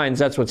their minds.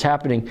 That's what's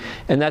happening.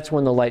 And that's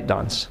when the light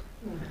dawns.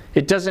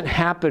 It doesn't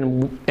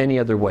happen any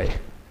other way.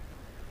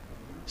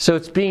 So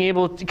it's being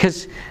able to,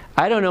 because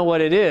I don't know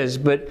what it is,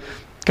 but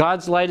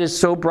God's light is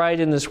so bright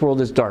and this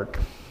world is dark.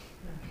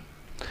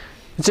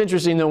 It's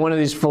interesting that one of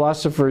these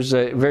philosophers,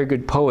 a very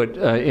good poet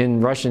in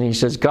Russian, he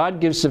says,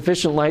 God gives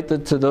sufficient light to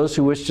those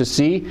who wish to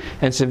see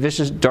and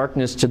sufficient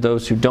darkness to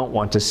those who don't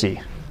want to see.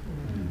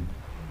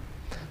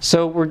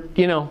 So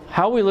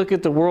how we look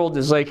at the world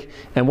is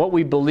and what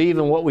we believe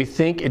and what we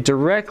think, it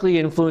directly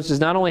influences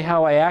not only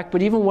how I act,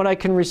 but even what I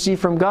can receive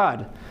from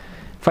God.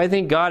 If I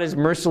think God is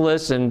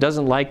merciless and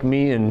doesn't like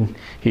me and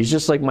He's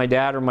just like my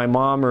dad or my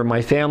mom or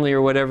my family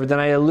or whatever, then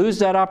I lose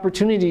that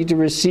opportunity to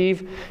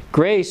receive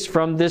grace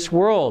from this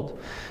world,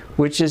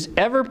 which is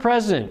ever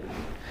present.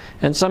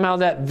 And somehow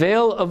that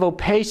veil of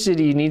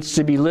opacity needs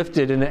to be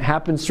lifted, and it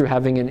happens through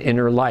having an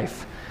inner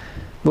life.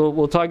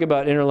 We'll talk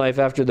about inner life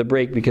after the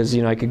break because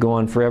I could go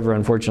on forever,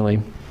 unfortunately,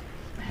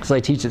 because I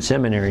teach at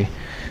seminary.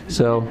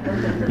 So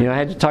I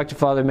had to talk to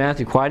Father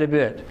Matthew quite a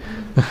bit.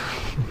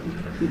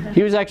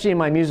 He was actually in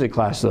my music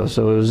class, though,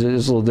 so it was a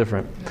little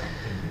different.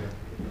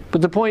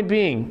 But the point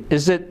being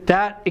is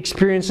that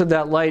experience of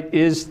that light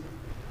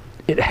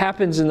it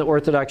happens in the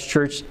Orthodox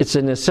Church. It's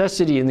a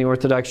necessity in the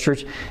Orthodox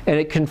Church, and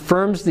it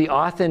confirms the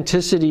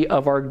authenticity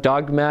of our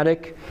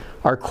dogmatic,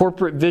 our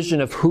corporate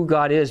vision of who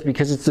God is,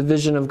 because it's the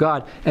vision of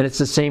God, and it's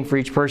the same for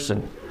each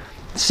person.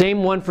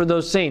 Same one for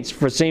those saints.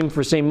 Same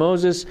for St.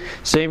 Moses,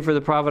 same for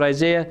the prophet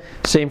Isaiah,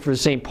 same for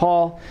St.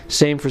 Paul,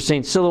 same for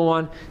St.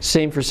 Silouan,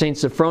 same for St.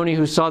 Sophrony,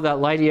 who saw that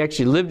light. He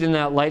actually lived in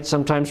that light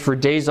sometimes for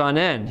days on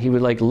end. He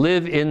would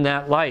live in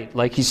that light.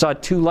 He saw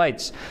two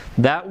lights.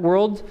 That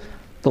world,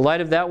 the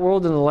light of that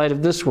world, and the light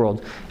of this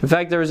world. In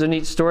fact, there was a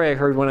neat story I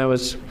heard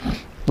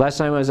last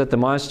time I was at the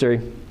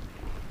monastery.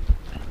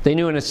 They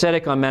knew an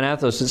ascetic on Mount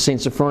Athos that St.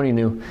 Sophrony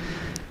knew.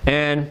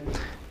 And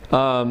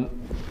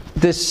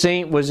this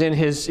saint was in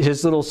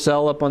his little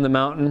cell up on the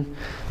mountain,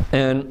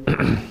 and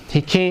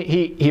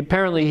he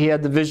apparently he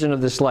had the vision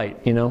of this light.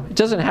 It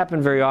doesn't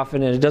happen very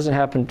often, and it doesn't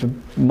happen to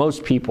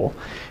most people.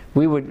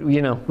 We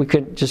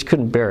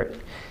couldn't bear it.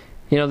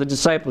 The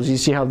disciples, you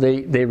see how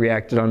they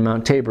reacted on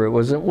Mount Tabor. It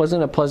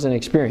wasn't a pleasant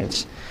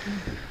experience.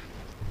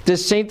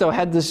 This saint, though,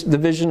 had the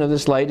vision of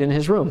this light in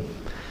his room.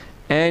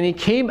 And he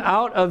came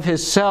out of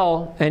his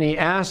cell and he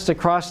asked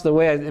across the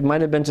way, it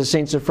might have been to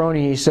St.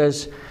 Sophrony, he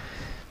says,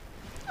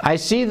 "I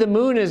see the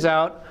moon is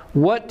out.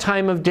 What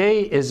time of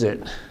day is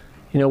it?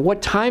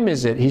 What time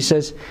is it?" He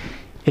says,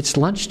 "It's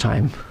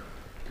lunchtime."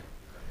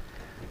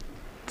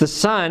 The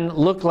sun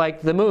looked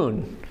like the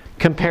moon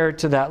compared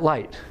to that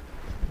light.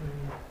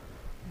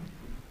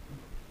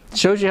 It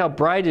shows you how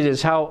bright it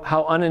is,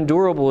 how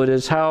unendurable it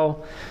is, how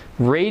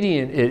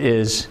radiant it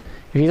is.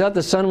 If you thought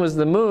the sun was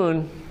the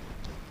moon,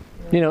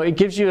 it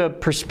gives you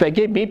it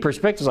gave me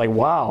perspective. It's like,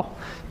 wow,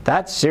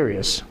 that's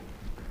serious.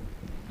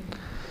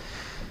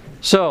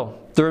 So,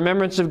 the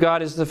remembrance of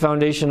God is the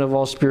foundation of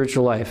all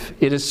spiritual life.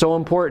 It is so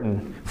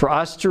important for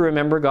us to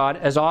remember God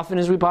as often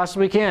as we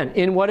possibly can,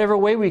 in whatever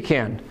way we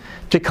can,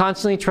 to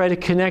constantly try to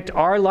connect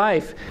our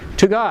life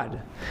to God.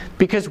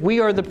 Because we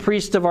are the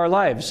priest of our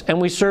lives,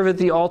 and we serve at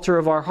the altar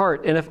of our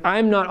heart. And if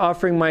I'm not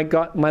offering my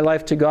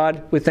life to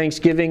God with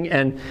thanksgiving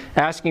and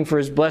asking for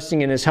His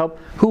blessing and His help,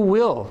 who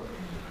will?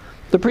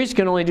 The priest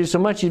can only do so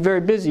much. He's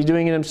very busy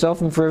doing it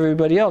himself and for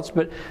everybody else.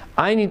 But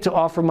I need to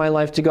offer my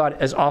life to God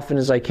as often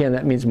as I can.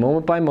 That means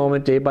moment by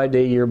moment, day by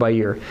day, year by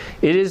year.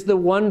 It is the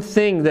one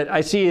thing that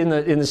I see in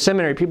the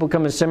seminary. People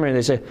come to seminary and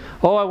they say,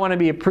 "Oh, I want to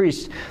be a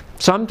priest."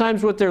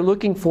 Sometimes what they're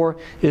looking for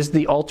is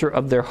the altar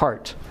of their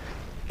heart.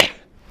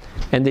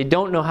 And they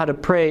don't know how to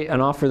pray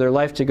and offer their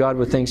life to God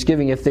with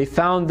thanksgiving. If they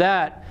found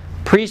that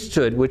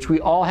priesthood, which we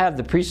all have,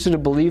 the priesthood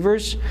of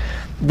believers,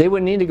 they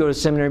wouldn't need to go to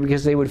seminary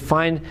because they would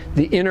find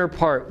the inner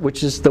part,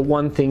 which is the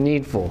one thing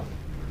needful.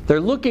 They're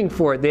looking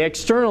for it. They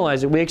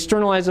externalize it. We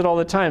externalize it all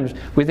the time.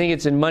 We think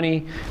it's in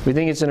money. We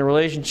think it's in a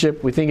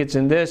relationship. We think it's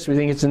in this. We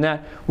think it's in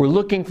that. We're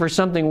looking for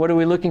something. What are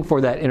we looking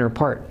for? That inner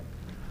part.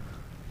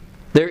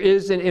 There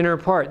is an inner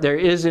part. There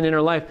is an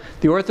inner life.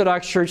 The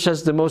Orthodox Church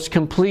has the most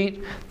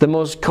complete, the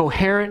most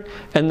coherent,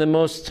 and the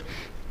most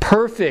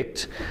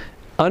perfect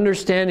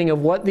understanding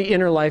of what the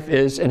inner life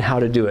is and how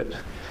to do it.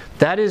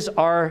 That is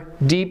our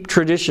deep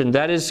tradition.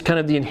 That is kind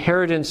of the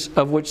inheritance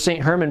of which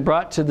St. Herman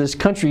brought to this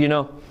country.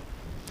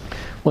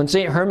 When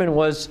St. Herman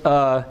was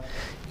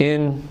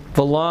in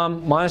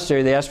Vallam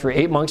Monastery, they asked for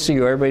 8 monks to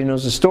go. Everybody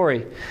knows the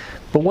story.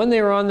 But when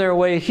they were on their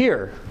way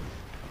here,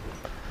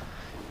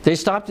 they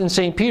stopped in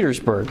St.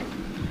 Petersburg.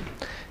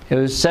 It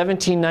was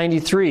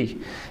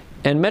 1793.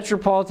 And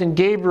Metropolitan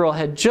Gabriel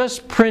had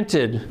just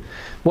printed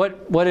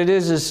what it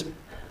is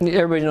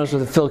everybody knows what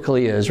the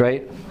Philokalia is,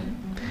 right?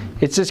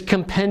 It's this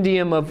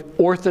compendium of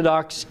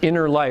Orthodox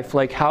inner life,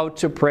 like how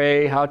to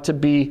pray, how to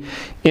be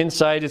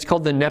inside. It's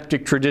called the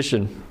Neptic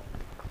tradition.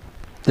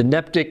 The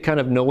Neptic kind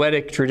of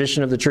noetic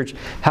tradition of the church.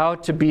 How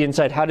to be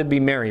inside, how to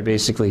be Mary,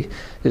 basically,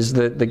 is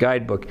the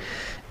guidebook.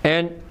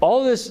 And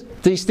all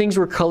these things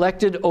were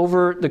collected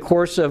over the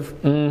course of,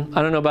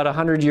 about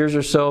 100 years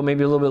or so,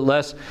 maybe a little bit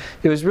less.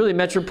 It was really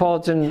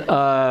Metropolitan,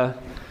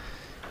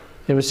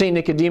 it was St.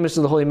 Nicodemus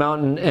of the Holy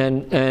Mountain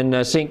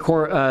and St.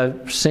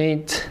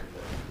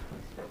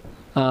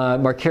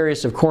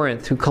 Macarius of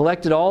Corinth, who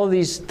collected all of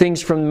these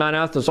things from Mount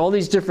Athos, all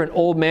these different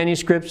old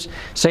manuscripts,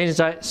 St.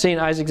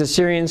 Isaac the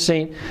Syrian,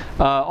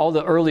 all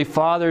the early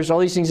fathers, all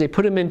these things, they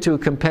put them into a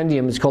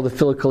compendium. It's called the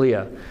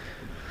Philokalia.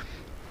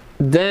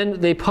 Then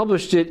they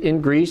published it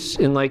in Greece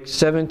in like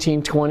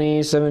 1720,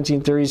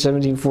 1730,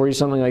 1740,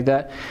 something like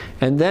that.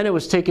 And then it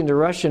was taken to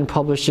Russia and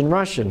published in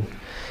Russian.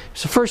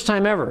 It's the first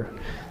time ever.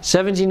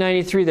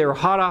 1793, they were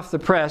hot off the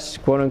press,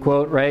 quote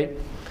unquote, right?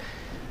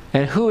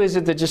 And who is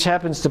it that just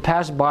happens to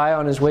pass by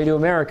on his way to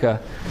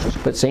America?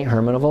 But St.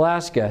 Herman of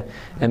Alaska.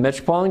 And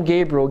Metropolitan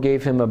Gabriel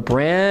gave him a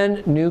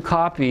brand new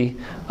copy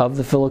of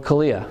the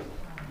Philokalia.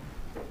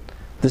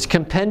 This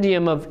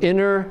compendium of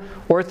inner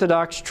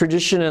Orthodox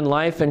tradition and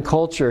life and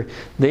culture.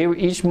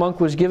 Each monk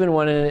was given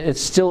one, and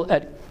it's still,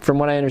 from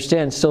what I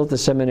understand, still at the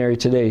seminary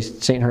today,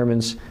 St.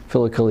 Herman's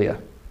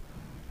Philokalia.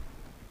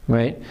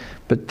 Right?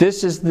 But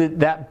this is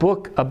that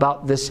book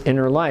about this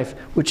inner life,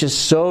 which is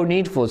so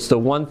needful. It's the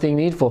one thing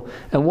needful.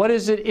 And what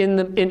is it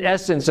in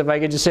essence? If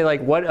I could just say,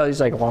 like, what? He's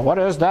like, well, what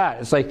is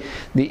that? It's like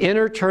the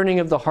inner turning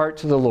of the heart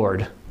to the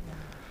Lord.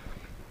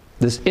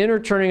 This inner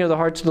turning of the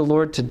heart to the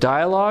Lord to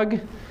dialogue,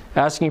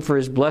 asking for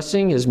His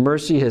blessing, His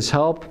mercy, His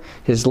help,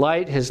 His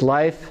light, His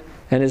life,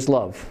 and His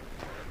love.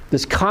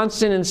 This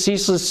constant and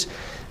ceaseless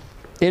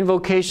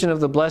invocation of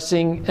the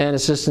blessing and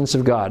assistance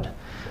of God.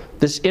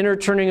 This inner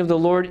turning of the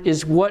Lord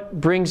is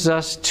what brings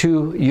us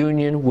to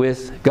union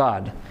with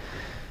God.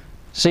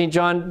 St.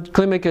 John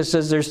Climacus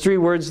says there's 3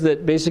 words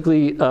that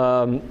basically,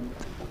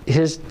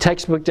 his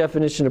textbook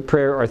definition of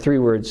prayer are 3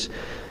 words.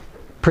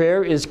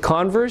 Prayer is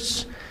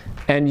converse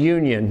and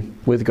union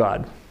with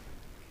God.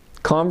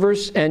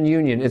 Converse and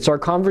union. It's our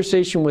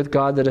conversation with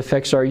God that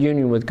affects our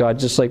union with God,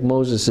 just like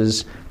Moses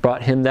has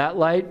brought him that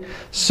light.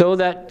 So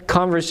that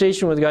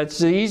conversation with God, it's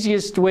the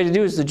easiest way to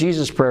do is the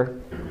Jesus prayer.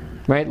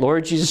 Right?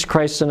 Lord Jesus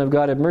Christ, Son of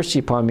God, have mercy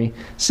upon me.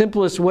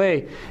 Simplest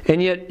way.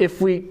 And yet,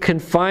 if we can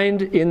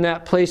find in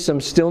that place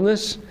some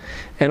stillness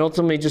and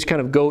ultimately just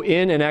kind of go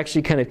in and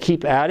actually kind of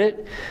keep at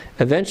it,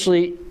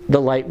 eventually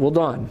the light will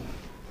dawn.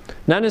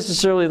 Not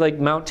necessarily like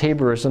Mount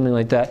Tabor or something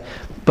like that,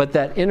 but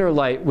that inner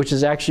light which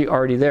is actually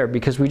already there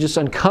because we just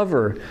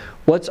uncover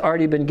what's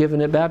already been given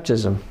at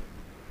baptism.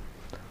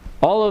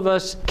 All of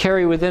us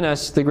carry within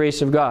us the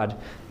grace of God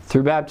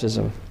through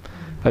baptism.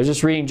 I was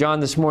just reading John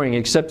this morning.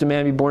 Except a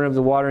man be born of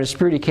the water and the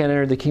Spirit, he can't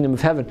enter the kingdom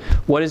of heaven.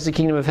 What is the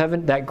kingdom of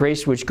heaven? That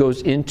grace which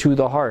goes into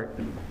the heart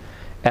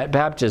at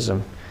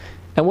baptism.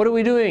 And what are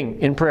we doing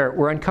in prayer?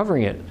 We're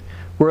uncovering it.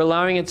 We're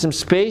allowing it some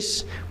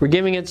space. We're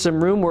giving it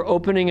some room. We're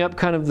opening up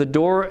kind of the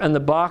door and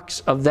the box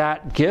of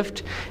that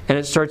gift, and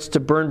it starts to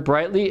burn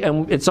brightly.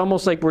 And it's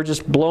almost like we're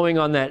just blowing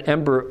on that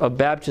ember of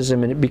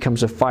baptism, and it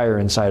becomes a fire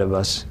inside of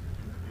us.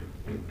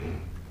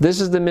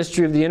 This is the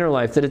mystery of the inner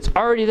life, that it's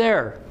already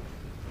there.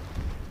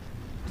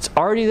 It's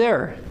already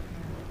there.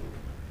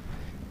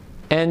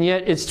 And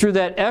yet it's through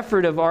that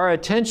effort of our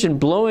attention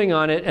blowing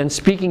on it and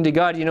speaking to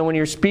God. You know, when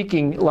you're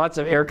speaking, lots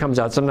of air comes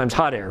out, sometimes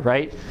hot air,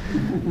 right?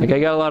 Like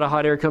I got a lot of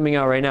hot air coming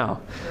out right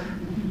now.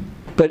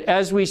 But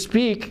as we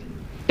speak,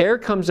 air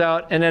comes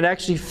out and it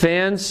actually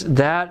fans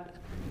that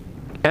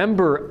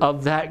ember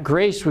of that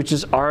grace which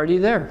is already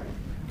there.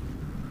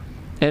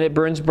 And it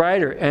burns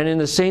brighter. And in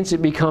the saints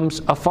it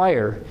becomes a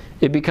fire.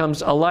 It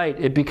becomes a light.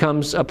 It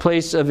becomes a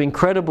place of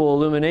incredible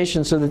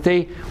illumination so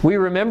that we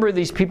remember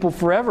these people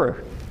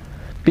forever.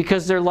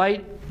 Because their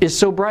light is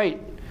so bright.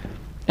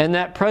 And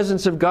that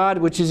presence of God,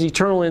 which is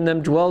eternal in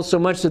them, dwells so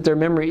much that their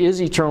memory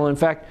is eternal. In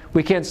fact,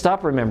 we can't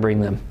stop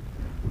remembering them.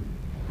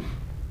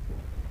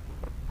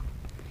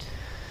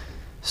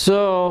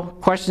 So,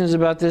 questions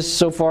about this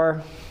so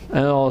far? I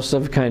know all this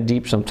stuff is kind of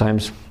deep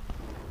sometimes.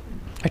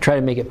 I try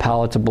to make it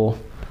palatable.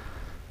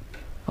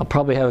 I'll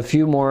probably have a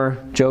few more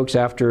jokes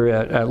after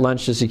at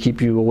lunch just to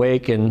keep you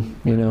awake, and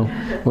you know,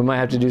 we might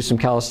have to do some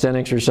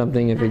calisthenics or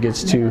something if it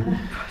gets too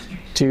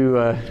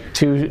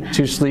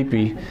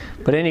sleepy.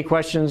 But any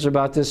questions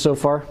about this so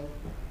far?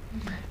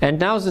 And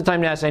now's the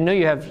time to ask. I know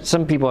you have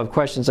some people have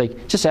questions.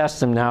 Like, just ask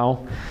them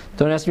now.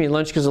 Don't ask me at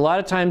lunch, because a lot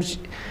of times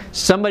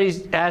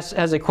somebody has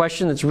a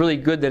question that's really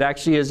good that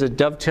actually is a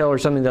dovetail or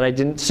something that I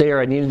didn't say or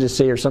I needed to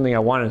say or something I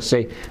wanted to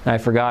say and I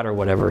forgot or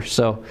whatever.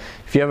 So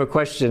if you have a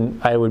question,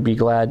 I would be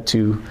glad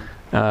to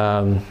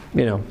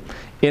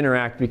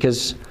interact,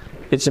 because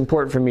it's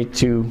important for me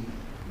to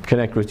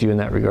connect with you in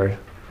that regard.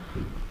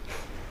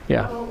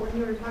 Yeah. Well, when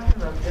you were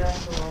talking about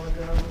death a while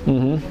ago,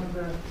 one of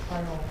the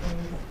final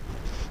things,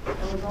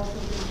 I was also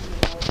thinking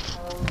about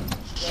how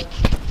that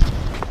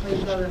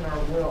plays out in our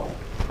will,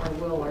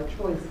 our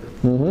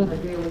choices, our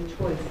daily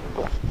choices.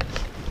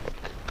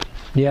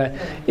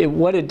 Yeah.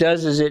 What it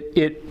does is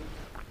it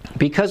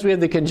because we have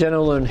the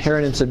congenital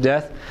inheritance of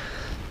death,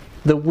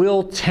 the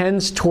will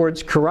tends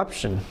towards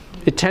corruption.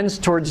 It tends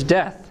towards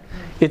death.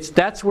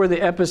 That's where the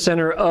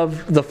epicenter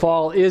of the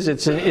fall is.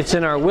 It's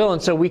in our will,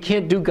 and so we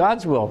can't do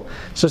God's will.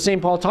 So St.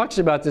 Paul talks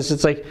about this.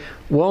 It's like,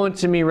 woe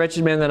unto me,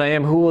 wretched man that I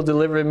am, who will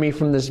deliver me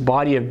from this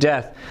body of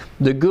death?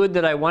 The good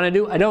that I want to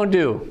do, I don't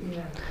do.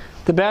 Yeah.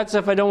 The bad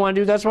stuff I don't want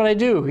to do, that's what I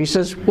do. He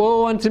says,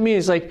 woe unto me.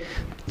 It's like,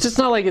 it's just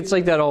not like it's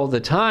like that all the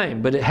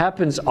time, but it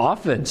happens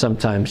often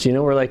sometimes. You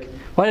know, we're like,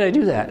 why did I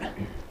do that?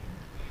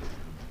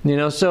 You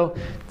know, so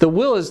the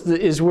will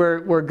is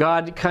where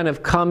God kind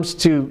of comes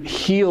to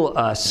heal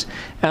us.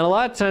 And a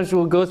lot of times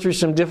we'll go through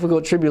some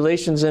difficult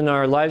tribulations in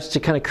our lives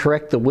to kind of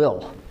correct the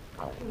will.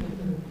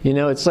 You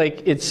know, it's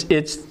like, it's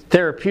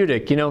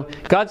therapeutic. You know,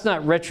 God's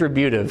not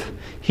retributive.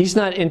 He's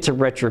not into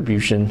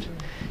retribution.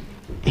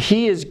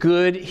 He is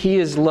good. He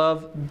is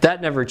love. That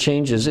never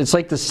changes. It's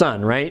like the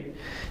sun, right?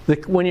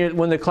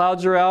 When the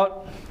clouds are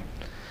out,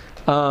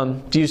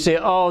 do you say,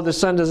 oh, the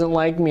sun doesn't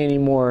like me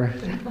anymore?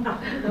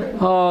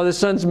 Oh, the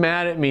sun's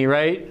mad at me,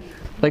 right?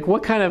 Like,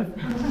 what kind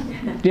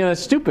of,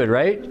 it's stupid,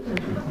 right?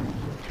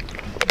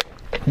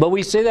 But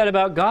we say that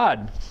about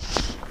God.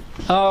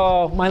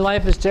 Oh, my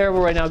life is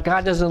terrible right now.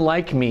 God doesn't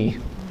like me.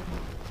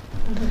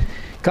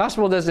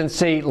 Gospel doesn't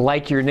say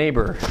like your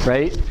neighbor,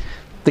 right?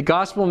 The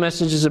gospel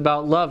message is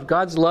about love.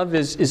 God's love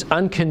is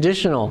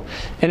unconditional.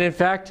 And in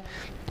fact,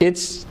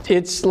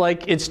 it's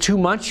like it's too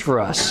much for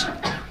us.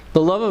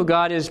 The love of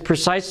God is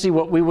precisely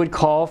what we would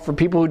call, for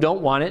people who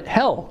don't want it,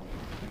 hell.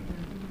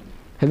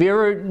 Have you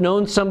ever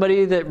known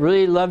somebody that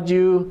really loved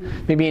you,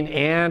 maybe an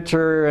aunt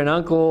or an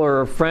uncle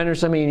or a friend or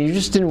something, and you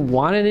just didn't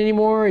want it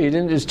anymore? It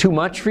was too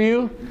much for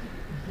you?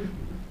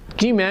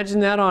 Can you imagine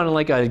that on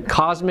like a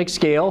cosmic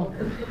scale?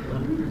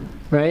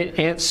 Right?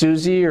 Aunt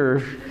Susie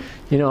or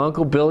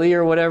Uncle Billy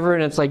or whatever,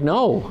 and it's like,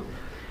 no.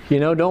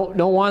 Don't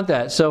want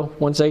that. So,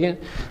 one second.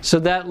 So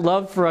that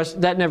love for us,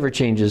 that never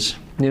changes.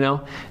 you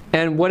know?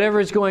 And whatever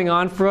is going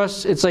on for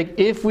us, it's like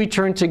if we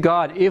turn to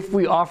God, if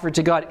we offer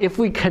to God, if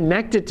we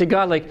connect it to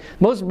God, like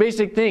most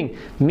basic thing,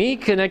 me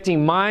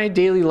connecting my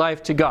daily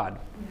life to God.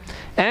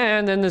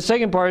 And then the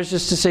second part is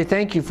just to say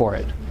thank you for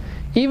it.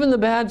 Even the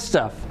bad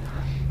stuff.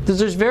 Because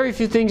there's very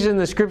few things in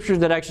the scripture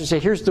that actually say,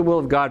 here's the will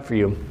of God for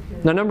you.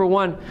 Now, number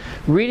one,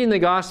 reading the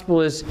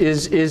gospel is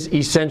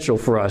essential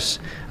for us,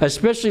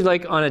 especially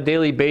like on a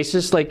daily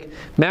basis. Like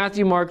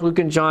Matthew, Mark, Luke,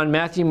 and John,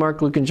 Matthew,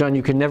 Mark, Luke, and John,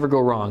 you can never go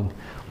wrong.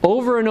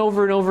 Over and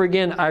over and over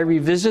again, I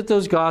revisit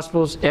those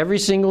gospels every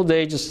single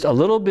day, just a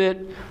little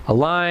bit, a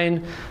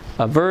line,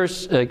 a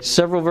verse,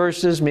 several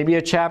verses, maybe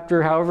a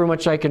chapter, however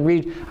much I can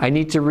read. I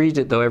need to read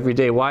it though every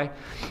day. Why?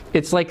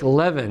 It's like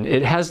leaven.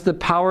 It has the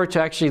power to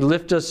actually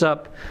lift us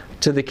up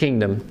to the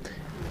kingdom.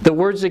 The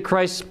words that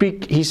Christ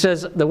speak, he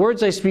says, the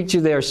words I speak to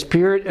you, they are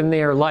spirit and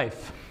they are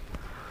life.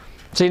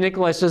 St.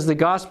 Nikolai says the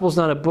gospel is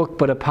not a book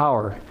but a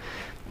power.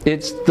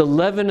 It's the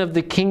leaven of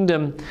the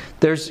kingdom.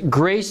 There's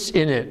grace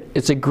in it.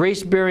 It's a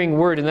grace-bearing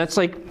word. And that's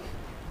like,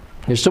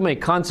 there's so many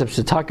concepts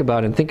to talk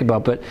about and think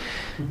about, but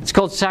it's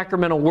called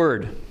sacramental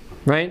word,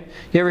 right?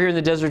 You ever hear in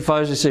the Desert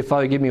Fathers, they say,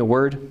 Father, give me a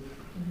word?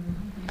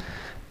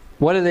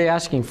 What are they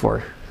asking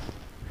for?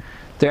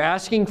 They're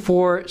asking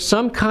for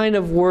some kind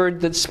of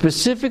word that's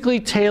specifically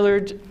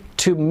tailored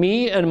to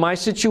me and my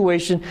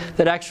situation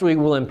that actually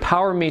will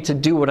empower me to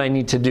do what I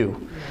need to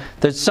do.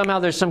 That somehow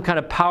there's some kind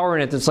of power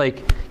in it that's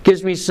like,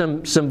 gives me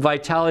some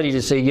vitality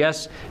to say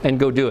yes and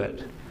go do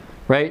it.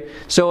 Right?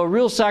 So a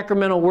real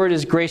sacramental word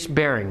is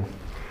grace-bearing.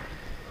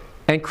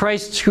 And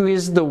Christ, who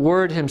is the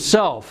Word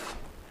Himself,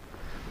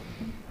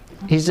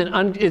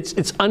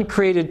 it's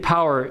uncreated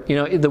power, you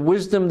know, the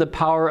wisdom, the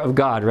power of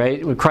God,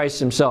 right? With Christ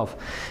Himself.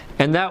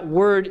 And that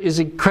word is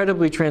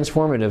incredibly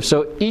transformative.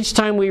 So each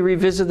time we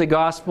revisit the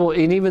gospel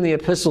and even the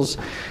epistles,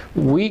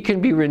 we can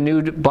be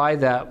renewed by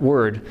that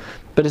word.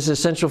 But it's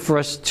essential for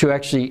us to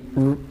actually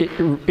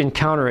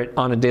encounter it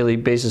on a daily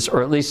basis,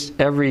 or at least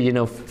every,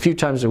 few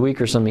times a week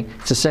or something.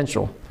 It's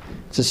essential.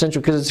 It's essential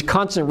because it's a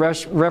constant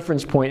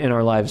reference point in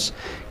our lives.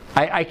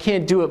 I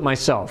can't do it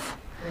myself.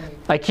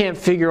 I can't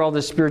figure all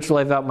this spiritual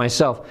life out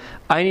myself.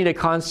 I need a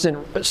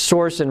constant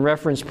source and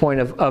reference point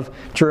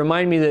to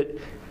remind me that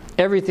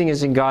everything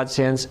is in God's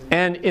hands.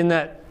 And in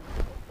that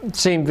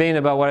same vein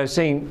about what I was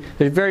saying,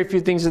 there's very few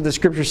things that the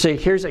scriptures say,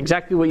 here's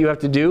exactly what you have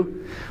to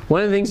do.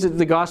 One of the things that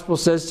the gospel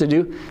says to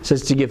do,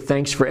 says to give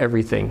thanks for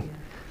everything.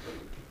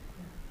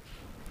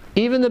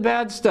 Even the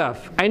bad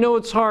stuff. I know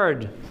it's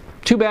hard.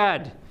 Too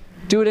bad.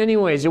 Do it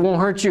anyways. It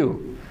won't hurt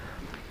you.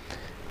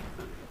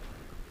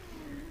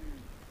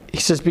 He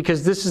says,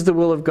 because this is the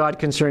will of God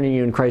concerning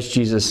you in Christ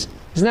Jesus.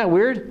 Isn't that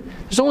weird?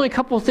 There's only a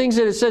couple of things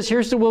that it says,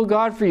 here's the will of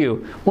God for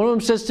you. One of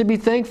them says to be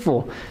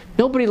thankful.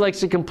 Nobody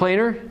likes a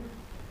complainer,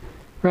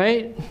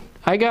 right?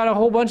 I got a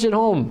whole bunch at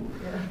home,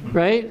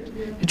 right?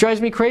 It drives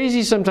me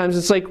crazy sometimes.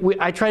 It's like,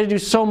 I try to do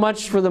so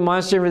much for the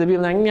monastery, for the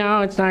people, like,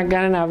 no, it's not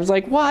good enough. It's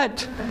like,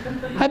 what?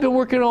 I've been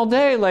working all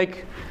day.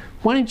 Like,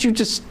 why don't you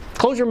just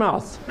close your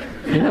mouth,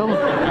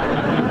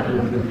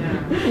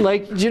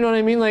 Like, do you know what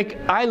I mean? Like,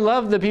 I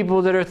love the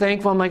people that are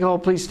thankful. I'm like, oh,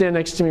 please stand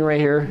next to me right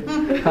here.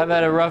 I've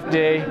had a rough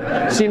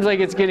day. Seems like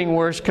it's getting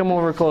worse. Come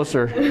over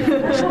closer.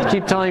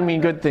 Keep telling me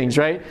good things,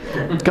 right?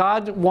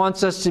 God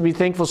wants us to be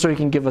thankful so He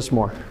can give us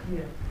more.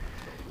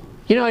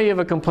 You know how you have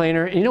a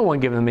complainer and you don't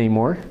want to give them any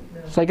more.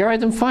 It's like, all right,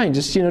 then fine.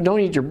 Just, don't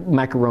eat your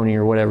macaroni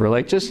or whatever.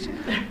 Like, just,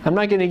 I'm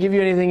not going to give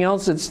you anything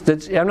else. I'm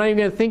not even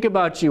going to think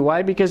about you.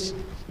 Why? Because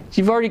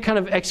you've already kind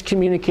of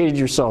excommunicated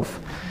yourself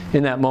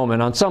in that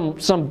moment on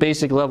some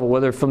basic level,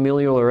 whether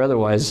familial or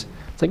otherwise.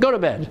 It's like, go to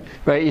bed,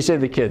 right? You say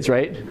to the kids,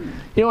 right? You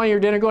don't want your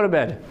dinner, go to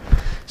bed.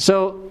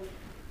 So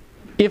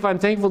if I'm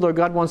thankful, though,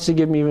 God wants to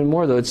give me even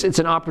more, though. It's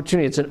an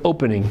opportunity. It's an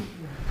opening.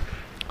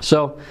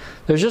 So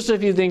there's just a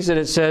few things that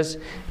it says,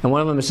 and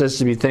one of them it says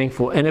to be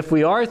thankful. And if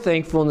we are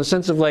thankful in the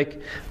sense of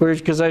like,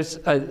 because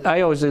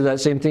I always do that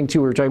same thing too,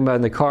 we were talking about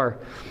in the car.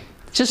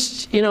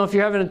 Just, if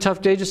you're having a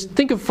tough day, just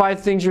think of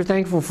 5 things you're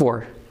thankful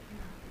for.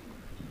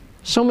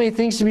 So many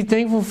things to be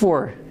thankful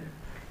for.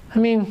 I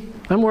mean,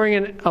 I'm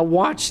wearing a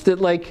watch that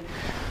like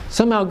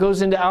somehow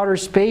goes into outer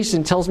space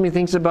and tells me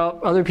things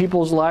about other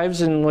people's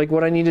lives and like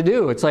what I need to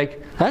do. It's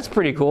like, that's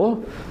pretty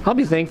cool. I'll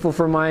be thankful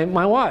for my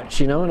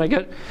watch, And I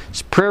got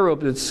this prayer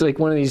rope that's like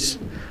one of these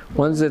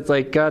ones that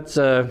like got,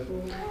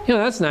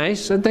 that's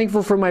nice. I'm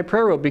thankful for my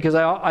prayer rope because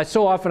I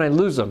so often I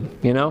lose them,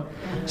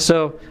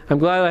 So I'm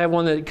glad I have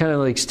one that kind of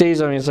like stays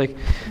on me. It's like,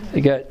 I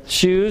got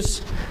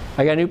shoes.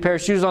 I got a new pair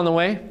of shoes on the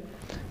way,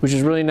 which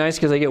is really nice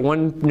because I get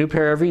one new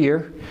pair every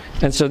year.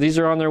 And so these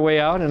are on their way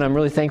out, and I'm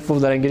really thankful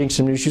that I'm getting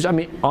some new shoes. I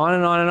mean, on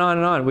and on and on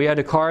and on. We had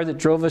a car that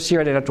drove us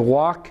here. I didn't have to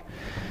walk.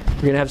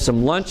 We're going to have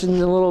some lunch in a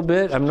little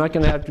bit. I'm not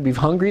going to have to be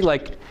hungry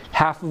like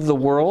half of the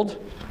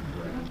world.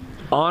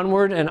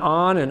 Onward and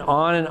on and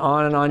on and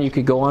on and on. You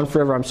could go on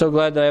forever. I'm so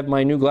glad that I have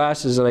my new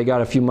glasses that I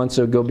got a few months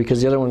ago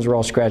because the other ones were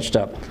all scratched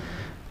up.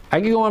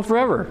 I could go on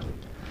forever.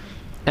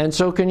 And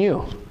so can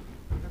you.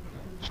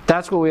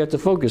 That's what we have to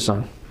focus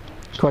on.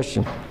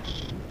 Question?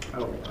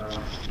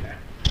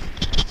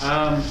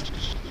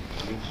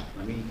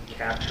 let me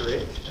capture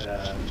it,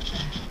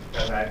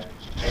 because I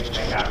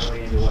got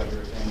really into what you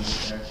were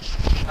saying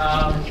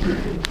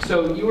there.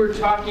 So you were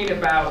talking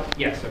about,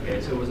 yes, okay,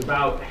 so it was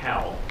about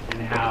hell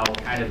and how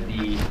kind of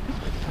the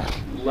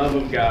love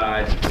of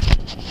God,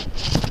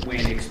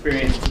 when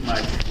experienced too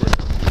much for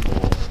some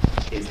people,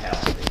 is hell,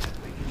 basically.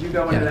 Could you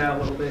go into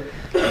that a little bit?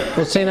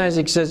 Well, St.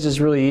 Isaac says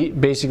this really,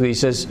 basically, he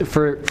says,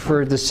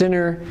 for the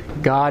sinner,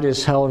 God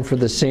is hell, and for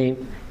the saint,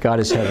 God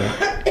is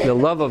heaven. The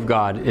love of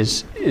God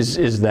is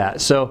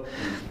that. So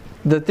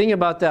the thing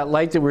about that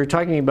light that we were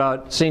talking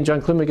about, St.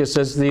 John Climacus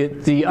says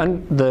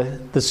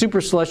the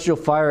super celestial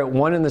fire at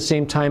one and the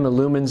same time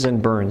illumines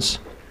and burns.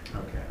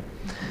 Okay.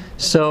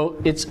 So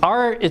it's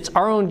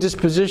our own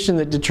disposition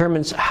that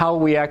determines how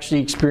we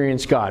actually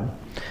experience God.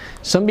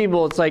 Some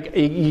people, it's like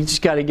you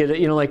just got to get it.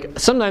 You know, like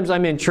sometimes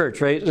I'm in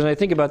church, right, and I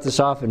think about this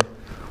often.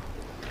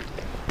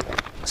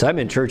 So I'm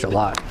in church a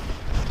lot.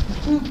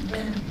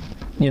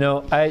 You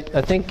know, I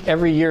think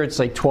every year it's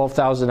like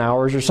 12,000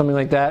 hours or something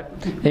like that.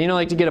 And you know,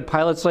 like to get a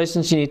pilot's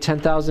license, you need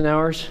 10,000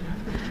 hours.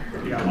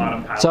 Yeah, a lot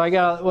of pilots. So I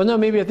got, well, no,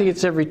 maybe I think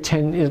it's every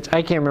 10.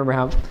 I can't remember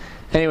how.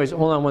 Anyways,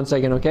 hold on one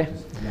second, okay?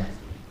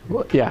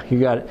 Well, yeah, you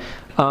got it.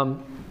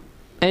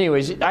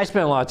 Anyways, I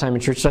spend a lot of time in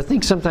church, so I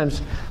think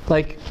sometimes,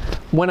 like,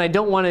 when I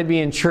don't want to be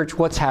in church,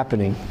 what's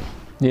happening?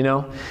 You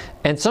know?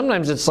 And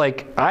sometimes it's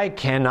like, I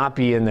cannot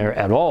be in there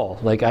at all.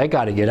 Like, I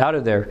got to get out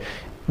of there.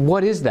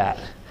 What is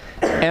that?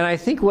 And I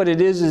think what it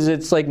is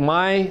it's like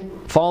my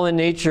fallen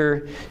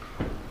nature,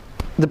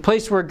 the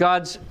place where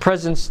God's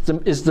presence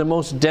is the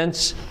most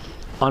dense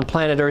on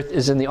planet Earth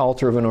is in the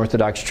altar of an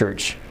Orthodox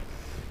church.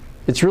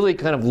 It's really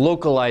kind of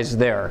localized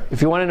there.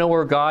 If you want to know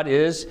where God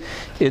is,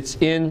 it's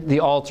in the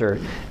altar.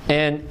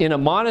 And in a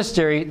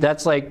monastery,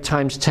 that's like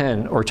times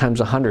 10 or times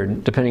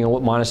 100, depending on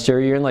what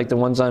monastery you're in. Like the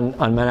ones on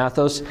Mount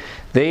Athos,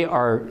 they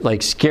are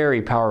like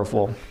scary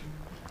powerful.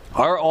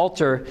 Our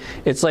altar,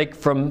 it's like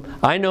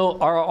I know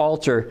our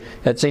altar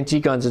at St.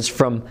 Tikhon's, it's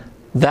from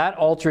that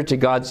altar to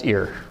God's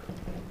ear.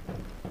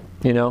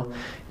 You know?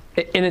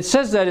 And it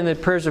says that in the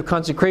prayers of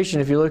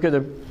consecration. If you look at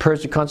the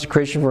prayers of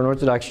consecration for an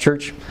Orthodox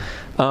church,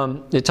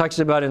 it talks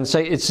about it's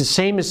the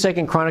same as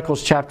 2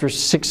 Chronicles chapters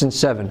 6 and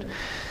 7.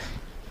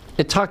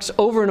 It talks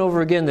over and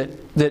over again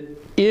that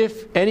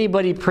if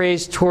anybody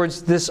prays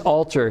towards this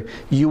altar,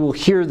 you will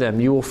hear them,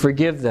 you will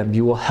forgive them,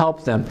 you will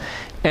help them.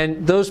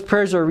 And those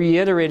prayers are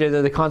reiterated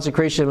at the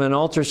consecration of an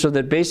altar, so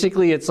that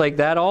basically it's like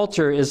that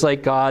altar is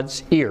like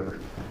God's ear.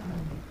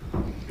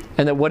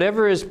 And that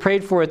whatever is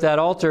prayed for at that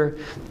altar,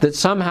 that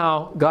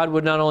somehow God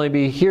would not only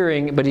be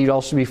hearing, but He'd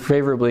also be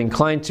favorably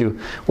inclined to.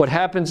 What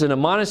happens in a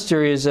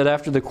monastery is that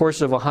after the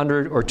course of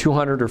 100 or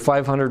 200 or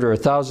 500 or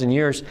 1,000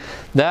 years,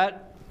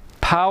 that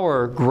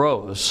power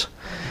grows.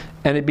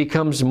 And it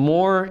becomes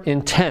more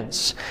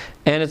intense.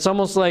 And it's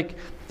almost like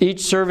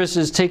each service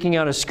is taking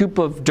out a scoop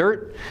of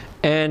dirt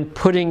and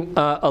putting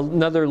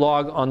another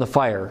log on the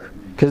fire.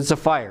 Because it's a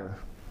fire.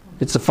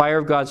 It's the fire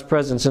of God's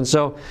presence. And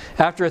so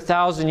after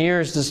 1,000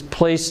 years, this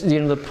place,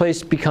 the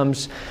place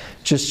becomes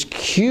just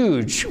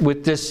huge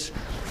with this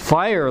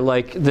fire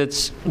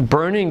that's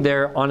burning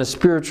there on a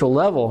spiritual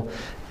level.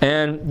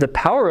 And the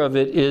power of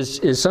it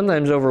is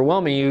sometimes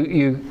overwhelming.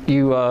 You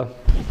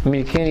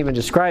can't even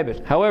describe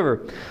it.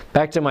 However,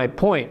 back to my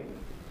point.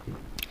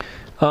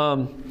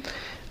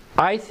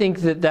 I think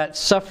that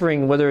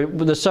suffering, whether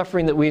the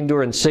suffering that we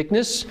endure in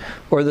sickness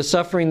or the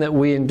suffering that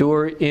we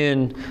endure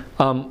in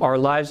our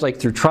lives, like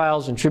through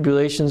trials and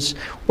tribulations,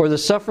 or the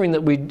suffering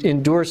that we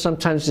endure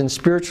sometimes in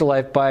spiritual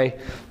life by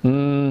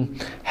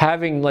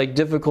having like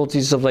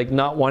difficulties of like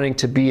not wanting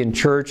to be in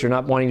church or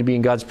not wanting to be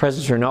in God's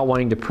presence or not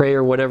wanting to pray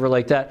or whatever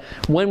like that.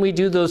 When we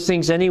do those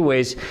things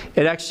anyways,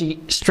 it actually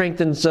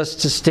strengthens us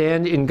to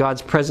stand in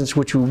God's presence,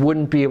 which we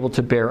wouldn't be able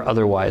to bear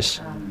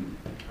otherwise.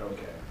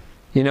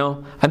 You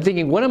know, I'm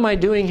thinking, what am I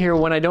doing here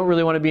when I don't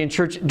really want to be in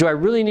church? Do I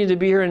really need to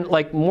be here? And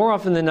like more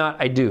often than not,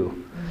 I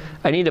do.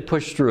 I need to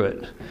push through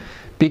it.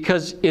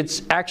 Because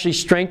it's actually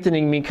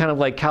strengthening me, kind of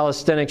like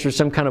calisthenics or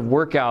some kind of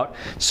workout,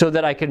 so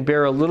that I can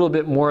bear a little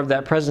bit more of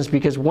that presence.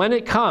 Because when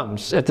it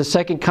comes, at the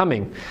second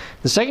coming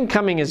is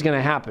going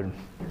to happen.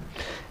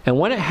 And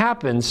when it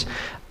happens,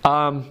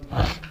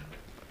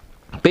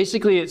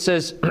 basically it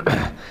says,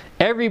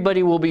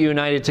 everybody will be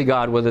united to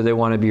God whether they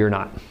want to be or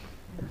not.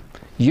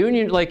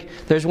 Union, like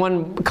there's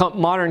one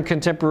modern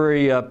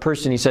contemporary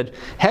person, he said,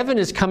 heaven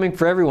is coming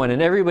for everyone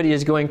and everybody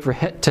is going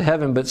to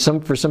heaven, but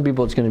for some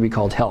people it's going to be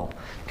called hell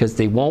because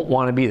they won't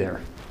want to be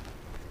there.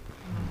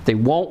 They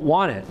won't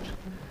want it.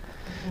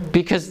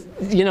 Because,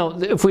 you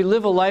know, if we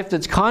live a life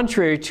that's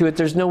contrary to it,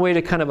 there's no way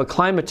to kind of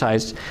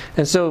acclimatize.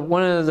 And so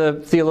one of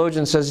the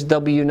theologians says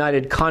they'll be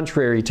united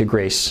contrary to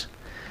grace.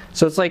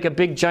 So it's like a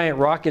big giant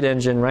rocket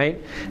engine,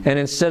 right? And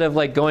instead of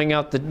like going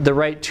out the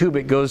right tube,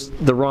 it goes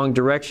the wrong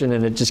direction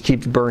and it just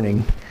keeps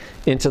burning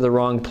into the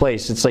wrong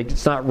place. It's like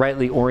it's not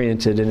rightly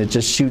oriented and it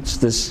just shoots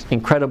this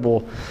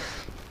incredible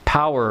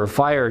power or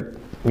fire,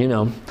 you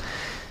know.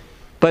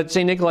 But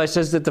St. Nikolai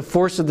says that the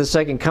force of the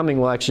second coming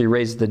will actually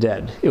raise the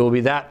dead. It will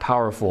be that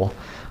powerful.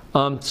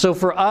 So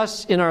for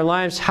us in our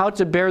lives, how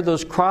to bear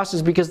those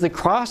crosses, because the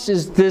cross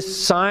is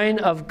this sign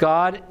of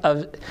God,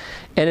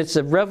 and it's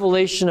a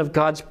revelation of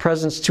God's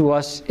presence to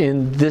us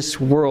in this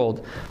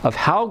world, of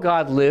how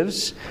God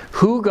lives,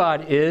 who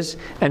God is,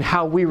 and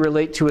how we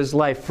relate to His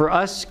life. For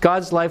us,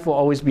 God's life will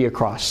always be a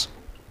cross.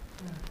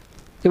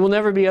 It will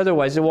never be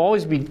otherwise. It will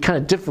always be kind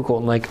of difficult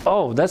and like,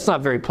 oh, that's not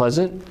very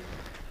pleasant.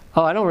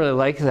 Oh, I don't really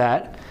like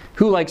that.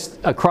 Who likes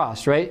a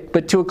cross, right?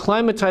 But to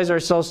acclimatize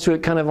ourselves to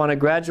it kind of on a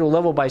gradual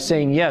level by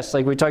saying yes,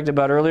 like we talked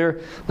about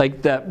earlier,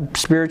 like that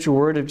spiritual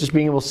word of just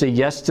being able to say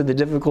yes to the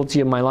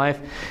difficulty of my life,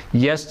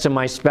 yes to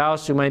my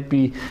spouse who might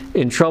be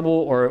in trouble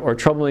or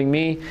troubling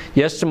me,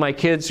 yes to my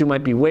kids who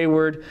might be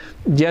wayward,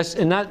 yes,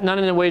 and not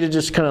in a way to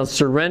just kind of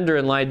surrender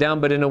and lie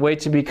down, but in a way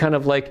to be kind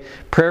of like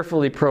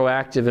prayerfully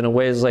proactive, in a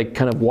way is like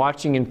kind of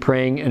watching and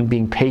praying and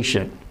being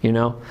patient, you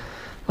know?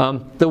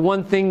 The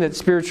one thing that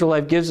spiritual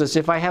life gives us,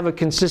 if I have a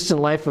consistent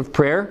life of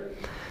prayer,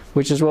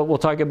 which is what we'll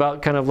talk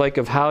about kind of like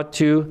of how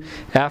to,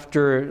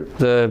 after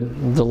the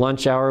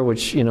lunch hour,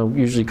 which, you know,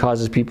 usually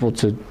causes people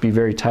to be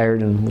very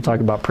tired, and we'll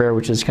talk about prayer,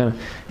 which is kind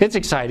of, it's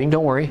exciting,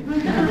 don't worry.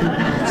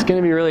 It's going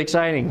to be really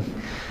exciting.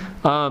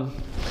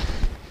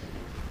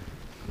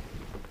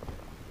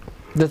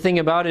 The thing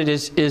about it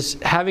is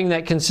having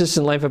that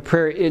consistent life of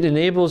prayer, it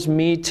enables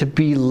me to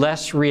be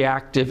less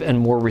reactive and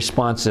more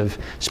responsive.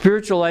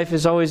 Spiritual life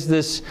is always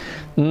this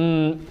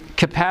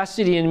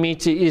capacity in me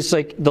to, it's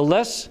like the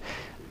less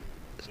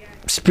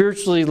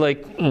spiritually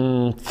like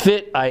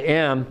fit I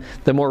am,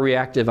 the more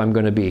reactive I'm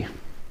going to be.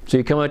 So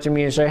you come up to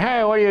me and say,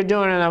 hey, what are you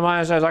doing? And I'm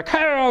like,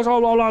 hey, blah, blah,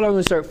 blah, blah,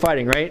 and start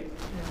fighting, right?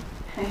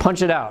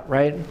 Punch it out,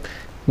 right?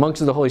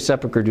 Monks of the Holy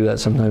Sepulchre do that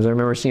sometimes. I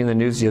remember seeing the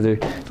news the other,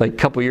 like a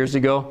couple years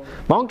ago.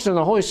 Monks in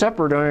the Holy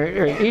Sepulchre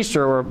during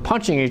Easter were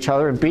punching each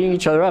other and beating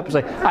each other up. It's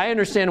like, I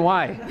understand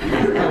why.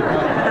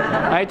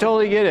 I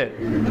totally get it.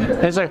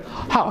 And it's like,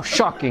 how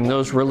shocking,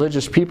 those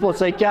religious people.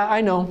 It's like, yeah, I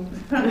know.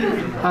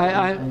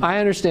 I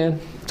understand.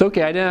 It's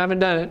okay, I haven't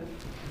done it.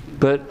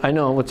 But I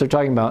know what they're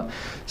talking about.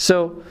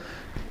 So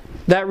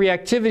that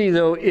reactivity,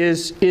 though,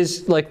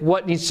 is like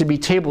what needs to be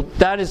tabled.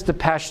 That is the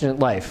passionate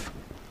life.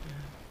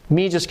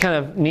 Me just kind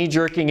of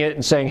knee-jerking it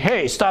and saying,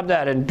 hey, stop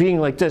that, and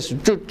being like this,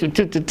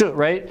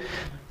 right?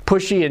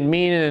 Pushy and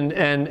mean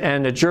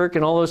and a jerk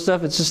and all those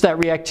stuff. It's just that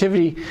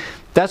reactivity.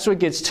 That's what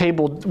gets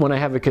tabled when I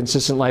have a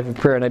consistent life of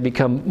prayer and I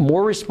become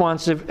more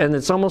responsive, and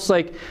it's almost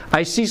like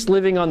I cease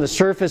living on the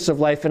surface of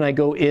life and I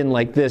go in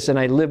like this and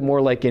I live more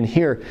like in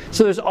here.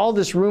 So there's all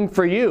this room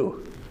for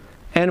you.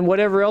 And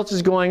whatever else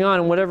is going on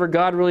and whatever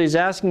God really is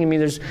asking of me,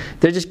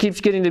 there just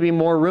keeps getting to be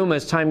more room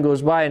as time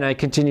goes by and I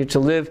continue to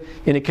live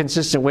in a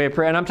consistent way of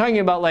prayer. And I'm talking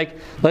about, like,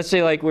 let's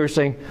say like we were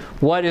saying,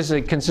 what is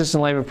a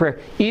consistent life of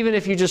prayer? Even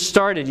if you just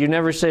started, you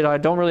never said, I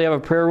don't really have a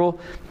prayer rule.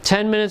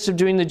 10 minutes of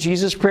doing the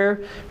Jesus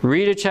prayer,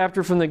 read a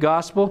chapter from the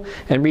gospel,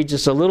 and read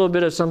just a little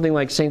bit of something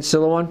like St.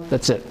 Silouan.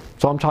 That's it.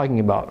 That's all I'm talking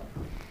about.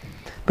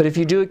 But if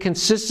you do it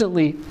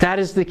consistently, that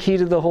is the key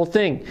to the whole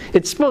thing.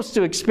 It's supposed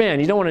to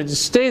expand. You don't want to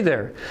just stay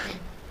there.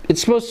 It's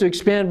supposed to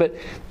expand, but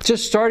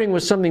just starting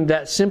with something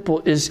that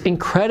simple is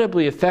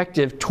incredibly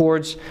effective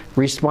towards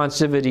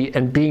responsivity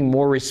and being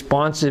more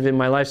responsive in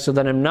my life so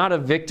that I'm not a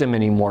victim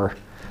anymore.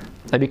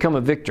 I become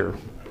a victor.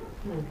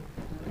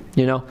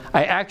 You know,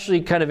 I actually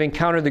kind of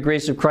encounter the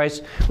grace of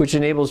Christ, which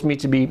enables me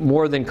to be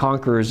more than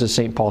conquerors, as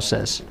St. Paul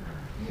says.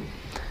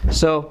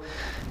 So,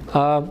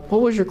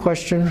 what was your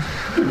question?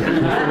 I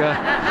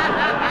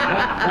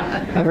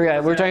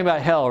forgot. We're talking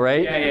about hell,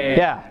 right?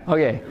 Yeah.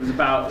 Okay.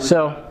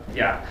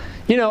 Yeah.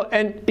 You know,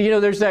 and you know,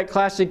 there's that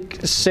classic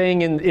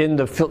saying in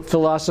the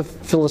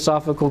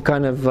philosophical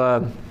kind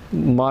of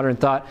modern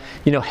thought.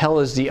 You know, hell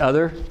is the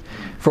other.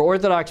 For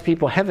Orthodox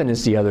people, heaven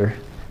is the other.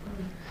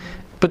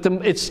 But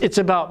it's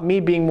about me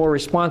being more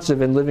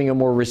responsive and living a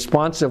more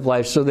responsive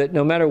life, so that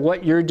no matter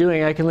what you're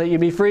doing, I can let you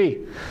be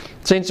free.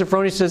 St.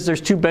 Sophronius says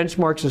there's two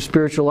benchmarks of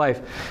spiritual life.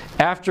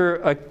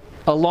 After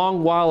a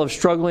long while of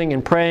struggling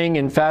and praying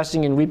and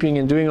fasting and weeping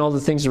and doing all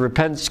the things that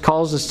repentance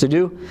calls us to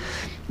do,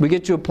 we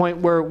get to a point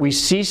where we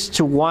cease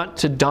to want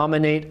to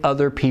dominate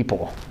other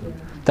people.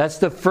 That's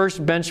the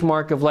first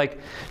benchmark of, like,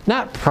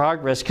 not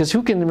progress, because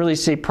who can really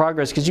say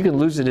progress, because you can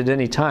lose it at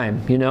any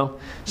time, you know,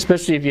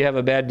 especially if you have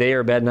a bad day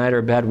or a bad night or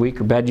a bad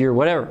week or bad year,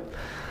 whatever.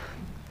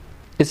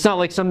 It's not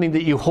like something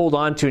that you hold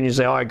on to and you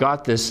say, oh, I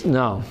got this.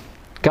 No.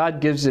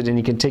 God gives it and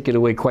He can take it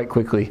away quite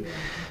quickly.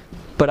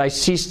 But I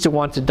cease to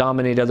want to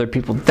dominate other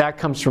people. That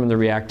comes from the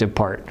reactive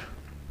part.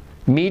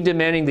 Me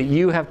demanding that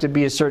you have to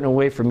be a certain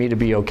way for me to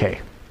be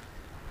okay.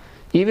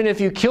 Even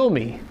if you kill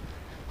me,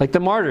 like the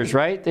martyrs,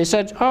 right? They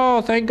said, oh,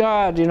 thank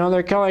God, you know,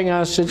 they're killing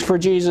us, it's for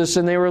Jesus,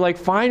 and they were like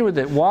fine with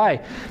it.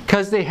 Why?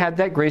 Because they had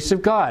that grace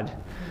of God.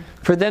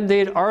 For them, they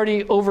had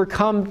already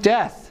overcome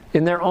death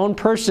in their own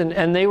person,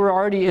 and they were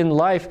already in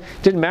life.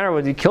 Didn't matter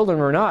whether you killed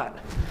them or not.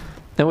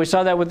 And we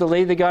saw that with the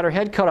lady that got her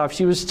head cut off.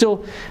 She was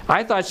still,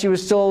 I thought she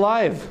was still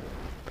alive.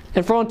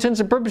 And for all intents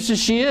and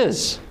purposes, she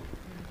is.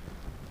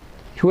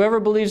 Whoever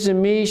believes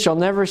in me shall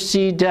never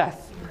see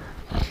death.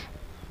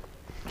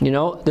 You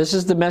know, this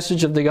is the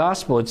message of the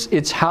gospel.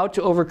 It's how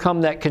to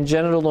overcome that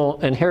congenital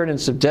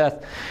inheritance of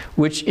death,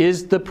 which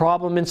is the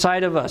problem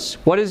inside of us.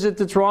 What is it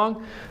that's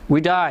wrong?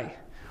 We die.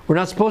 We're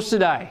not supposed to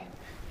die.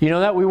 You know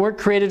that? We weren't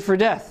created for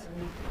death.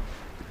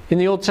 In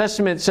the Old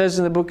Testament, it says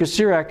in the book of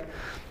Sirach,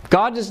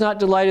 God does not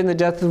delight in the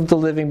death of the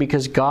living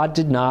because God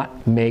did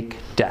not make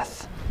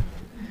death.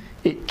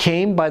 It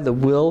came by the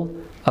will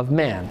of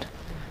man.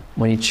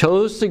 When he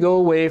chose to go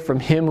away from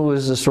him who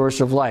is the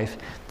source of life,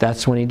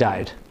 that's when he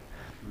died.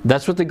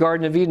 That's what the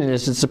Garden of Eden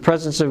is. It's the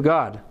presence of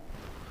God.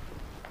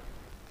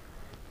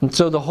 And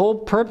so the whole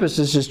purpose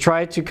is just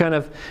try to kind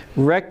of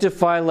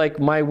rectify like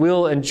my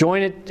will and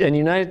join it and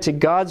unite it to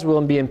God's will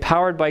and be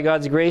empowered by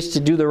God's grace to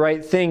do the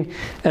right thing.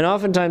 And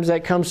oftentimes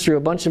that comes through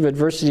a bunch of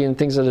adversity and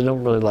things that I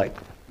don't really like.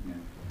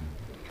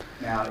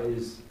 Now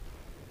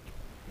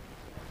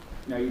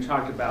you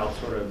talked about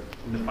sort of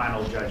in the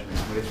final judgment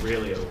when it's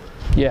really over.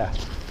 Yeah.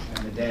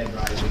 And the dead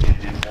rise again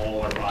and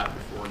all are brought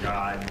before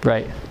God.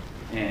 Right.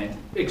 And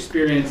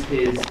experience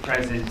His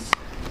presence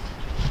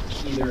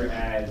either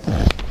as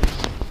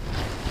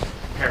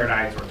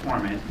paradise or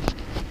torment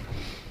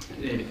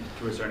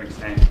to a certain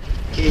extent.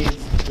 Is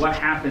what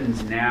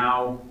happens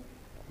now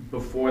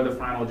before the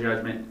final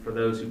judgment for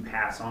those who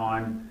pass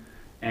on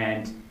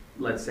and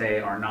let's say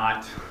are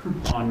not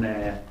on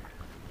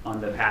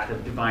the path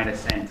of divine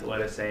ascent,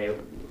 let us say,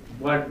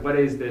 what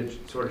is the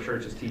sort of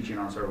church's teaching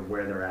on sort of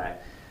where they're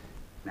at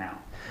now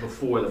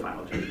before the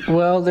final judgment?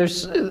 Well,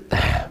 that's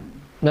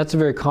a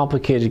very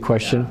complicated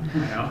question.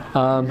 Yeah,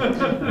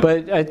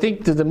 but I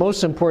think that the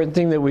most important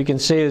thing that we can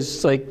say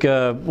is like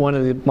one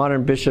of the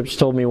modern bishops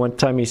told me one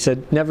time, he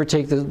said, never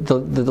take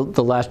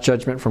the last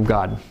judgment from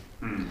God.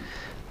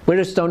 We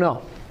just don't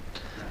know.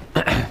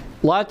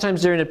 A lot of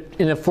times they're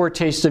in a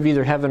foretaste of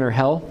either heaven or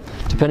hell,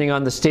 depending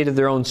on the state of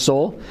their own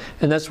soul.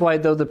 And that's why,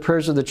 though, the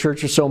prayers of the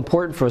church are so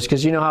important for us.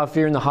 Because you know how if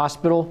you're in the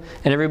hospital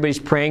and everybody's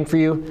praying for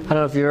you, I don't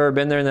know if you've ever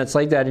been there and that's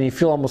like that, and you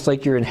feel almost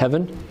like you're in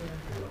heaven.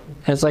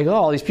 And it's like, oh,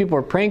 all these people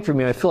are praying for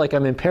me. I feel like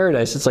I'm in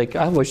paradise. It's like,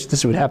 I wish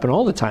this would happen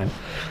all the time.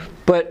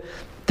 But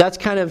that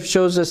kind of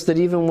shows us that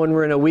even when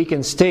we're in a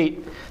weakened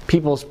state,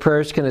 people's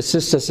prayers can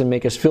assist us and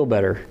make us feel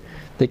better.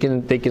 They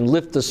can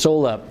lift the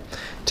soul up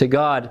to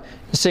God.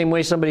 The same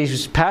way somebody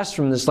who's passed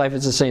from this life,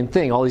 it's the same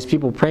thing. All these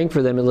people praying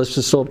for them, it lifts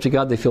the soul up to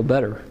God, they feel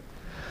better.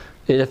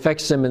 It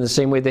affects them in the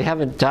same way. They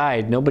haven't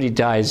died. Nobody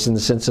dies in the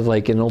sense of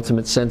like an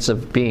ultimate sense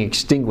of being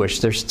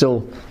extinguished. They're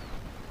still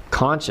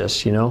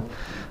conscious, you know.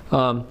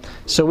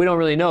 So we don't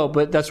really know,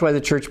 but that's why the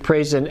church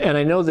prays. And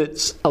I know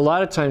that a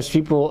lot of times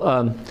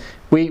people,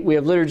 we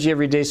have liturgy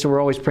every day, so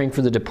we're always praying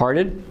for the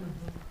departed.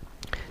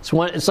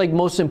 It's like the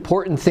most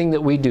important thing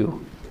that we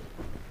do.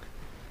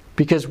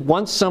 Because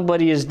once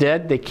somebody is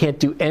dead, they can't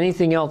do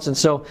anything else. And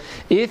so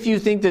if you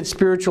think that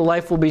spiritual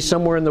life will be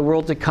somewhere in the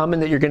world to come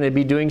and that you're going to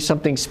be doing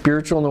something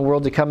spiritual in the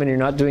world to come and you're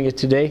not doing it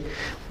today,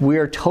 we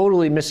are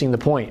totally missing the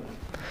point.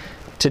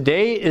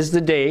 Today is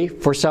the day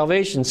for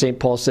salvation, St.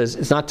 Paul says.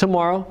 It's not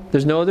tomorrow.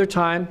 There's no other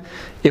time.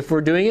 If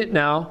we're doing it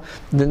now,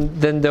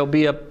 then there'll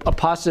be a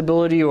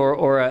possibility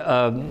or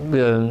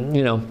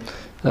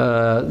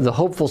the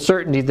hopeful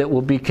certainty that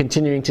we'll be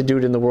continuing to do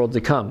it in the world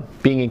to come.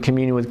 Being in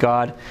communion with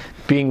God,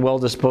 being well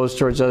disposed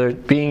towards others,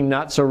 being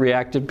not so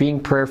reactive, being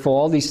prayerful,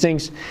 all these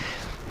things.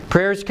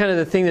 Prayer is kind of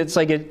the thing that's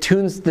like it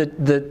tunes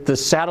the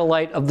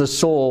satellite of the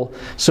soul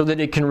so that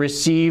it can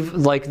receive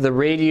like the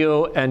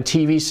radio and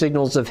TV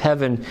signals of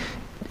heaven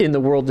in the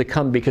world to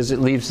come because it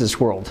leaves this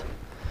world.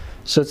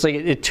 So it's like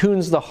it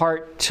tunes the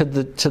heart to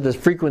the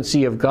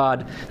frequency of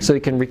God so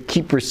it can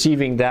keep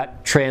receiving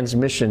that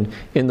transmission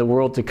in the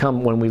world to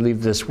come when we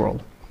leave this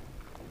world.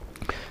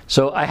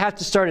 So I have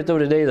to start it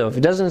today though. If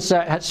it doesn't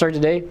start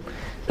today,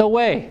 no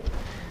way.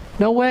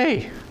 No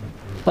way.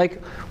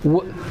 Like,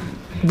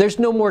 there's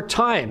no more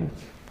time.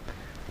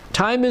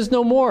 Time is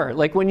no more.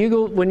 Like when you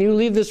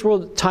leave this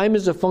world, time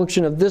is a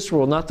function of this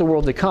world, not the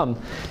world to come.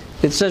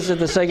 It says at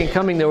the second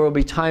coming there will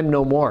be time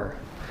no more.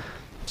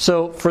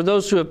 So for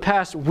those who have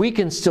passed, we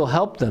can still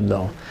help them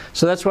though.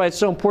 So that's why it's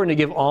so important to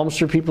give alms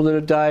for people that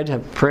have died,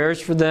 have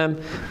prayers for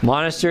them,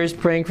 monasteries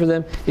praying for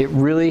them. It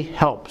really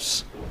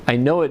helps. I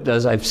know it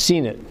does. I've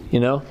seen it, you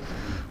know.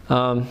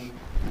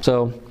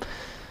 So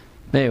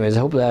anyways, I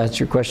hope that answers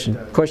your question.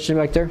 Question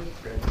back there?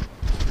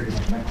 Pretty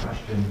much my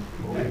question.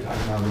 We were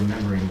talking about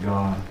remembering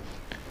God.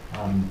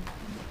 And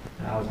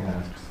I was going to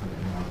ask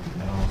something about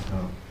that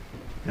also.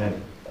 That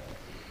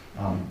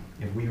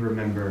if we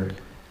remember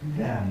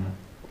them,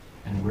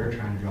 and we're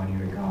trying to draw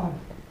near to God,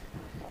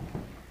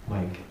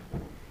 like,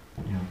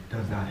 you know,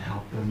 does that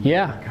help them?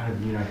 Yeah. Kind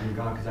of unite with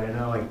God? Because I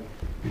know, like,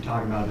 you're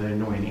talking about the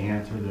annoying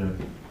aunt or the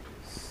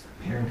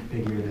parent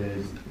figure that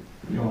is,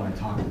 you don't want to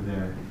talk to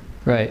their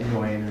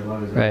annoying or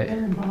love is right.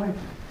 Parent, but like,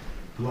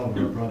 love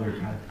or brother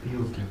kind of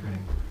feels different.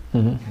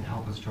 Mm-hmm. Can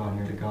help us draw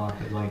near to God.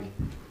 But like,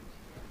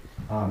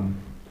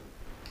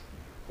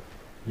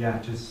 yeah,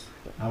 just,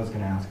 I was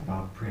going to ask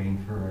about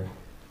praying for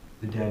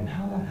the dead and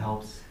how that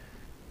helps.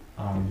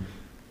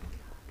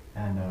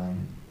 And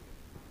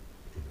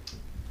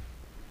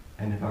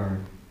if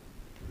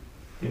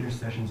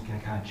intercessions can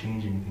kind of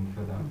change anything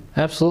for them.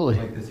 Absolutely.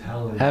 Like this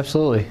hell is...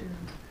 Absolutely.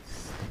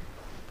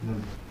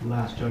 The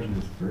last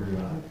judgment is for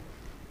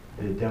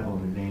the devil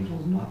and his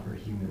angels, not for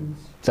humans.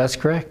 That's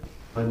correct.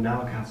 But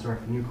now it kind of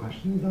starts a new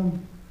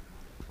question.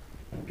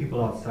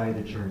 People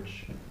outside the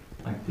church,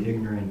 like the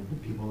ignorant,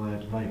 the people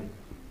that like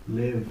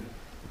live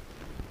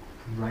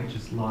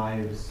righteous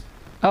lives.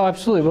 Oh,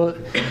 absolutely.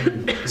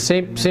 Well,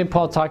 St.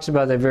 Paul talks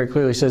about that very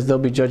clearly. He says they'll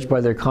be judged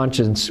by their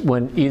conscience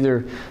when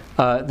either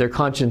their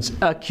conscience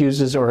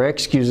accuses or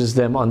excuses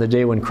them on the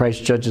day when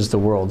Christ judges the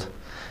world.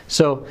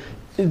 So,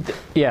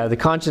 yeah, the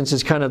conscience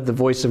is kind of the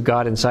voice of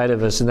God inside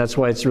of us, and that's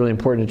why it's really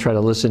important to try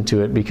to listen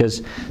to it,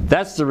 because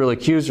that's the real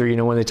accuser. You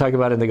know, when they talk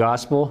about it in the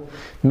gospel,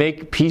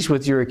 make peace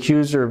with your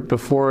accuser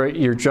before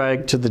you're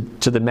dragged to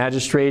the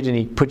magistrate and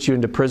he puts you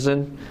into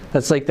prison.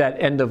 That's like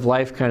that end of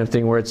life kind of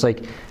thing where it's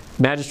like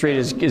magistrate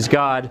is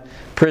God,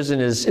 prison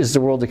is the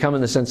world to come,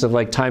 in the sense of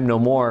like time no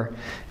more,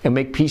 and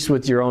make peace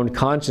with your own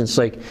conscience.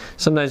 Like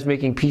sometimes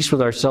making peace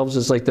with ourselves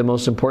is like the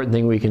most important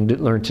thing we can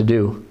learn to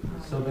do.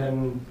 So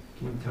then,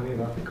 can you tell me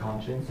about the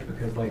conscience?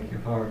 Because like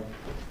if our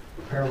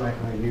prayer life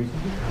and our use is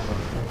kind of like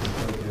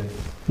focus,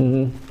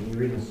 when you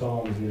read the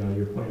Psalms, you know,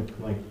 your point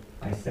of like,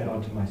 I said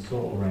unto my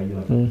soul, right? You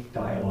like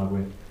dialogue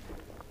with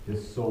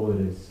this soul that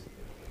is,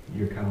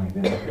 you're kind of like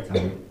that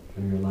appetite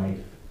from your life.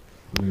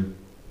 Your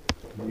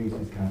use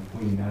is kind of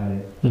pointing at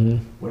it.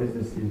 What is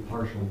this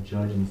impartial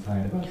judge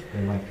inside of us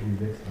that like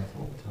convicts us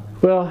all the time?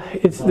 Well,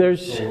 it's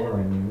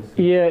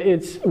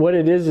what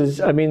it is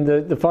I mean,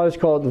 the fathers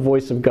call it the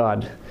voice of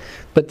God.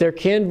 But there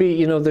can be,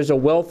 you know, there's a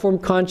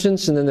well-formed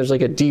conscience and then there's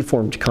like a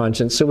deformed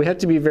conscience. So we have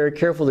to be very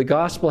careful. The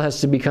gospel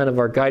has to be kind of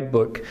our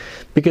guidebook,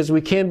 because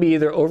we can be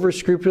either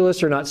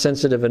over-scrupulous or not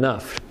sensitive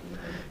enough.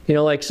 You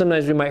know, like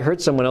sometimes we might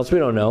hurt someone else, we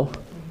don't know,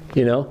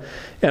 you know,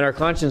 and our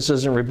conscience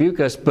doesn't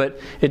rebuke us, but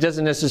it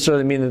doesn't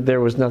necessarily mean that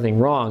there was nothing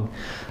wrong.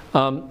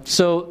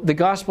 So the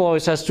gospel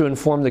always has to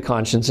inform the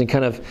conscience and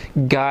kind of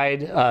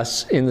guide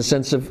us in the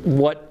sense of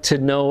what to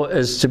know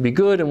as to be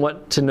good and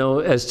what to know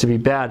as to be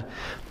bad.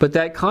 But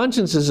that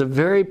conscience is a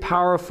very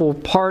powerful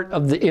part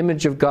of the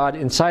image of God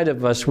inside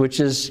of us, which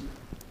is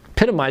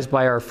epitomized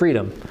by our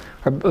freedom,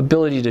 our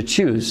ability to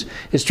choose.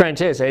 It's trying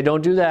to tell us, hey,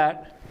 don't do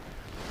that.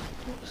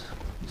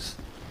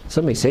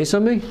 Somebody say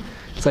something?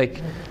 It's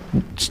like,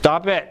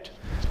 stop it.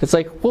 It's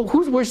like, well,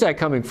 where's that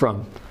coming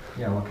from?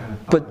 Yeah, what kind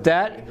of but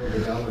that,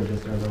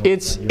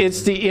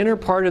 it's the inner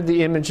part of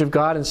the image of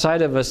God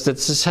inside of us that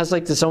just has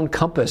like this own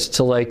compass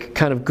to like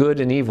kind of good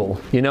and evil,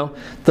 you know?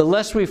 The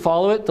less we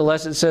follow it, the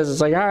less it says,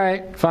 it's like, all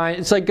right, fine.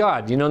 It's like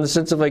God, you know, in the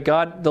sense of like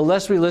God, the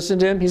less we listen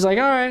to him, he's like,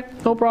 all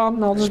right, no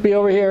problem, I'll just be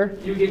over here.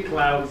 You get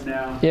clouds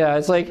now. Yeah,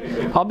 it's like,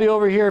 I'll be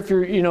over here if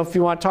you're, you know, if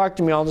you want to talk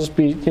to me, I'll just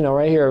be, you know,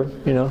 right here,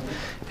 you know?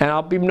 And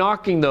I'll be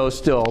knocking though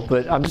still,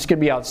 but I'm just going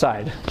to be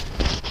outside.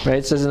 Right?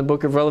 It says in the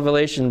book of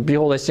Revelation,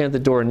 behold, I stand at the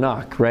door and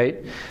knock, right?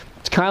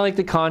 It's kind of like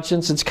the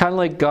conscience. It's kind of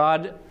like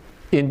God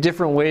in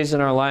different ways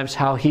in our lives,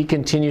 how he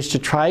continues to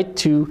try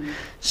to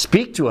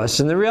speak to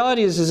us. And the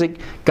reality is that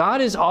God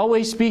is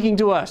always speaking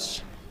to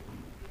us.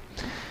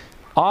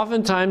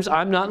 Oftentimes,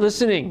 I'm not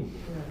listening.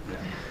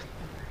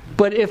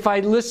 But if I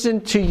listen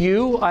to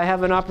you, I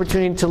have an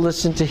opportunity to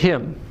listen to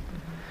him.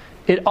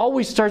 It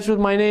always starts with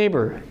my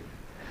neighbor.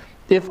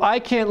 If I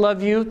can't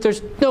love you,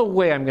 there's no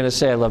way I'm going to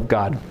say I love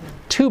God.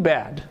 Too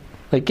bad.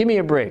 Like, give me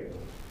a break.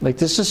 Like,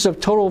 this is a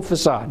total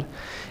facade.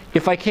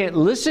 If I can't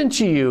listen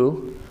to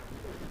you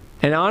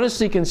and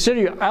honestly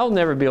consider you, I'll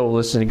never be able to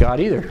listen to God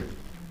either.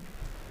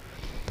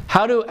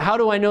 How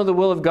do I know the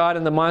will of God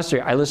in the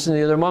monastery? I listen to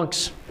the other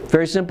monks.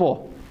 Very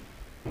simple.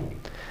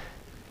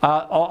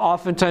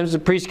 Oftentimes the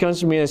priest comes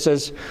to me and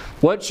says,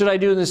 what should I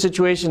do in this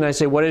situation? And I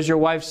say, what does your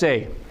wife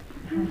say?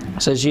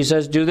 So she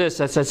says, do this.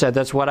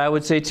 That's what I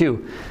would say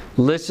too.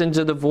 Listen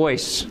to the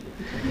voice.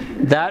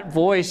 That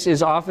voice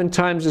is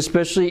oftentimes,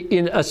 especially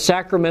in a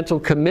sacramental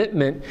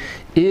commitment,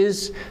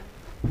 is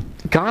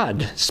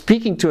God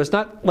speaking to us.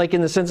 Not like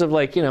in the sense of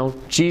like, you know,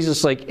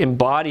 Jesus like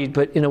embodied,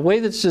 but in a way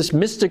that's just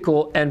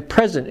mystical and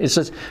present. It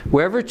says,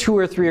 wherever two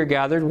or three are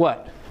gathered,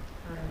 what?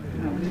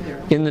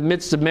 In the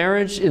midst of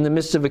marriage, in the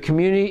midst of a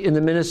community, in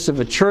the midst of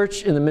a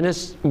church, in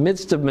the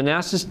midst of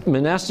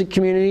monastic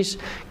communities,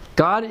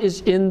 God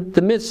is in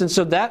the midst. And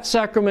so that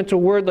sacramental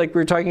word, like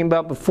we were talking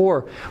about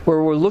before,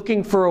 where we're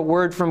looking for a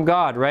word from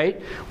God, right?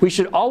 We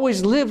should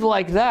always live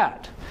like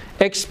that,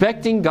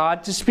 expecting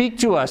God to speak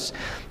to us.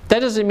 That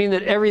doesn't mean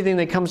that everything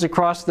that comes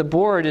across the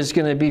board is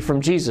going to be from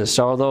Jesus,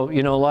 although,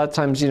 you know, a lot of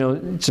times, you know,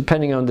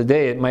 depending on the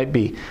day, it might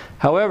be.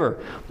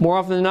 However, more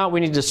often than not, we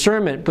need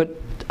discernment, but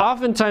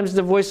oftentimes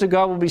the voice of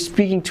God will be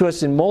speaking to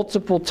us in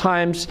multiple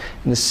times,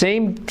 in the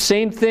same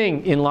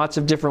thing in lots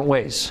of different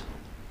ways.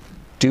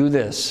 Do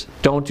this,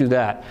 don't do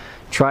that,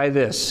 try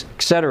this,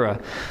 etc.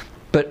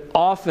 But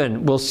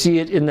often we'll see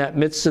it in that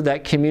midst of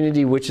that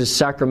community which is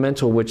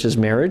sacramental, which is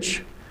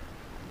marriage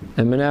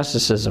and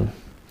monasticism.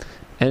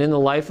 And in the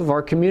life of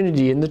our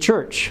community in the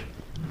church.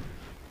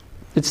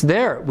 It's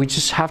there. We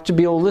just have to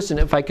be able to listen.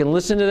 If I can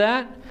listen to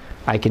that,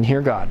 I can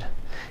hear God.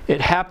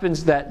 It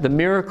happens that the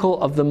miracle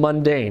of the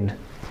mundane,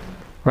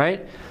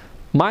 right?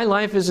 My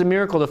life is a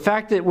miracle. The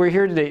fact that we're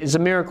here today is a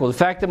miracle. The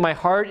fact that my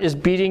heart is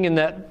beating and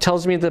that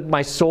tells me that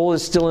my soul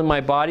is still in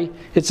my body,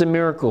 it's a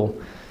miracle.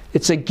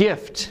 It's a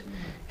gift.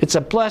 It's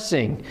a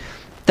blessing.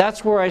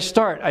 That's where I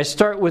start. I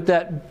start with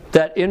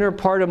that inner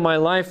part of my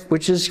life,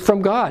 which is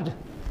from God.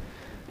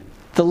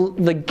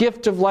 The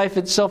gift of life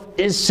itself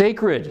is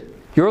sacred.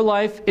 Your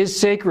life is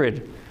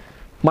sacred.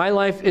 My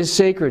life is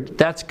sacred.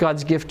 That's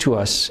God's gift to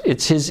us.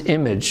 It's His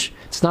image.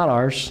 It's not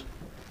ours.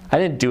 I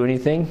didn't do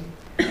anything.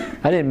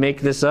 I didn't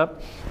make this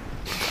up.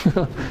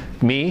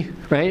 Me,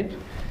 right?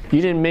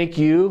 You didn't make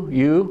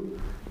you,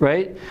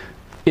 right?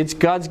 It's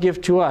God's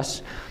gift to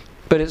us.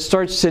 But it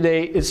starts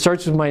today. It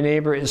starts with my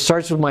neighbor. It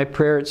starts with my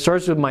prayer. It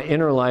starts with my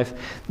inner life.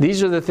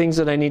 These are the things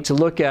that I need to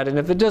look at. And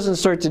if it doesn't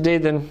start today,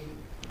 then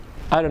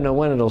I don't know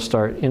when it'll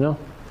start, you know?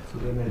 So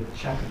then the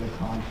check of the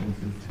conscience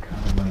is to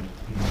kind of like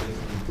be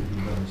listening to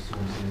these other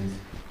sources,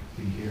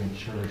 we hear in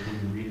church,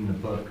 we read in the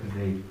book, because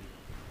they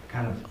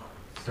kind of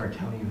start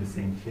telling you the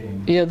same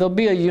thing. Yeah, there'll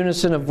be a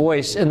unison of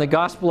voice, and the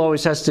gospel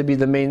always has to be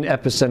the main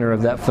epicenter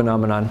of that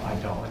phenomenon.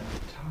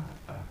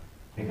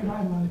 Think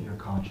about it in your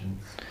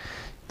conscience.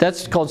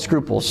 That's called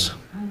scruples,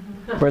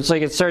 where it's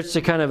like it starts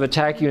to kind of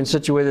attack you in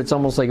such a way that's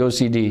almost like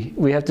OCD.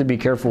 We have to be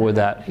careful with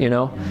that, you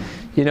know?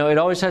 You know, it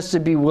always has to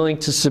be willing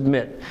to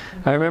submit.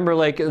 I remember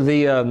like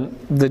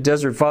the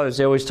Desert Fathers,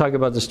 they always talk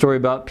about the story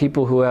about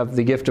people who have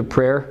the gift of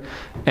prayer.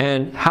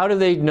 And how do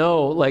they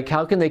know, like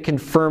how can they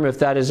confirm if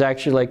that is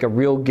actually like a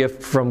real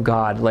gift from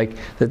God? Like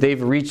that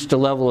they've reached a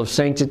level of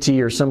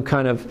sanctity or some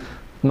kind of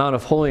amount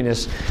of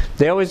holiness.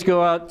 They always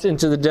go out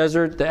into the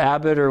desert, the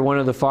abbot or one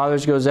of the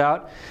fathers goes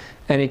out,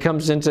 and he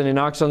comes into and he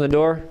knocks on the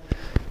door.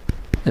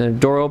 And the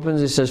door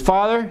opens, he says,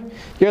 "Father,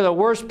 you're the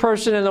worst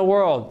person in the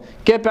world.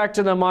 Get back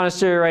to the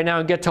monastery right now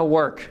and get to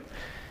work."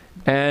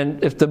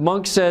 And if the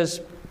monk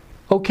says,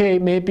 "Okay,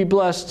 may it be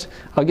blessed,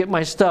 I'll get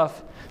my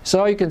stuff,"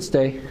 so you can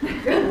stay.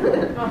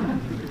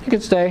 You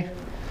can stay.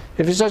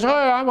 If he says, "Hey,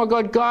 I'm a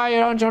good guy,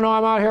 don't you know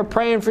I'm out here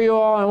praying for you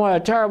all, and what a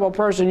terrible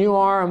person you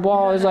are," and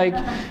blah, it's like,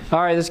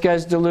 all right, this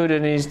guy's deluded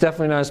and he's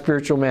definitely not a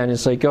spiritual man.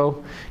 It's like,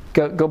 go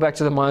back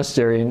to the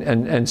monastery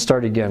and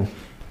start again,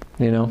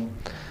 you know.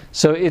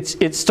 So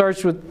it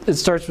starts with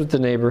the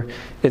neighbor.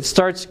 It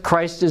starts,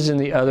 Christ is in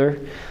the other.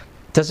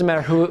 Doesn't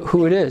matter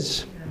who it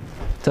is.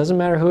 Doesn't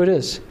matter who it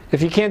is.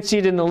 If you can't see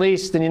it in the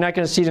least, then you're not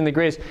going to see it in the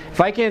greatest.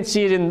 If I can't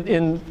see it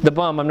in the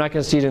bum, I'm not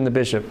going to see it in the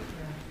bishop.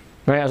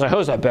 Right? I was like,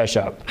 "Who's that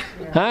bishop?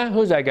 Huh?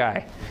 Who's that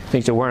guy?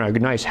 Thinks they're wearing a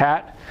nice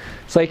hat."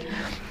 It's like,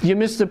 you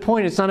missed the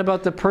point. It's not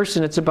about the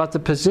person. It's about the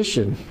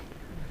position.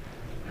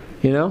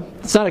 You know?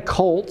 It's not a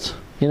cult.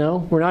 You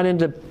know? We're not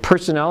into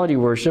personality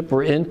worship.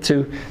 We're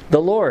into the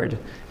Lord.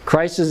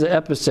 Christ is the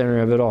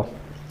epicenter of it all.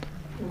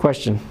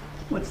 Question?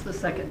 What's the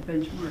second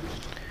benchmark?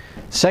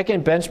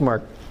 Second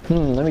benchmark.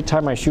 Let me tie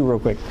my shoe real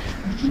quick.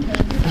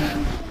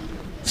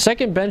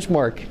 Second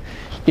benchmark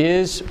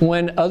is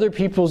when other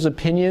people's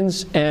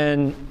opinions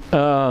and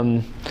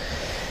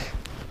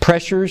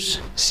pressures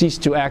cease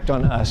to act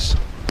on us.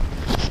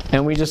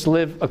 And we just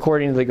live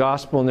according to the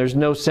gospel, and there's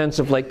no sense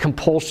of like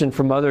compulsion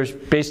from others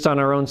based on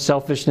our own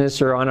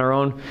selfishness or on our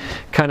own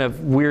kind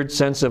of weird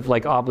sense of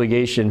like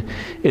obligation.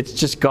 It's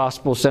just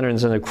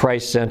gospel-centered and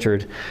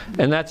Christ-centered.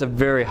 And that's a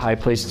very high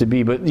place to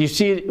be. But you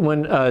see it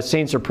when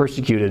saints are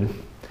persecuted,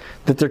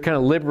 that they're kind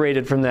of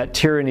liberated from that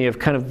tyranny of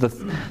kind of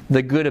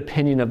the good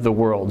opinion of the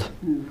world.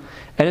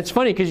 And it's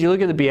funny because you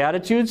look at the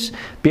Beatitudes.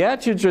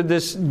 Beatitudes are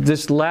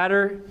this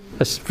ladder,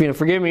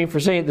 forgive me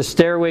for saying it, the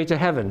stairway to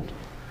heaven.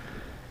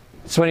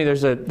 It's funny,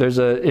 there's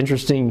a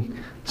interesting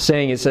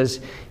saying. It says,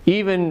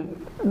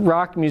 even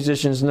rock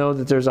musicians know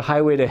that there's a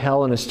highway to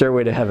hell and a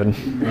stairway to heaven.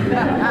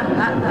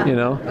 You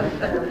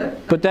know?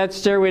 But that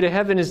stairway to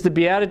heaven is the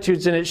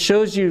Beatitudes, and it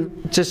shows you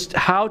just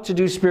how to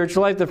do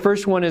spiritual life. The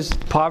first one is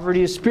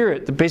poverty of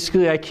spirit. That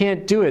basically I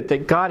can't do it.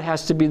 That God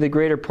has to be the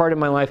greater part of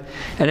my life.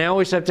 And I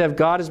always have to have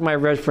God as my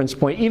reference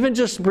point. Even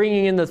just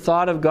bringing in the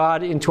thought of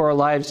God into our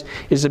lives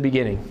is a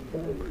beginning.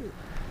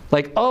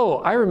 Like, oh,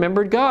 I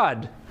remembered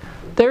God.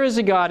 There is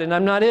a God and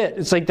I'm not it.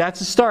 It's like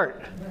that's a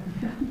start,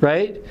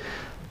 right?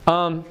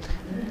 And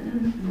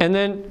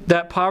then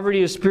that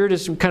poverty of spirit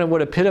is kind of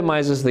what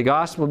epitomizes the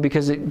gospel,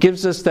 because it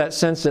gives us that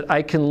sense that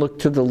I can look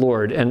to the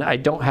Lord and I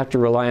don't have to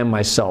rely on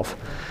myself.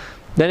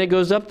 Then it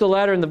goes up the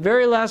ladder, and the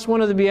very last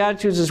one of the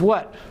Beatitudes is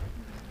what?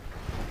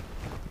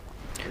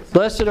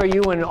 Blessed are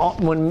you when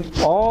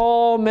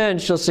all men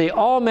shall say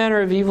all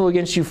manner of evil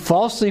against you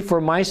falsely for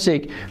my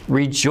sake.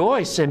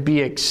 Rejoice and be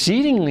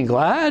exceedingly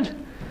glad.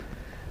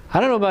 I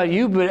don't know about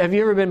you, but have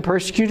you ever been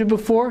persecuted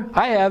before?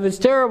 I have. It's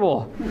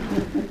terrible.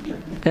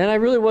 And I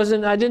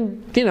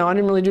didn't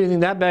really do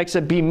anything that bad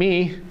except be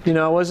me. You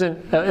know, I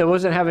wasn't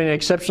having an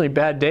exceptionally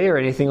bad day or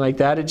anything like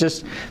that.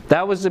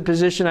 That was the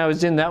position I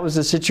was in. That was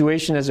the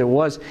situation as it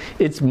was.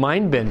 It's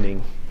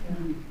mind-bending.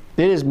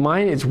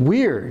 It's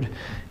weird.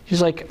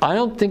 He's like, I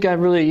don't think I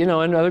really, and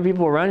other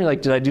people around you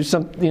like, did I do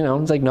something?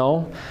 It's like,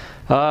 no.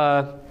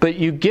 But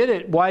you get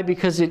it. Why?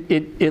 Because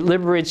it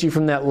liberates you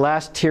from that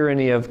last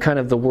tyranny of kind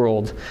of the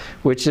world,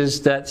 which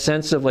is that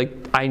sense of like,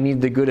 I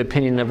need the good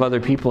opinion of other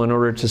people in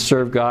order to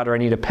serve God, or I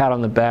need a pat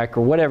on the back,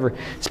 or whatever.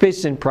 It's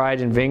based in pride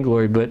and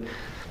vainglory, but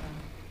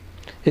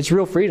it's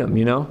real freedom,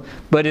 you know.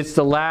 But it's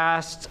the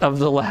last of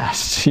the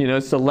last, you know.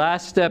 It's the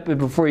last step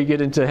before you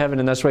get into heaven,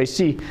 and that's why you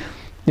see,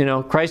 you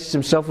know, Christ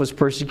himself was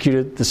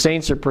persecuted, the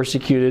saints are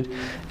persecuted,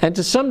 and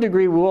to some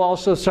degree we'll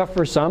also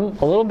suffer a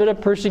little bit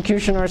of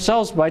persecution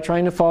ourselves by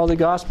trying to follow the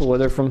gospel,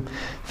 whether from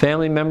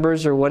family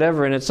members or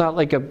whatever. And it's not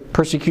like a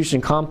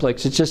persecution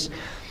complex, it's just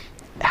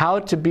how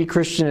to be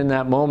Christian in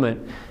that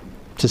moment,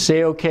 to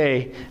say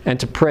okay and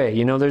to pray.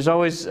 You know, there's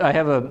always, I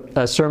have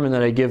a sermon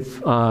that I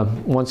give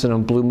once in a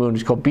blue moon.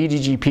 It's called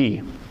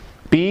BDGP.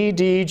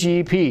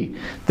 BDGP.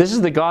 This is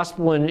the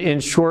gospel in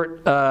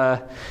short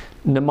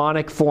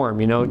mnemonic form,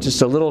 you know,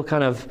 just a little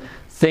kind of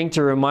thing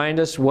to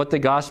remind us what the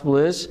gospel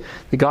is.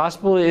 The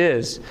gospel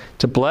is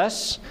to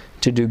bless,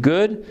 to do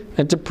good,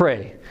 and to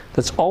pray.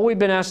 That's all we've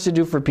been asked to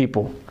do for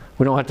people.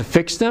 We don't have to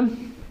fix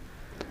them.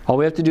 All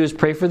we have to do is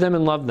pray for them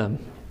and love them.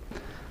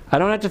 I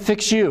don't have to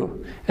fix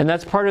you. And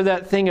that's part of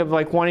that thing of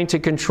like wanting to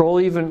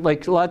control. Even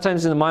like a lot of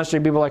times in the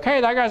monastery, people are like,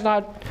 hey, that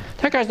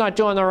guy's not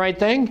doing the right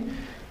thing.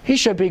 He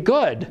should be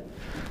good.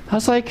 I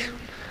was like,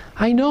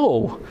 I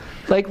know.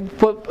 Like,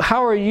 but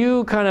how are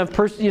you kind of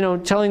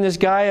telling this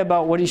guy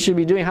about what he should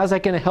be doing? How's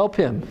that going to help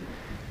him?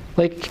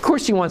 Like, of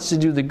course he wants to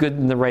do the good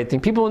and the right thing.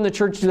 People in the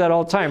church do that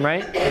all the time,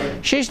 right?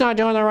 She's not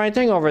doing the right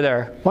thing over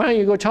there. Why don't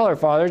you go tell her,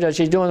 Father, that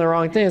she's doing the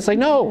wrong thing? It's like,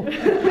 no.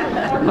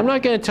 I'm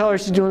not going to tell her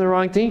she's doing the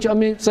wrong thing. I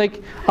mean, it's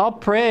like, I'll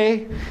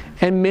pray,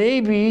 and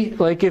maybe,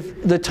 like,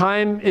 if the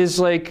time is,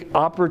 like,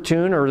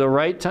 opportune or the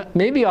right time,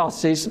 maybe I'll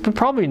say something, but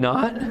probably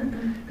not,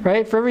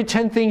 right? For every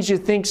 10 things you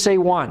think, say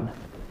one.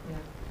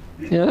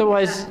 You know,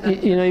 otherwise,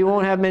 you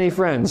won't have many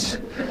friends.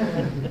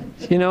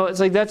 You know, it's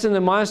like that's in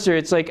the monastery.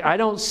 It's like, I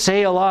don't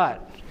say a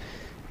lot.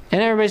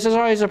 And everybody says,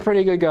 oh, he's a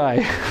pretty good guy.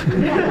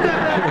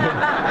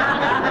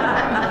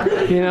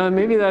 You know,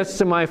 maybe that's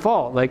to my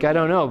fault. Like, I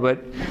don't know. But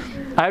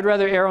I'd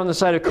rather err on the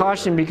side of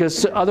caution,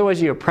 because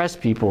otherwise you oppress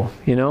people,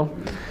 you know.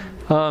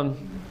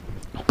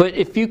 But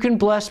if you can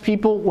bless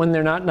people when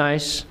they're not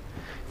nice,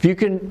 if you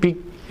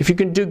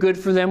can do good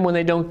for them when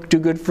they don't do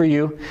good for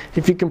you,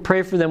 if you can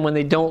pray for them when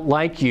they don't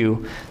like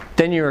you,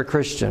 then you're a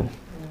Christian.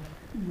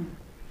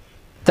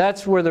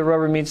 That's where the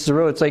rubber meets the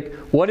road. It's like,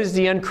 what is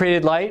the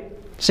uncreated light?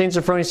 St.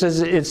 Sophronius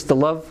says it's the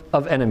love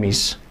of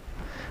enemies.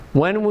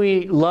 When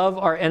we love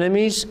our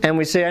enemies, and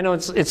we say, I know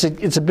it's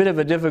a bit of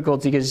a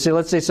difficulty, because you say,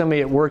 let's say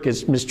somebody at work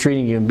is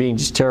mistreating you and being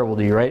just terrible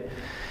to you, right?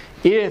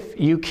 If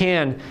you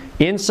can,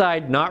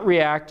 inside, not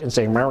react and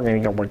say,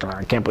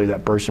 I can't believe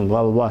that person,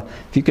 blah, blah, blah.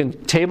 If you can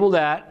table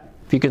that,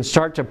 if you can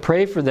start to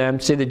pray for them,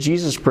 say the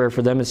Jesus prayer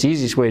for them, it's the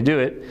easiest way to do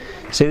it.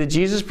 Say the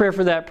Jesus prayer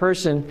for that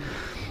person.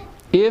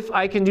 If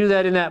I can do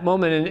that in that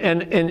moment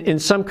and in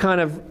some kind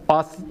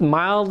of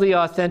mildly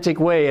authentic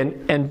way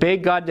and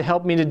beg God to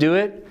help me to do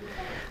it,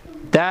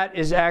 that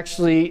is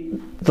actually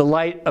the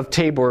light of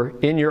Tabor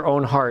in your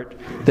own heart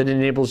that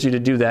enables you to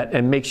do that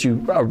and makes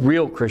you a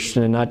real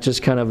Christian and not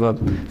just kind of a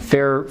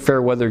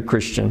fair-weathered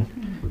Christian.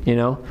 You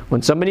know,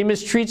 when somebody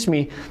mistreats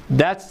me,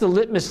 that's the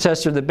litmus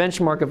test or the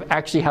benchmark of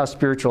actually how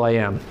spiritual I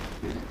am.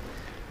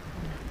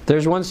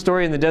 There's one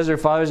story in the Desert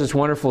Fathers that's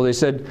wonderful. They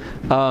said,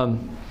 a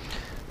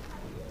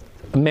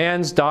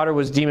man's daughter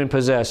was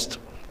demon-possessed.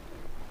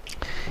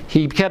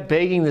 He kept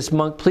begging this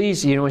monk,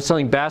 please, he's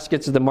selling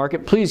baskets at the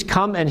market, please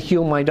come and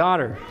heal my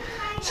daughter.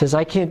 He says,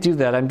 I can't do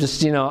that. I'm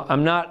just,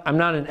 I'm not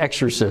an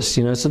exorcist.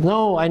 He said,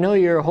 no, I know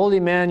you're a holy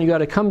man. You got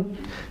to come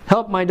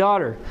help my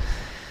daughter.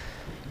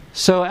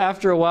 So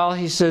after a while,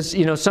 he says,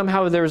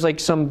 somehow there was like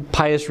some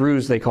pious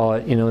ruse, they call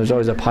it. There's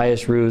always a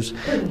pious ruse.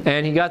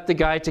 And he got the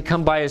guy to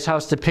come by his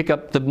house to pick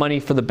up the money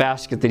for the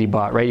basket that he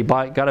bought, right? He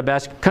got a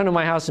basket, come to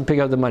my house and pick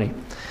up the money.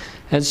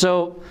 And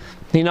so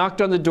he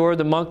knocked on the door,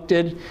 the monk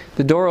did.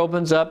 The door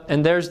opens up,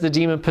 and there's the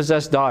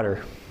demon-possessed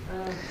daughter.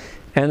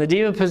 And the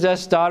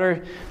demon-possessed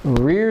daughter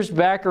rears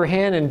back her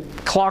hand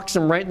and clocks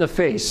him right in the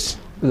face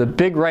with a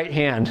big right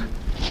hand.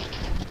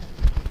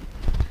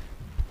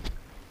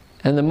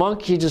 And the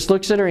monk, he just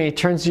looks at her and he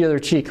turns the other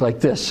cheek like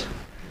this.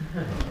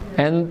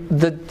 And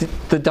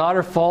the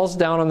daughter falls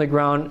down on the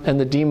ground and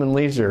the demon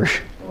leaves her.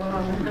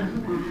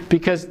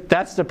 Because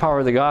that's the power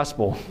of the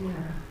gospel.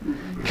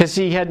 Because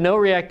he had no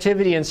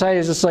reactivity inside. He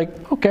was just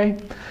like, okay.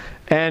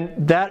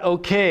 And that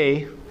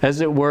okay,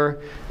 as it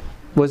were,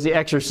 was the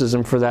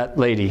exorcism for that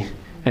lady.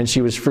 And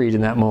she was freed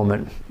in that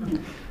moment.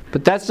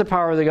 But that's the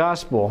power of the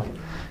gospel.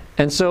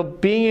 And so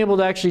being able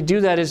to actually do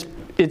that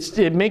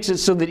it makes it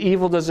so that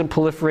evil doesn't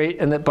proliferate,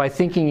 and that by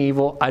thinking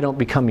evil, I don't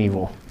become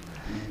evil.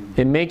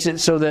 It makes it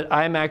so that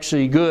I'm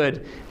actually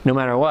good no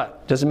matter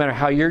what. Doesn't matter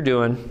how you're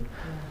doing.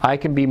 I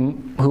can be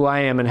who I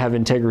am and have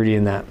integrity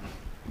in that.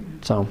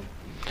 So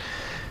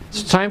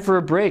it's time for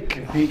a break.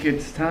 I think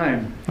it's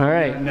time. All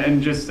right.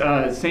 And just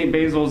St.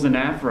 Basil's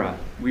anaphora.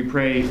 We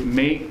pray,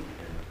 make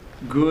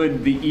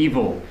good the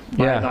evil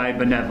by thy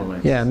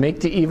benevolence. Yeah, make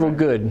the evil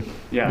good.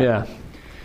 Yeah.